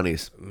them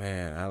brownies.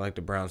 Man, I like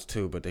the Browns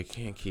too, but they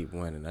can't keep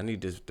winning. I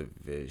need this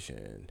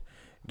division.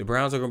 The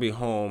Browns are gonna be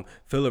home.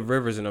 Phillip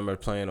Rivers and them are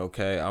playing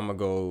okay. I'm gonna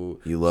go.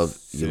 You love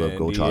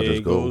Go Chargers.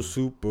 Go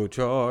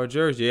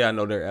Superchargers. Yeah, I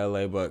know they're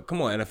LA, but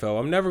come on, NFL.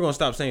 I'm never gonna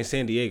stop saying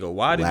San Diego.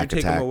 Why did you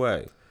take them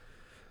away?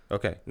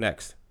 Okay,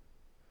 next.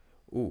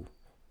 Ooh,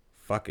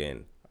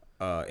 fucking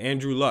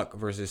Andrew Luck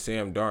versus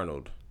Sam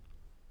Darnold.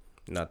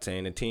 Not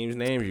saying the team's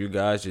names. You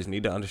guys just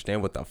need to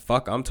understand what the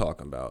fuck I'm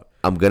talking about.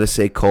 I'm gonna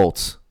say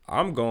Colts.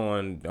 I'm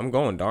going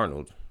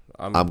Darnold.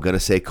 I'm gonna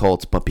say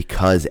Colts, but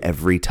because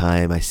every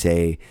time I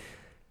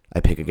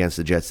pick against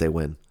the Jets, they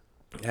win.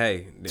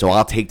 Hey, so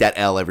I'll take that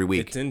L every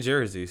week. It's in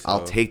Jersey. So.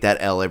 I'll take that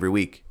L every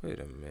week. Wait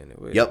a minute.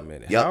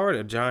 Yep. How are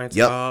the Giants?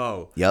 Yep.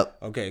 Oh. Yep.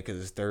 Okay,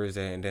 because it's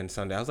Thursday and then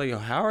Sunday. I was like, yo,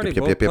 how are they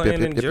both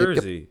playing in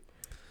Jersey?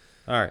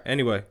 All right.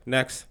 Anyway,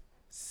 next.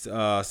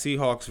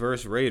 Seahawks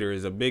versus Raiders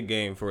is a big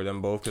game for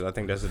them both because I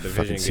think that's a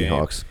division game.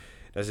 Seahawks.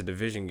 That's a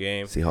division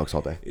game. Seahawks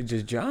all day.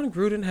 Does John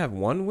Gruden have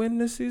 1 win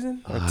this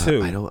season or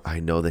 2? I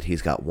know that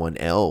he's got 1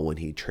 L when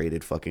he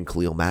traded fucking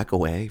Khalil Mack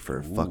away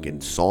for fucking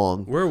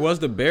Song. Where was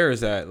the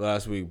Bears at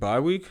last week? Bye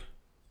week?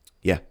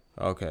 Yeah.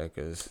 Okay,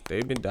 because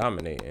they've been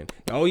dominating.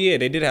 Oh, yeah,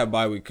 they did have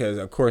bye week because,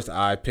 of course,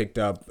 I picked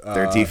up...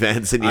 their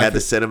defense, and you had to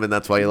sit them, and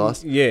that's why you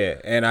lost?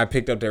 Yeah, and I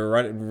picked up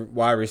their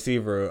wide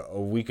receiver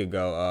a week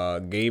ago.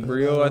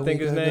 Gabriel, I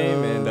think his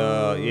name. And,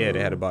 yeah,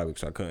 they had a bye week,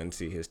 so I couldn't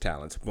see his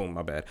talents. Boom,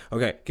 my bad.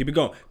 Okay, keep it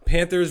going.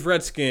 Panthers,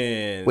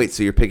 Redskins. Wait,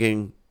 so you're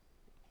picking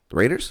the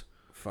Raiders?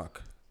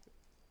 Fuck.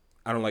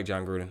 I don't like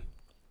John Gruden.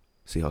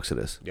 Seahawks it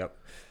is. Yep.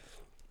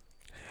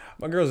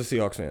 My girl's a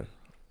Seahawks fan.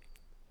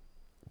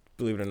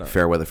 Believe it or not.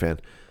 Fair weather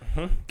fan.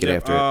 Get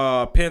after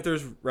it.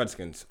 Panthers,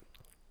 Redskins.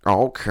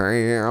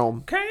 Okay.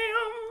 Cam.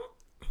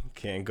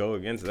 Can't go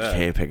against that.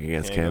 Can't pick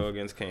against Cam. Can't go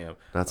against Cam.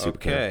 Not super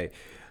okay.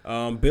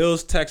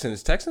 Bills,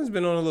 Texans. Texans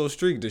been on a little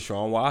streak.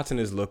 Deshaun Watson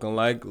is looking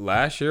like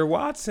last year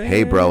Watson.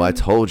 Hey, bro, I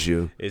told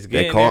you. It's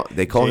they call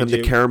him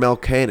the Caramel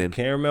Cannon.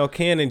 Caramel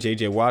Cannon.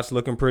 J.J. Watt's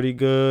looking pretty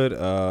good.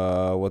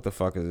 What the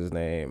fuck is his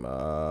name?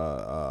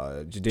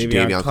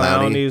 Jadeveon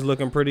Clowney's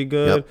looking pretty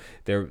good.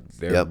 Yep.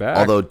 They're back.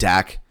 Although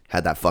Dak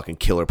had that fucking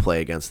killer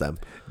play against them.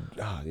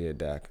 Oh, yeah,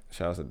 Dak.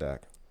 Shout out to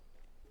Dak.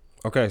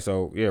 Okay,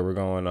 so, yeah, we're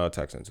going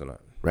Texans tonight.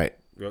 Right.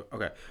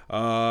 Okay.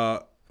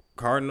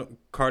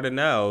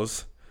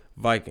 Cardinals,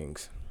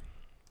 Vikings.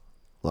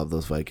 Love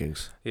those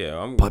Vikings.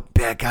 Yeah, but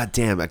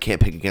goddamn, I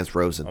can't pick against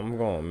Rosen. I'm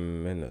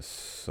going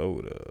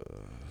Minnesota.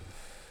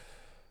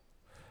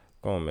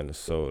 I'm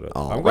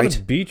going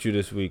to beat you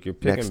this week. You're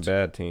picking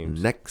bad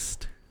teams.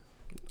 Next.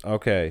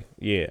 Okay.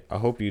 Yeah. I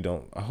hope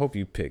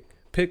you pick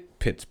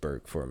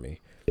Pittsburgh for me.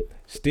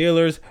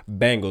 Steelers,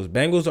 Bengals.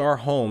 Bengals are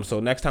home, so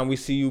next time we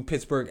see you,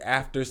 Pittsburgh,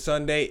 after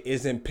Sunday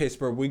is in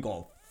Pittsburgh. We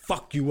gonna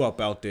fuck you up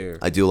out there.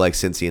 I do like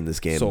Cincy in this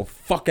game. So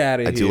fuck out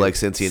of here. I do like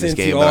Cincy in this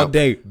game. all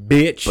day,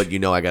 bitch. But you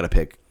know I gotta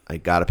pick the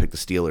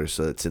Steelers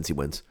so that Cincy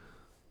wins.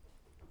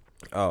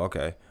 Oh,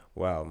 okay.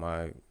 Wow,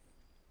 my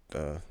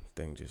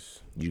thing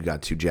just... You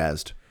got too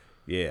jazzed.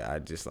 Yeah, I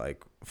just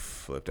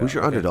flipped out. Who's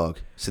your underdog?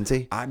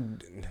 Cincy?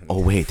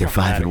 Oh, wait, they're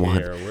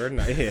 5-1. We're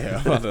not...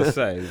 Yeah, I was about to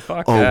say.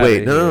 Fuck oh,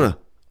 wait, no.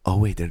 Oh,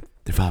 wait, they're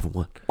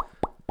 5-1.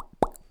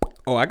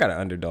 Oh, I got an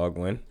underdog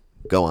win.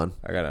 Go on.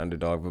 I got an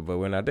underdog, but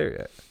we're not there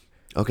yet.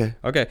 Okay.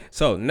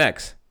 So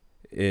next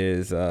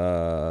is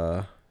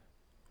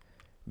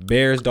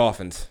Bears,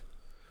 Dolphins.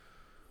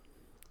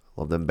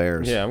 Love them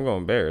Bears. Yeah, I'm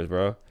going Bears,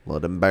 bro.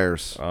 Love them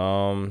Bears.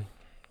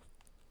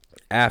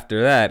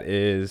 After that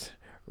is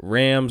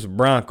Rams,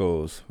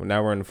 Broncos.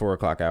 Now we're in the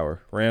 4:00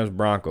 hour. Rams,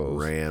 Broncos.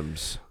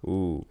 Rams.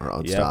 Ooh, are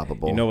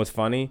unstoppable. Yep. You know what's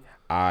funny?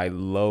 I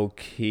low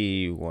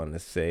key want to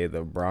say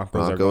the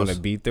Broncos are going to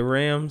beat the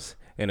Rams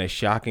in a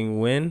shocking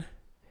win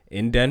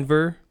in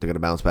Denver. They're going to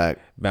bounce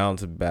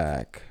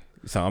back.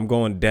 So I'm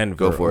going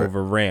Denver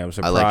over Rams.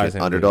 I like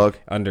it. Underdog?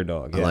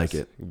 Underdog, yes. I like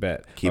it.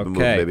 Bet. Keep it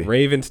moving, baby.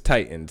 Ravens,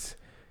 Titans.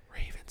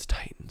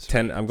 Titans.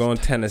 I'm going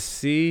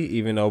Tennessee,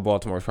 even though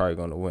Baltimore's probably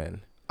going to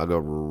win. I'll go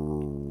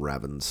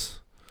Ravens.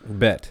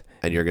 Bet.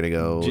 And you're going to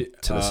go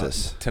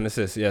Tennessee.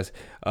 Tennessee, yes.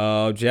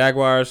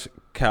 Jaguars,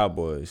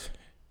 Cowboys.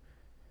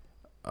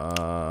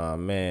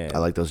 Man. I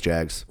like those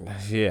Jags.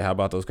 Yeah, how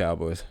about those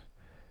Cowboys?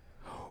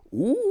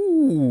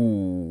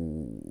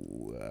 Ooh.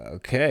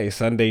 Okay,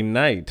 Sunday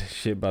night.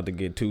 Shit about to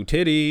get too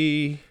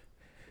titty.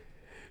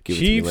 Give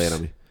Chiefs, it to me,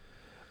 lay it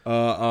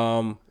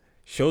on me.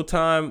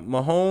 Showtime,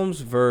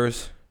 Mahomes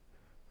versus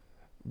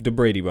the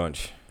Brady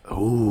Bunch.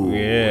 Ooh,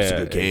 yeah, it's a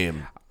good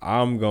game.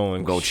 I'm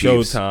going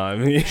Chiefs.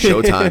 Showtime.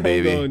 Showtime,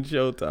 baby. I'm going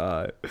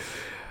Showtime.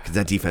 Because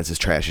that defense is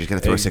trash. He's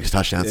going to throw 6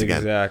 touchdowns again.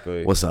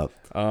 Exactly. What's up?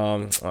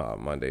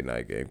 Monday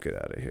night game. Get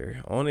out of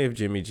here. Only if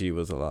Jimmy G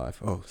was alive.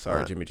 Oh,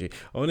 sorry, Jimmy G.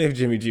 Only if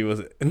Jimmy G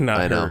was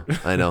not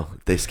hurt. I know.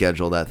 They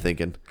scheduled that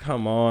thinking.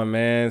 Come on,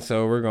 man.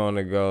 So we're going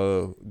to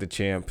go the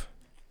champ.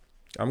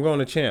 I'm going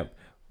to champ.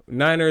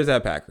 Niners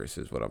at Packers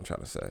is what I'm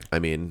trying to say. I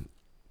mean,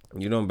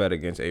 you don't bet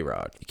against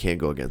A-Rod. You can't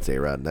go against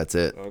A-Rod, and that's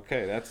it.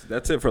 Okay,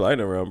 that's it for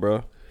lightning round,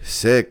 bro.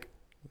 Sick.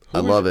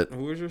 I love it.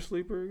 Who was your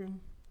sleeper again?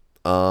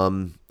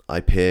 I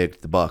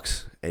picked the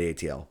Bucks at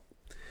ATL.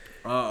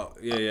 Oh,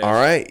 yeah. All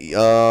right. You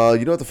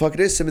know what the fuck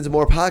it is? Simmons and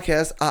More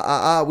podcast.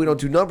 We don't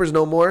do numbers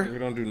no more. We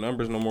don't do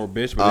numbers no more,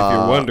 bitch. But if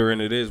you're wondering,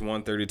 it is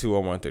 132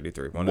 or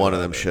 133. One of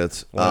them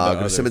shits. Go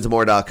to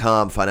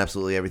simmonsandmore.com. Find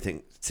absolutely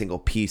everything, single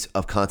piece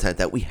of content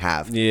that we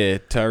have. Yeah.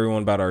 Tell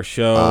everyone about our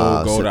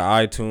show. Go to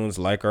iTunes,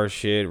 like our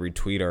shit,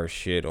 retweet our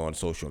shit on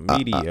social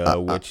media,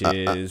 which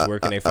is, where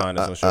can they find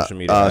us on social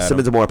media?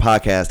 Simmons and More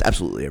podcast,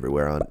 absolutely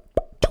everywhere on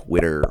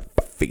Twitter,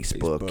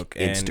 Facebook,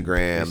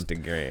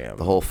 Instagram,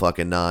 the whole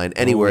fucking 9.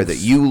 Anywhere that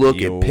you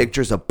look at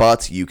pictures of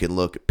butts, you can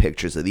look at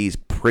pictures of these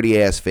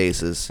pretty ass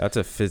faces. That's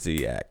a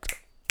fizzy act.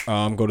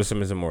 Go to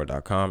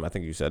simmonsandmore.com. I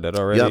think you said that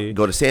already. Yep.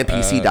 Go to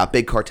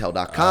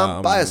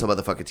sampc.bigcartel.com. Buy us a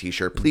motherfucking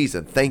t-shirt, please,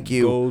 and thank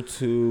you. Go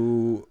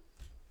to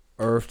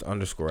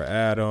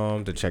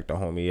Earth_Adam to check the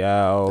homie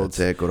out. That's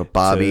it. Go to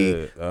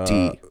Bobby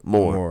D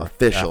Moore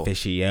Official.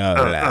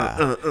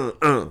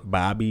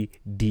 Bobby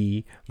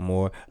D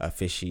Moore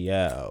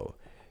Official.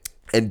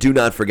 And do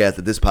not forget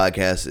that this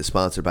podcast is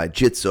sponsored by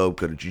Jit Soap.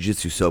 Go to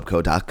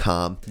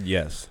jujitsusoapco.com.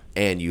 Yes.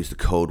 And use the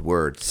code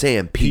word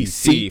SAMPC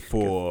PC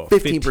for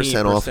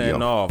 15% off your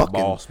fucking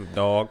boss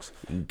dogs.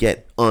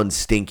 Get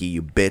unstinky,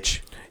 you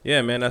bitch.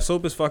 Yeah, man, that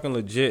soap is fucking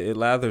legit. It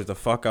lathers the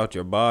fuck out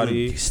your body.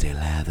 You stay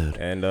lathered.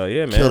 And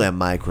yeah, man. Kill them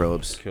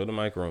microbes. Kill the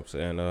microbes.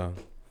 And I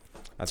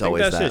it's think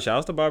that's it.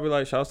 Shouts to Bobby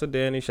Light. Shouts to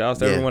Danny. Shouts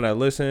to everyone that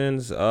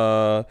listens.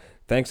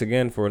 Thanks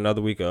again for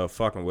another week of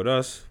fucking with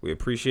us. We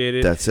appreciate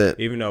it. That's it.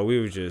 Even though we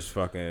was just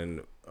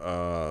fucking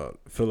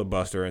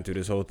filibustering through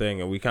this whole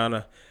thing, and we kind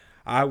of.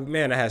 I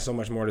had so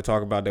much more to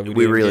talk about that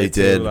we really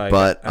did, like,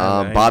 but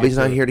Bobby's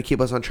not here to keep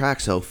us on track,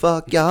 so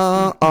fuck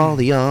y'all, all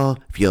of y'all.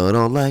 If you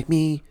don't like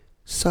me,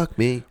 suck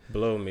me.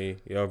 Blow me.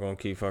 Y'all gonna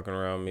keep fucking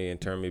around me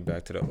and turn me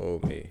back to the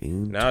old me.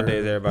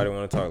 Nowadays, everybody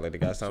want to talk like they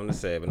got something to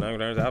say, but none of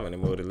them have any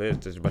more to live.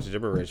 Just a bunch of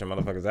gibberish and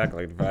motherfuckers act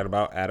like they fight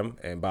about Adam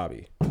and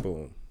Bobby.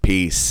 Boom.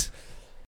 Peace.